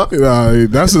me, huh? Nah,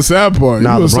 that's the sad part.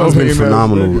 Nah, LeBron's been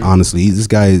phenomenal. Honestly, this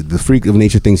guy, the freak of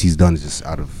nature things he's done is just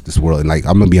out of this world. And like,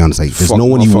 I'm gonna be honest, like, there's no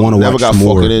one you want to watch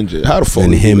more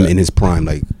than him in his prime.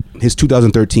 Like his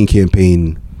 2013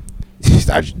 campaign.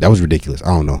 That was ridiculous. I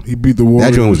don't know. He beat the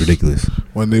Warriors. That joint was ridiculous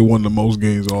when they won the most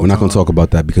games all We're not going to talk about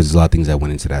that because there's a lot of things that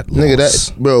went into that loss. Nigga,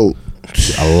 that, bro.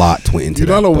 A lot went into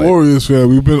that. You're not a Warriors fan.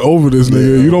 We've been over this,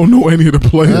 nigga. You don't know any of the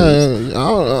players.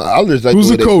 I'll just like who's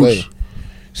the coach?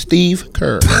 Steve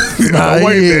Kerr.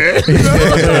 Wait,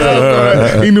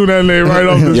 he knew that name right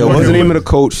off. Yo, what's the name of the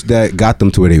coach that got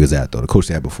them to where they was at, though? The coach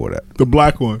they had before that. The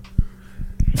black one.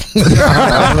 You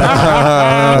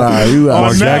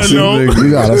Mark Jackson,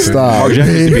 you gotta stop. Mark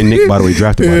Jackson used to be Nick, by the way,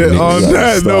 drafted by the Knicks. On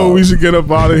that note, we should get up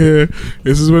out of here.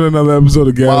 This has been another episode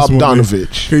of Gas Money.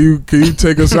 Donovich. Can you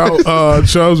take us out,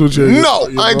 Chubbs? With your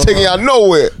I ain't taking y'all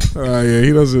nowhere. Yeah,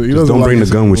 he doesn't. Just don't bring the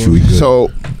gun with you. So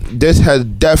this has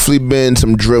definitely been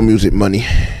some drill music money.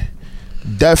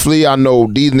 Definitely, I know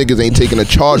these niggas ain't taking a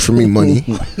charge for me money.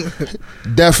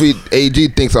 Definitely, AG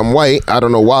thinks I'm white. I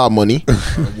don't know why money.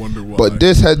 I wonder why. But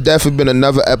this has definitely been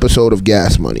another episode of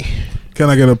Gas Money. Can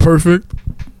I get a perfect?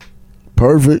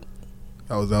 Perfect.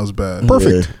 That was bad.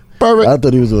 Perfect. Yeah. Perfect. I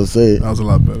thought he was gonna say it. That was a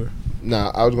lot better.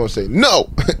 Nah, I was gonna say no.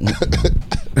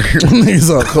 Niggas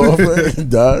are coughing.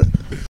 Died.